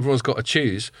then everyone's got to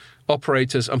choose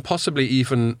operators and possibly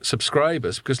even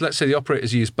subscribers, because let's say the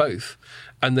operators use both,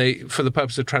 and they, for the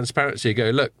purpose of transparency, go,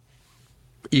 look,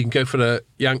 you can go for the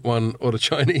Yank one or the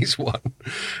Chinese one.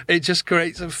 It just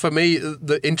creates, for me,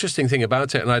 the interesting thing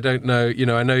about it, and I don't know,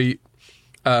 I know,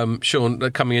 Sean,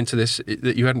 coming into this,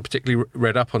 that you hadn't particularly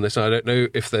read up on this, and I don't know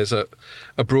if there's a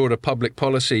broader public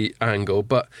policy angle,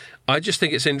 but I just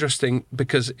think it's interesting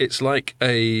because it's like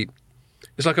a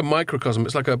microcosm,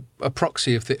 it's like a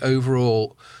proxy of the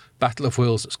overall battle of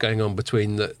wills that's going on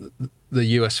between the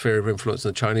US sphere of influence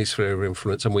and the Chinese sphere of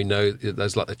influence. And we know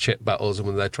there's like the chip battles and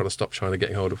when they're trying to stop China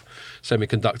getting hold of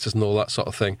semiconductors and all that sort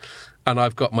of thing. And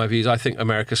I've got my views. I think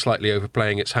America's slightly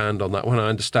overplaying its hand on that one. I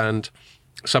understand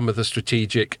some of the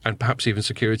strategic and perhaps even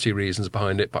security reasons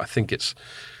behind it, but I think it's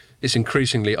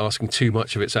increasingly asking too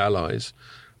much of its allies.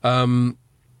 But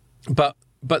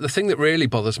the thing that really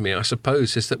bothers me, I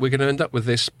suppose, is that we're going to end up with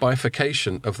this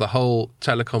bifurcation of the whole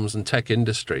telecoms and tech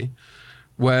industry,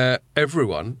 where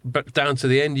everyone, but down to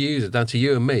the end user, down to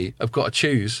you and me, have got to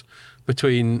choose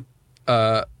between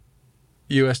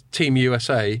Team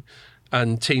USA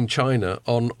and Team China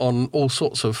on all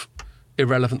sorts of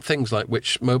irrelevant things like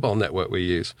which mobile network we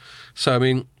use. So,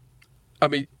 I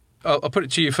mean, I'll put it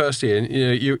to you first, Ian.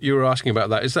 You were asking about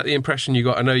that. Is that the impression you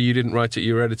got? I know you didn't write it.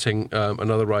 You were editing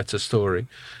another writer's story.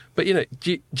 But,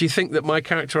 do you think that my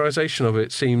characterisation of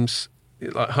it seems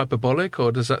like hyperbolic,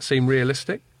 or does that seem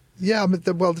realistic? Yeah,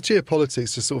 the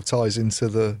geopolitics just sort of ties into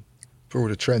the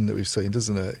broader trend that we've seen,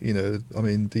 doesn't it?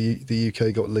 The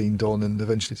UK got leaned on and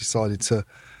eventually decided to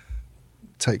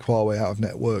take Huawei out of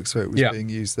networks where it was being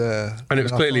used there. And it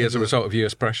was clearly as a result of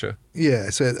US pressure. Yeah,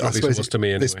 so I suppose to me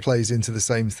anyway. This plays into the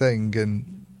same thing.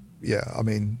 And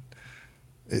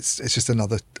it's just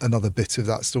another bit of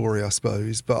that story, I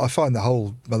suppose. But I find the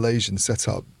whole Malaysian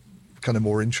setup kind of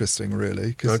more interesting,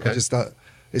 really, because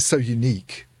it's so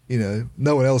unique.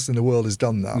 No one else in the world has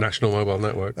done that. National mobile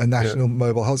network. A national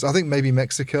mobile host. I think maybe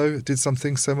Mexico did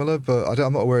something similar, but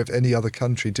I'm not aware of any other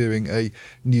country doing a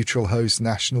neutral host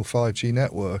national 5G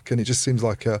network. And it just seems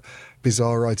like a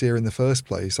bizarre idea in the first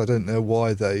place. I don't know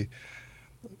why they're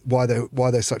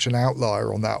such an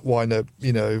outlier on that. Why they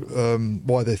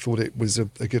thought it was a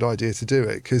good idea to do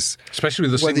it? Because especially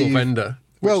with a single vendor.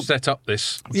 Set up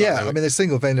this. Yeah, the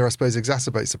single vendor, I suppose,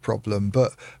 exacerbates the problem.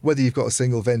 But whether you've got a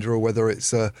single vendor or whether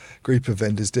it's a group of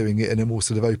vendors doing it in a more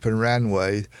sort of open RAN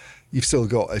way, you've still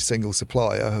got a single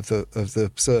supplier of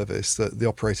the service that the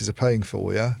operators are paying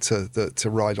for, to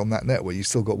ride on that network. You've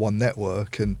still got one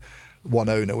network and one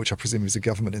owner, which I presume is the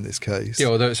government in this case. Yeah,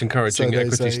 although it's encouraging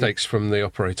equity stakes from the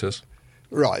operators.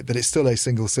 Right, but it's still a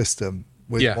single system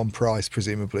with one price,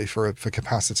 presumably, for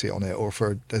capacity on it or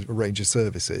for a range of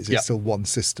services. It's still one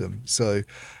system. So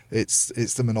it's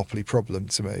the monopoly problem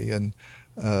to me. And,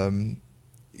 I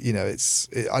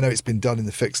know it's been done in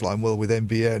the fixed line world with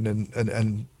NBN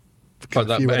and but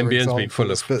NBN's been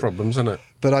full of problems, isn't it?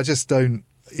 But I just don't,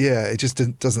 it just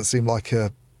doesn't seem like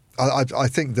I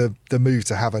think the move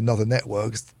to have another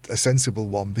network is a sensible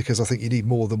one, because I think you need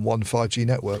more than one 5G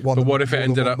network. But what if it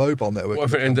ended up mobile network? What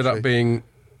if it ended up being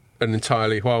an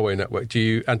entirely Huawei network? Do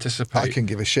you anticipate? I can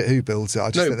give a shit who builds it.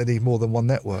 I just think they need more than one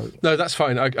network. No, that's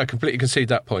fine. I completely concede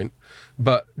that point.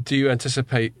 But do you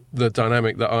anticipate the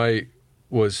dynamic that I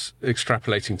was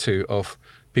extrapolating to of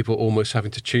people almost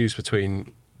having to choose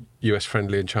between US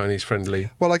friendly and Chinese friendly?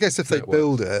 Well, I guess if they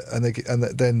build it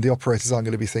then the operators aren't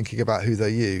going to be thinking about who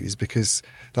they use, because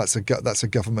that's a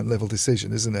government level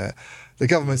decision, isn't it? The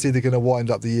government's either going to wind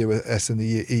up the US and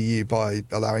the EU by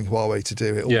allowing Huawei to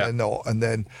do it, or they're not. And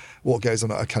then what goes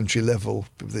on at a country level,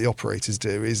 the operators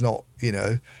do, is not,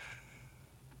 If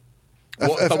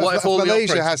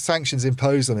Malaysia has sanctions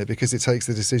imposed on it because it takes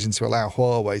the decision to allow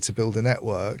Huawei to build a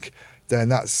network, then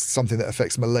that's something that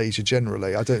affects Malaysia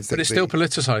generally. I don't think. But it's still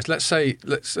politicised. Let's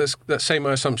say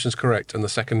my assumption's correct, and the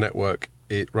second network,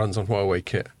 it runs on Huawei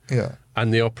kit. Yeah.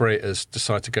 And the operators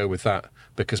decide to go with that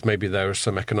because maybe there are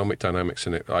some economic dynamics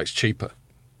in it. Like it's cheaper.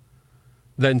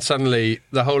 then suddenly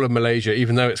the whole of Malaysia,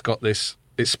 even though it's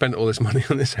spent all this money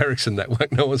on this Ericsson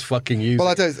network, no one's fucking using.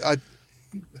 Well, if there's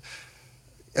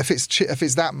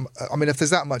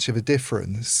that much of a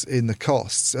difference in the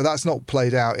costs, and that's not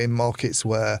played out in markets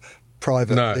where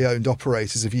privately owned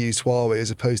operators have used Huawei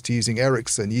as opposed to using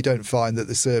Ericsson, you don't find that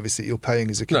the service that you're paying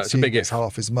as a consumer is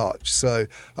half as much. So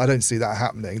I don't see that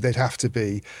happening. They'd have to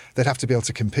be able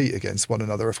to compete against one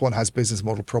another. If one has business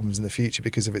model problems in the future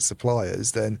because of its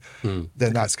suppliers, then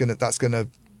that's going to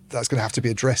have to be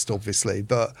addressed, obviously.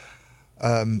 But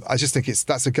I just think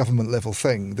that's a government level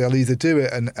thing. They'll either do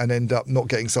it and end up not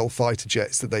getting sold fighter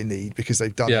jets that they need because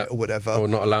they've done it or whatever, or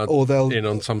not allowed, or they'll in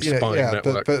on some spying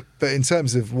network. But in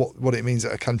terms of what it means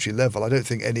at a country level, I don't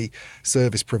think any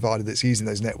service provider that's using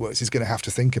those networks is going to have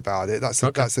to think about it.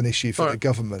 That's an issue for the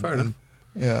government. Fair enough.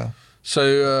 Yeah.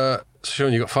 So,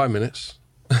 Sean, you've got 5 minutes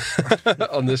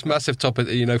on this massive topic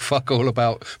that you know fuck all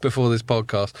about before this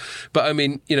podcast. But I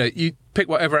mean, you pick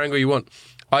whatever angle you want.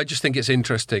 I just think it's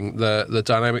interesting, the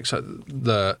dynamics,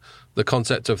 the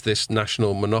concept of this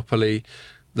national monopoly,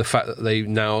 the fact that they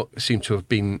now seem to have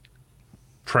been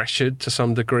pressured to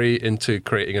some degree into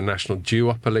creating a national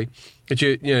duopoly.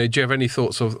 Do you have any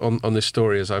thoughts on this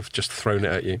story as I've just thrown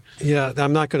it at you? Yeah,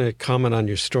 I'm not going to comment on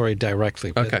your story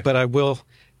directly, but I will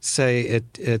say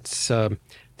it's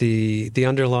the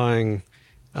underlying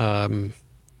kind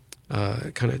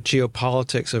of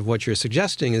geopolitics of what you're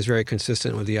suggesting is very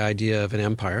consistent with the idea of an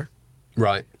empire,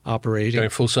 right? Operating, going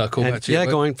full circle.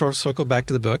 Going full circle back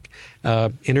to the book,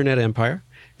 internet empire,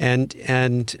 and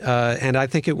I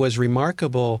think it was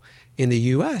remarkable in the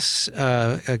U.S.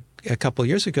 A couple of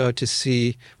years ago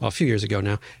a few years ago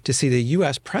now, to see the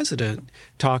U.S. president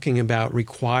talking about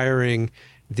requiring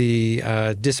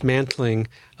the dismantling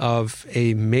of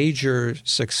a major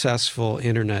successful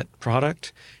internet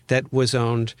product that was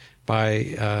owned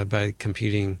by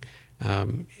competing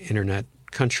internet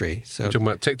country. So you're talking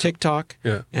about TikTok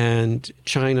and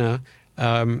China.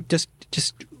 Just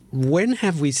when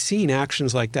have we seen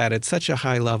actions like that at such a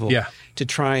high level to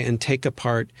try and take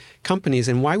apart companies?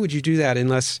 And why would you do that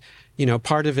unless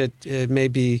part of it may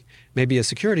be a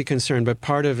security concern, but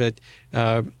part of it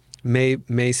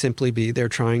may simply be they're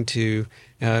trying to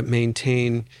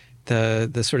maintain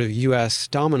the sort of U.S.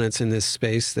 dominance in this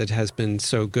space that has been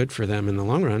so good for them in the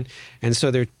long run. And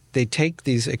so they take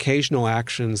these occasional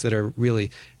actions that are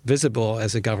really visible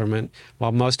as a government,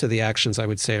 while most of the actions, I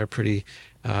would say, are pretty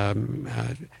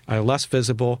are less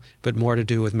visible, but more to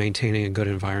do with maintaining a good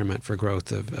environment for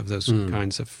growth of those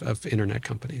kinds of internet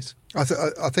companies. I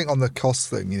think on the cost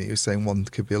thing, you're saying one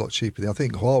could be a lot cheaper. I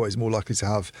think Huawei is more likely to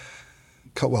have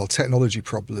technology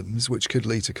problems, which could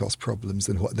lead to cost problems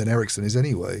than Ericsson is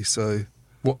anyway. So,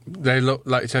 what they look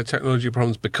like to have technology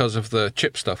problems because of the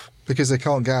chip stuff? Because they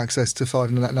can't get access to 5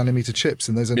 nanometer chips,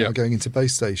 and those are now going into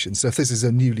base stations. So, if this is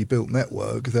a newly built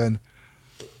network, then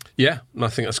I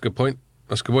think that's a good point.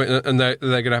 That's a good point, and they're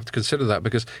going to have to consider that,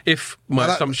 because if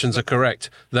my assumptions are correct,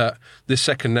 that this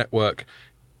second network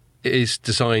is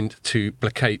designed to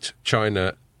placate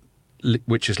China,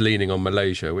 which is leaning on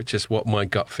Malaysia, which is what my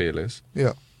gut feel is.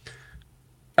 Yeah.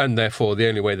 And therefore, the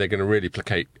only way they're going to really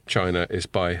placate China is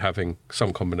by having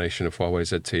some combination of Huawei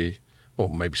ZTE, or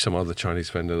maybe some other Chinese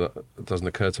vendor that doesn't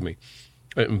occur to me,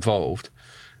 involved.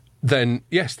 Then,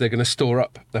 yes, they're going to store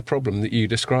up the problem that you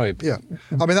described. Yeah.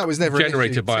 I mean, that was never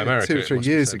generated by America 2 or 3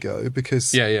 years ago,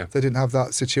 because they didn't have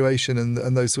that situation,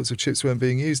 and those sorts of chips weren't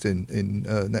being used in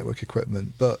network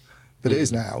equipment. But it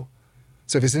is now.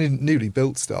 So if it's newly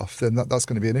built stuff, then that's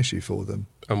going to be an issue for them.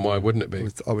 And why wouldn't it be?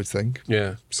 I would think.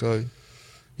 Yeah. So.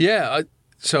 Yeah.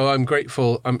 So I'm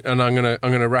grateful, and I'm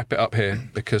gonna wrap it up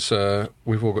here because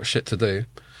we've all got shit to do.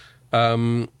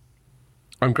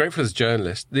 I'm grateful as a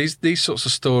journalist. These sorts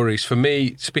of stories, for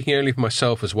me, speaking only for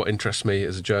myself, is what interests me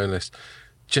as a journalist.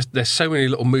 Just there's so many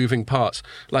little moving parts.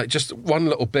 Like just one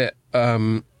little bit.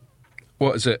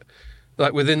 What is it?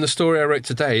 Like within the story I wrote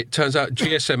today, it turns out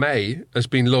GSMA has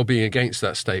been lobbying against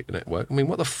that state network. I mean,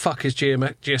 what the fuck is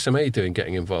GSMA doing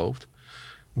getting involved?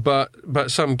 But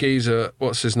some geezer,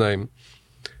 what's his name,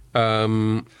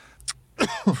 from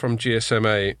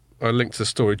GSMA, I linked to the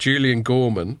story, Julian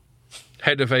Gorman,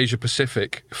 head of Asia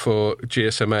Pacific for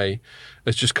GSMA,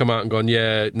 has just come out and gone,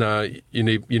 you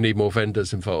need more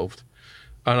vendors involved.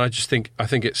 And I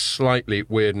think it's slightly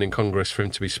weird and incongruous for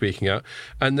him to be speaking out.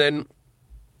 And then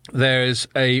there's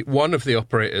one of the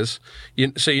operators.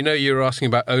 So you were asking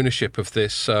about ownership of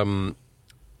this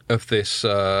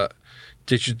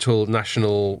digital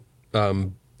national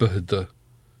BHD. Do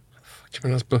you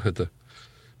pronounce BHD?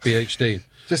 BHD.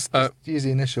 Just use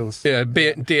the initials. Yeah,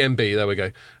 DMB. There we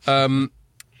go.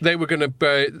 they were going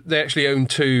to. They actually own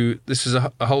two. This is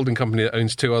a holding company that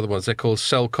owns two other ones. They're called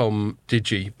Celcom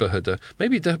Digi Berhada.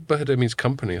 Maybe Berhada means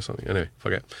company or something. Anyway,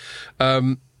 forget.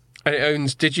 And it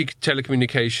owns Digi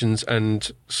Telecommunications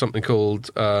and something called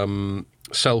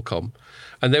Celcom.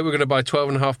 And they were going to buy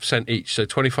 12.5% each, so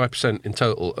 25% in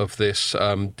total of this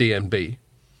DNB.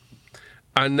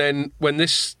 And then when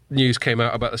this news came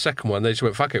out about the second one, they just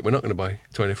went, fuck it, we're not going to buy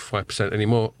 25%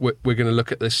 anymore. We're going to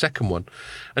look at this second one.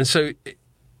 And so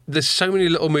there's so many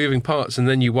little moving parts, and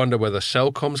then you wonder whether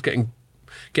Celcom's getting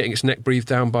its neck breathed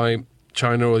down by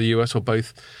China or the US or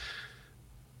both.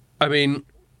 I mean,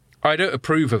 I don't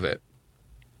approve of it.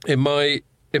 In my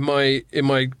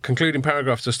concluding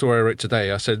paragraph to the story I wrote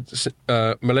today, I said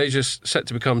Malaysia's set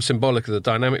to become symbolic of the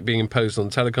dynamic being imposed on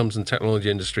telecoms and technology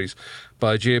industries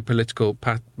by a geopolitical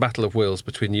battle of wills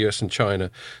between the US and China.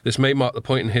 This may mark the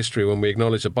point in history when we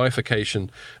acknowledge a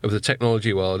bifurcation of the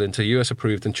technology world into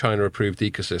US-approved and China-approved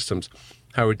ecosystems.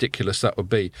 How ridiculous that would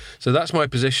be. So that's my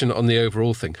position on the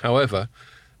overall thing. However,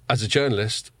 as a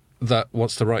journalist that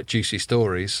wants to write juicy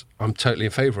stories, I'm totally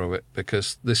in favour of it,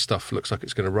 because this stuff looks like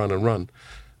it's going to run and run.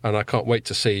 And I can't wait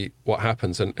to see what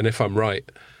happens. And if I'm right,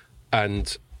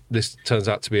 and this turns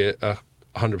out to be a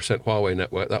 100% Huawei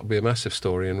network, that would be a massive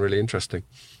story and really interesting.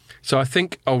 So I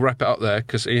think I'll wrap it up there,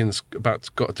 because Ian's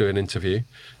got to do an interview,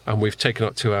 and we've taken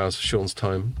up 2 hours of Sean's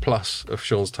time, plus of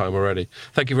Sean's time already.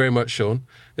 Thank you very much, Sean.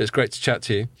 It's great to chat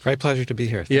to you. Great pleasure to be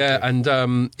here. Thank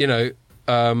you.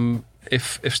 And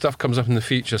if stuff comes up in the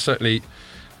future, certainly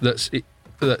that's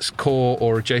core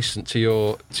or adjacent to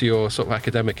your sort of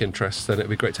academic interests, then it'd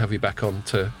be great to have you back on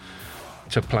to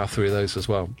plough through those as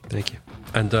well. Thank you.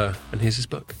 And here's his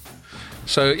book.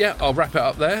 So yeah, I'll wrap it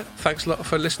up there. Thanks a lot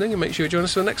for listening, and make sure you join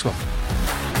us for the next one.